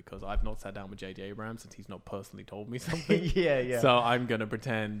stuff because I've not sat down with J.J. Abrams and he's not personally told me something. So I'm going to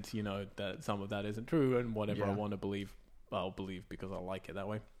pretend, that some of that isn't true, and whatever I want to believe, I'll believe because I like it that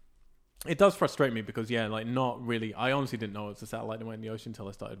way. It does frustrate me because, not really. I honestly didn't know it was a satellite that went in the ocean until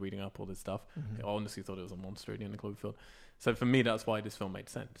I started reading up all this stuff. I honestly thought it was a monster in the Cloverfield. So for me, that's why this film made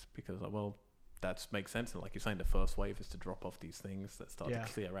sense, because, that makes sense. And like you're saying, the first wave is to drop off these things that start to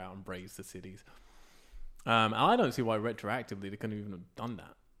clear out and raise the cities. And I don't see why retroactively they couldn't even have done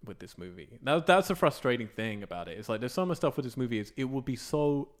that with this movie. That's a frustrating thing about it. It's like there's so much stuff with this movie. It would be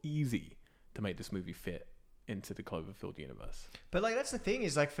so easy to make this movie fit into the Cloverfield universe. But that's the thing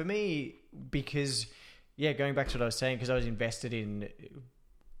is for me, because going back to what I was saying, because I was invested in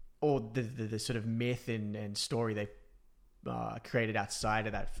all the sort of myth and story they created outside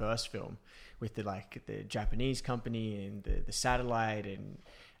of that first film with the Japanese company and the satellite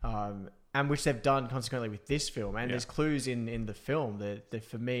and which they've done consequently with this film. And there's clues in the film that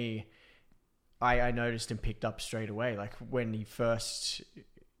for me, I noticed and picked up straight away. Like when he first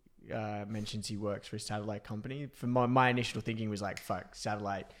mentions he works for a satellite company, for my initial thinking was like, fuck,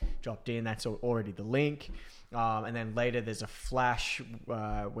 satellite dropped in, that's already the link. And then later there's a flash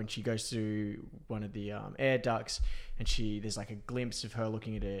when she goes through one of the air ducts, and there's like a glimpse of her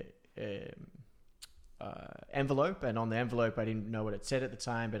looking at a envelope, and on the envelope I didn't know what it said at the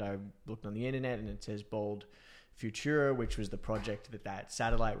time, but I looked on the internet and it says Bold Futura, which was the project that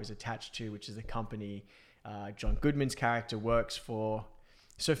satellite was attached to, which is the company John Goodman's character works for.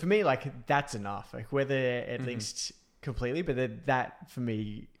 So for me, that's enough. Whether it links completely, but that for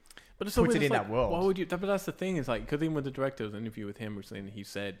me. But it's puts it in that world. Why would you? But that's the thing. Is because even with the director, I was in an interview with him recently, and he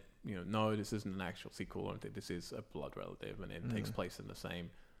said no, this isn't an actual sequel or anything. This is a blood relative, and it takes place in the same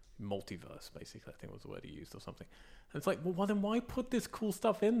multiverse, basically. I think was the word he used or something. And it's like, well, then why put this cool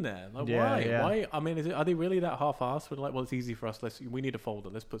stuff in there? Like, why? I mean, are they really that half-assed? We're like, well, it's easy for us. We need a folder.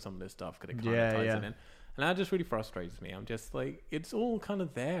 Let's put some of this stuff because it kind of ties it in. And that just really frustrates me. I'm just like, it's all kind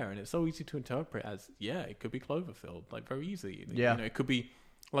of there, and it's so easy to interpret as, it could be Cloverfield, like very easily. Yeah. It could be,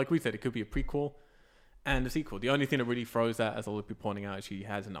 like we said, it could be a prequel and a sequel. The only thing that really throws that, as I'll be pointing out, she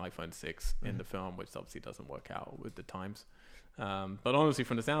has an iPhone 6 in the film, which obviously doesn't work out with the times. But honestly,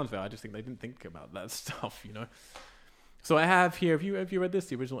 from the sounds of it, I just think they didn't think about that stuff, So I have here, have you read this,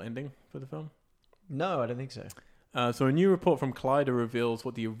 the original ending for the film? No, I don't think so. So a new report from Collider reveals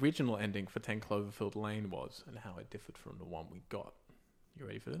what the original ending for 10 Cloverfield Lane was and how it differed from the one we got. You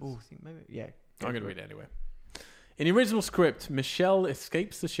ready for this? Oh, maybe, yeah. I'm going to read it anyway. In the original script, Michelle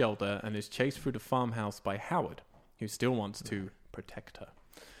escapes the shelter and is chased through the farmhouse by Howard, who still wants to protect her.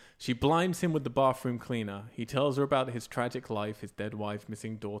 She blinds him with the bathroom cleaner. He tells her about his tragic life, his dead wife,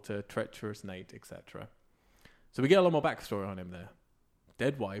 missing daughter, treacherous Nate, etc. So we get a lot more backstory on him there.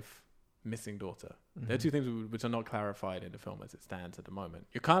 Dead wife, missing daughter. They're two things which are not clarified in the film as it stands at the moment.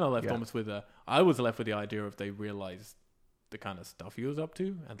 You're kind of left almost with I was left with the idea of they realized the kind of stuff he was up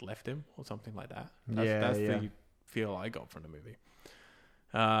to and left him or something like that. That's the feel I got from the movie.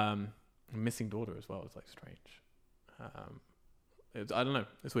 Missing daughter as well is like strange. I don't know.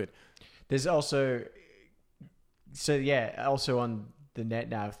 It's weird. There's also, also on the net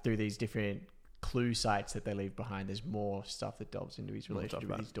now through these different clue sites that they leave behind, there's more stuff that delves into his relationship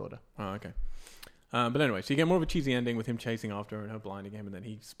with his daughter. Oh, okay. But anyway, so you get more of a cheesy ending with him chasing after her and her blinding him, and then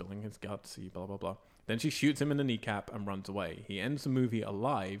he's spilling his guts, blah, blah, blah. Then she shoots him in the kneecap and runs away. He ends the movie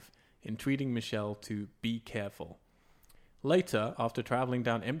alive, entreating Michelle to be careful. Later, after traveling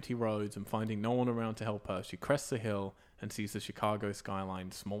down empty roads and finding no one around to help her, she crests a hill and sees the Chicago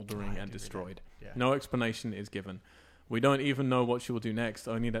skyline smoldering and destroyed. Yeah. No explanation is given. We don't even know what she will do next,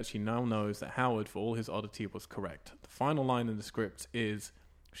 only that she now knows that Howard, for all his oddity, was correct. The final line in the script is,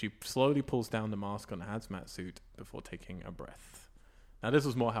 she slowly pulls down the mask on the hazmat suit before taking a breath. Now, this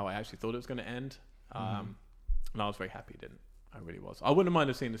was more how I actually thought it was going to end. And I was very happy it didn't. I really was. I wouldn't mind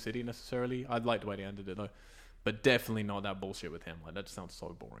have seen the city necessarily. I'd like the way they ended it, though. But definitely not that bullshit with him. Like, that just sounds so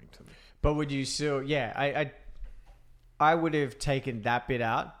boring to me. But would you still... Yeah, I would have taken that bit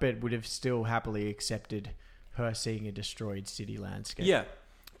out, but would have still happily accepted her seeing a destroyed city landscape. Yeah.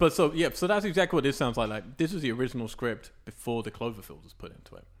 But so that's exactly what this sounds like. Like, this was the original script before the Cloverfield was put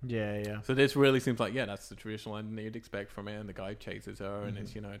into it. Yeah. So this really seems like, that's the traditional ending you'd expect from it, and the guy chases her, and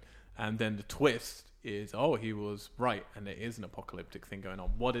it's, and then the twist is, he was right, and there is an apocalyptic thing going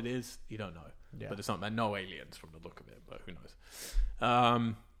on. What it is, you don't know. Yeah. But it's not, no aliens from the look of it, but who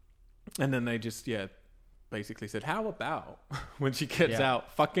knows. And then they just, basically said, how about when she gets out,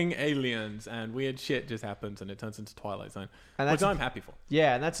 fucking aliens and weird shit just happens and it turns into Twilight Zone, which I'm happy for.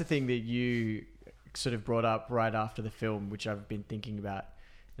 Yeah, and that's the thing that you sort of brought up right after the film, which I've been thinking about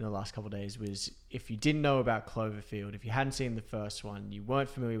in the last couple of days, was if you didn't know about Cloverfield, if you hadn't seen the first one, you weren't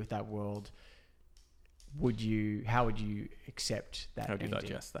familiar with that world, how would you accept that ending? How would you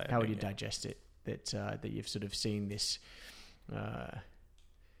digest that? How would you digest it? That you've sort of seen this...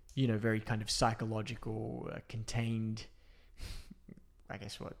 very kind of psychological, contained, I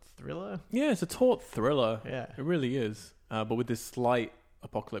guess, thriller? Yeah, it's a taut thriller. Yeah. It really is. But with this slight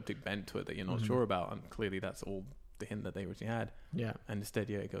apocalyptic bent to it that you're not sure about. And clearly that's all the hint that they originally had. Yeah. And instead,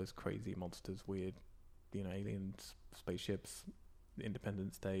 it goes crazy, monsters, weird, aliens, spaceships,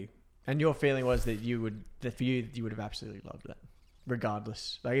 Independence Day. And your feeling was that you would have absolutely loved that.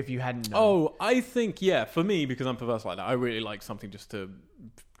 Regardless, like if you hadn't known. Oh, I think for me, because I'm perverse like that, I really like something just to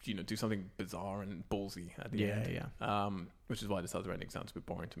do something bizarre and ballsy at the end. Which is why this other ending sounds a bit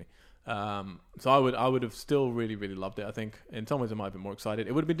boring to me. So I would have still really, really loved it. I think in some ways I might have been more excited.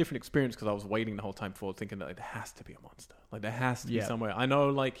 It would have been a different experience because I was waiting the whole time for thinking that there has to be a monster. Like there has to be somewhere. I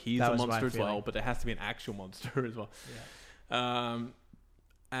know he's that a monster as well, but there has to be an actual monster as well. Yeah.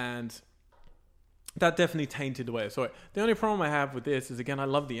 And that definitely tainted the way I saw it. The only problem I have with this is, again, I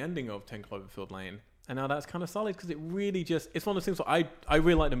love the ending of 10 Cloverfield Lane. And now that's kind of solid because it really it's one of those things where I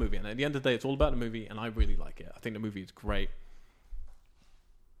really like the movie. And at the end of the day, it's all about the movie and I really like it. I think the movie is great.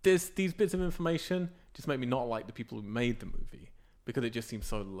 These bits of information just make me not like the people who made the movie because it just seems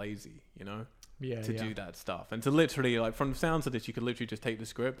so lazy, to do that stuff. And to literally, from the sounds of this, you could literally just take the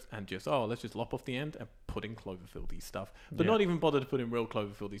script and just, let's just lop off the end and put in Cloverfield-y stuff. But not even bother to put in real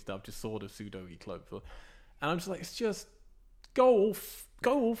Cloverfield-y stuff, just sort of pseudo-y Cloverfield. And I'm just like, it's just, go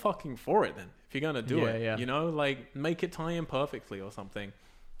all fucking for it then. If you're going to do it, make it tie in perfectly or something.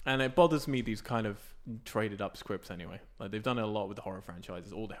 And it bothers me, these kind of traded up scripts anyway. Like, they've done it a lot with the horror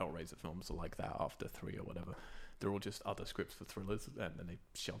franchises. All the Hellraiser films are like that after 3 or whatever. They're all just other scripts for thrillers, and then they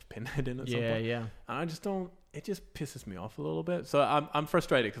shove Pinhead in at some point. Yeah. And I just don't... It just pisses me off a little bit. So I'm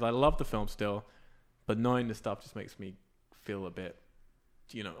frustrated because I love the film still, but knowing this stuff just makes me feel a bit...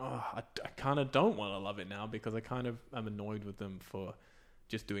 I kind of don't want to love it now because I kind of am annoyed with them for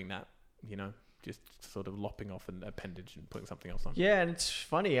just doing that, just sort of lopping off an appendage and putting something else on. Yeah, and it's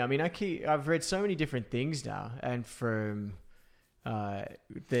funny. I mean, I've read so many different things now, and from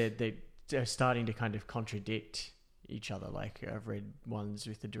they're starting to kind of contradict each other. Like, I've read ones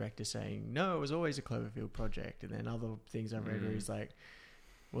with the director saying, no, it was always a Cloverfield project, and then other things I've read where he's like,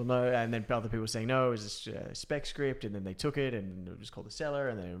 well, no, and then other people saying, no, it was a spec script, and then they took it, and it was called The Cellar,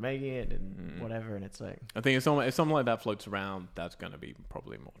 and then they were making it, and whatever, and it's like... I think if something like that floats around, that's going to be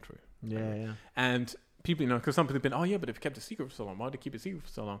probably more true. Yeah. And people, because some people have been, oh yeah, but if he kept it secret for so long, why did he keep it secret for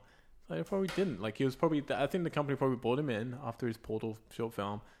so long? Like, he probably didn't. Like, he was probably... I think the company probably brought him in after his Portal short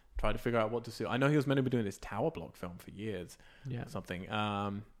film, tried to figure out what to do. I know he was meant to be doing this Tower Block film for years. Yeah. Something.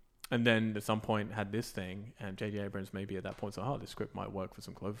 And then at some point had this thing, and J.J. Abrams maybe at that point said, this script might work for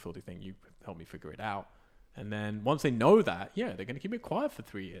some Cloverfield thing. You help me figure it out. And then once they know that, they're going to keep it quiet for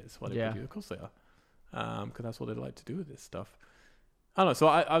 3 years. Of course they are. Because that's what they like to do with this stuff. I don't know. So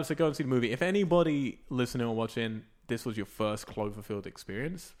I would say go and see the movie. If anybody listening or watching, this was your first Cloverfield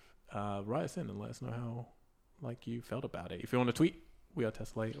experience, write us in and let us know how you felt about it. If you want to tweet, we are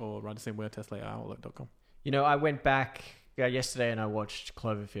Tesla, or write us in, we are Tesla at outlook.com. I went back yesterday and I watched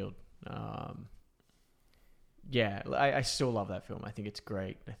Cloverfield. I still love that film. I think it's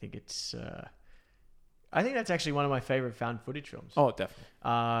great. I think it's... I think that's actually one of my favorite found footage films. Oh, definitely.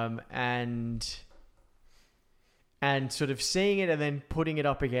 And sort of seeing it and then putting it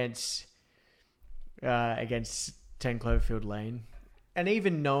up against 10 Cloverfield Lane, and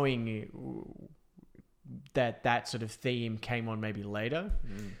even knowing that sort of theme came on maybe later,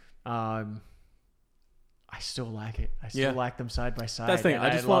 I still like it. I still like them side by side. That's the thing. I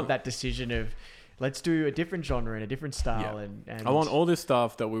just love that decision of let's do a different genre and a different style. Yeah. And I want all this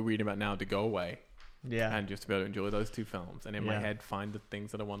stuff that we're reading about now to go away. Yeah. And just to be able to enjoy those two films. And in my head, find the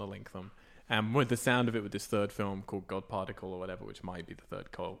things that I want to link them. And with the sound of it, with this third film called God Particle or whatever, which might be the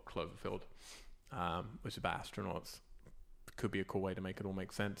third Cloverfield, which is about astronauts, could be a cool way to make it all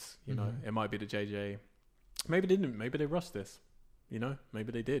make sense. It might be the JJ. Maybe they didn't. Maybe they rushed this.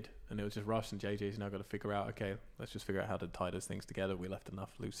 Maybe they did, and it was just rushed, and JJ's now got to figure out, okay, let's just figure out how to tie those things together. We left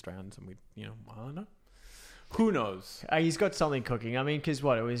enough loose strands, and I don't know. Who knows? He's got something cooking. I mean, because it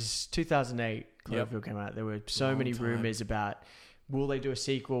was 2008, Cloverfield came out. There were so many rumors about, will they do a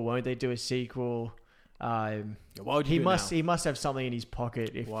sequel? Won't they do a sequel? Why would you he must have something in his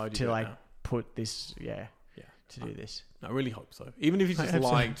pocket to put this, to do this. I really hope so. Even if he's just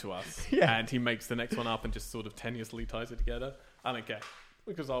lying to us, and he makes the next one up and just sort of tenuously ties it together, I don't care,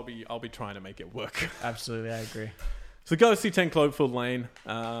 because I'll be trying to make it work. Absolutely, I agree. So go see 10 Cloverfield Lane,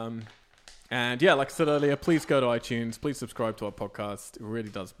 and like I said earlier, please go to iTunes. Please subscribe to our podcast. It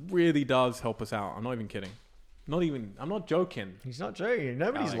really does help us out. I'm not even kidding. I'm not joking. He's not joking.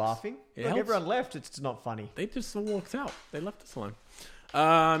 Nobody's Alex, laughing. Look, everyone left. It's not funny. They just all walked out. They left us alone.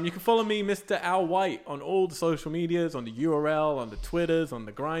 You can follow me, Mr. Al White, on all the social medias, on the URL, on the Twitters, on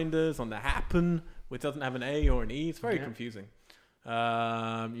the Grinders, on the Happen, which doesn't have an A or an E. It's very confusing.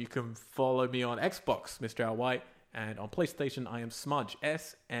 You can follow me on Xbox, Mr. Al White, and on PlayStation, I am Smudge,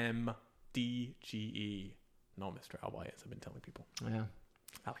 SMDGE. Not Mr. Al White, as I've been telling people. Yeah.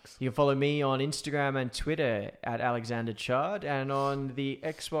 Alex. You can follow me on Instagram and Twitter at Alexander Chard, and on the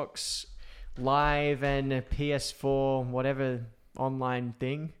Xbox Live and PS4, whatever online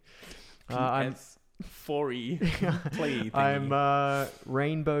thing. I'm 4E play thingy. I'm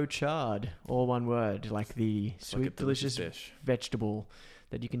Rainbow Chard, all one word, like the sweet, like delicious dish. vegetable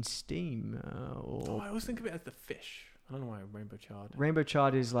that you can steam. I always think of it as the fish. I don't know why Rainbow Chard. Rainbow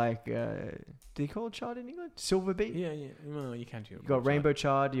Chard is like, do you call it chard in England? Silver beet? Yeah. Well, you can do it. You've got rainbow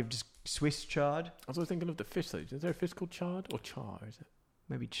chard, you've just Swiss chard. I was always thinking of the fish, though. Is there a fish called chard or char, is it?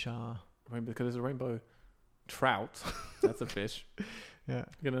 Maybe char. Rainbow, because there's a rainbow trout. That's a fish. Yeah. I'm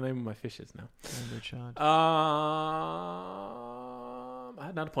going to name my fishes now. Rainbow chard. I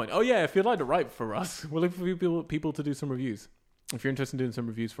had another point. Oh, yeah, if you'd like to write for us, we're looking for people to do some reviews. If you're interested in doing some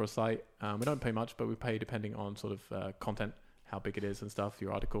reviews for a site, we don't pay much, but we pay depending on sort of content, how big it is and stuff,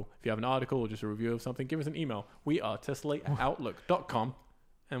 your article. If you have an article or just a review of something, give us an email. We are tessellate@outlook.com,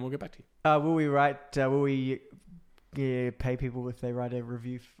 and we'll get back to you. Will we pay people if they write a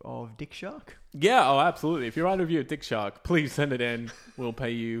review of Dick Shark? Yeah, absolutely. If you write a review of Dick Shark, please send it in. We'll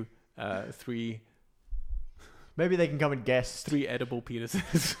pay you $3 Maybe they can come and guest. 3 edible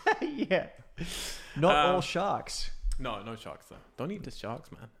penises. Yeah. Not all sharks. No sharks though. Don't eat the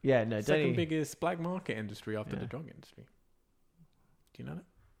sharks, man. Yeah, no. Second Don't eat. biggest black market industry after Yeah. the drug industry. Do you know that?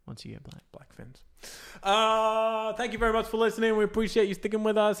 Once you get Black fins. Thank you very much for listening. We appreciate you sticking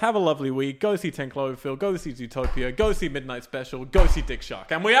with us. Have a lovely week. Go see 10 Cloverfield. Go see Zootopia. Go see Midnight Special. Go see Dick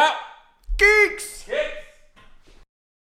Shark. And we out. Geeks! Geeks!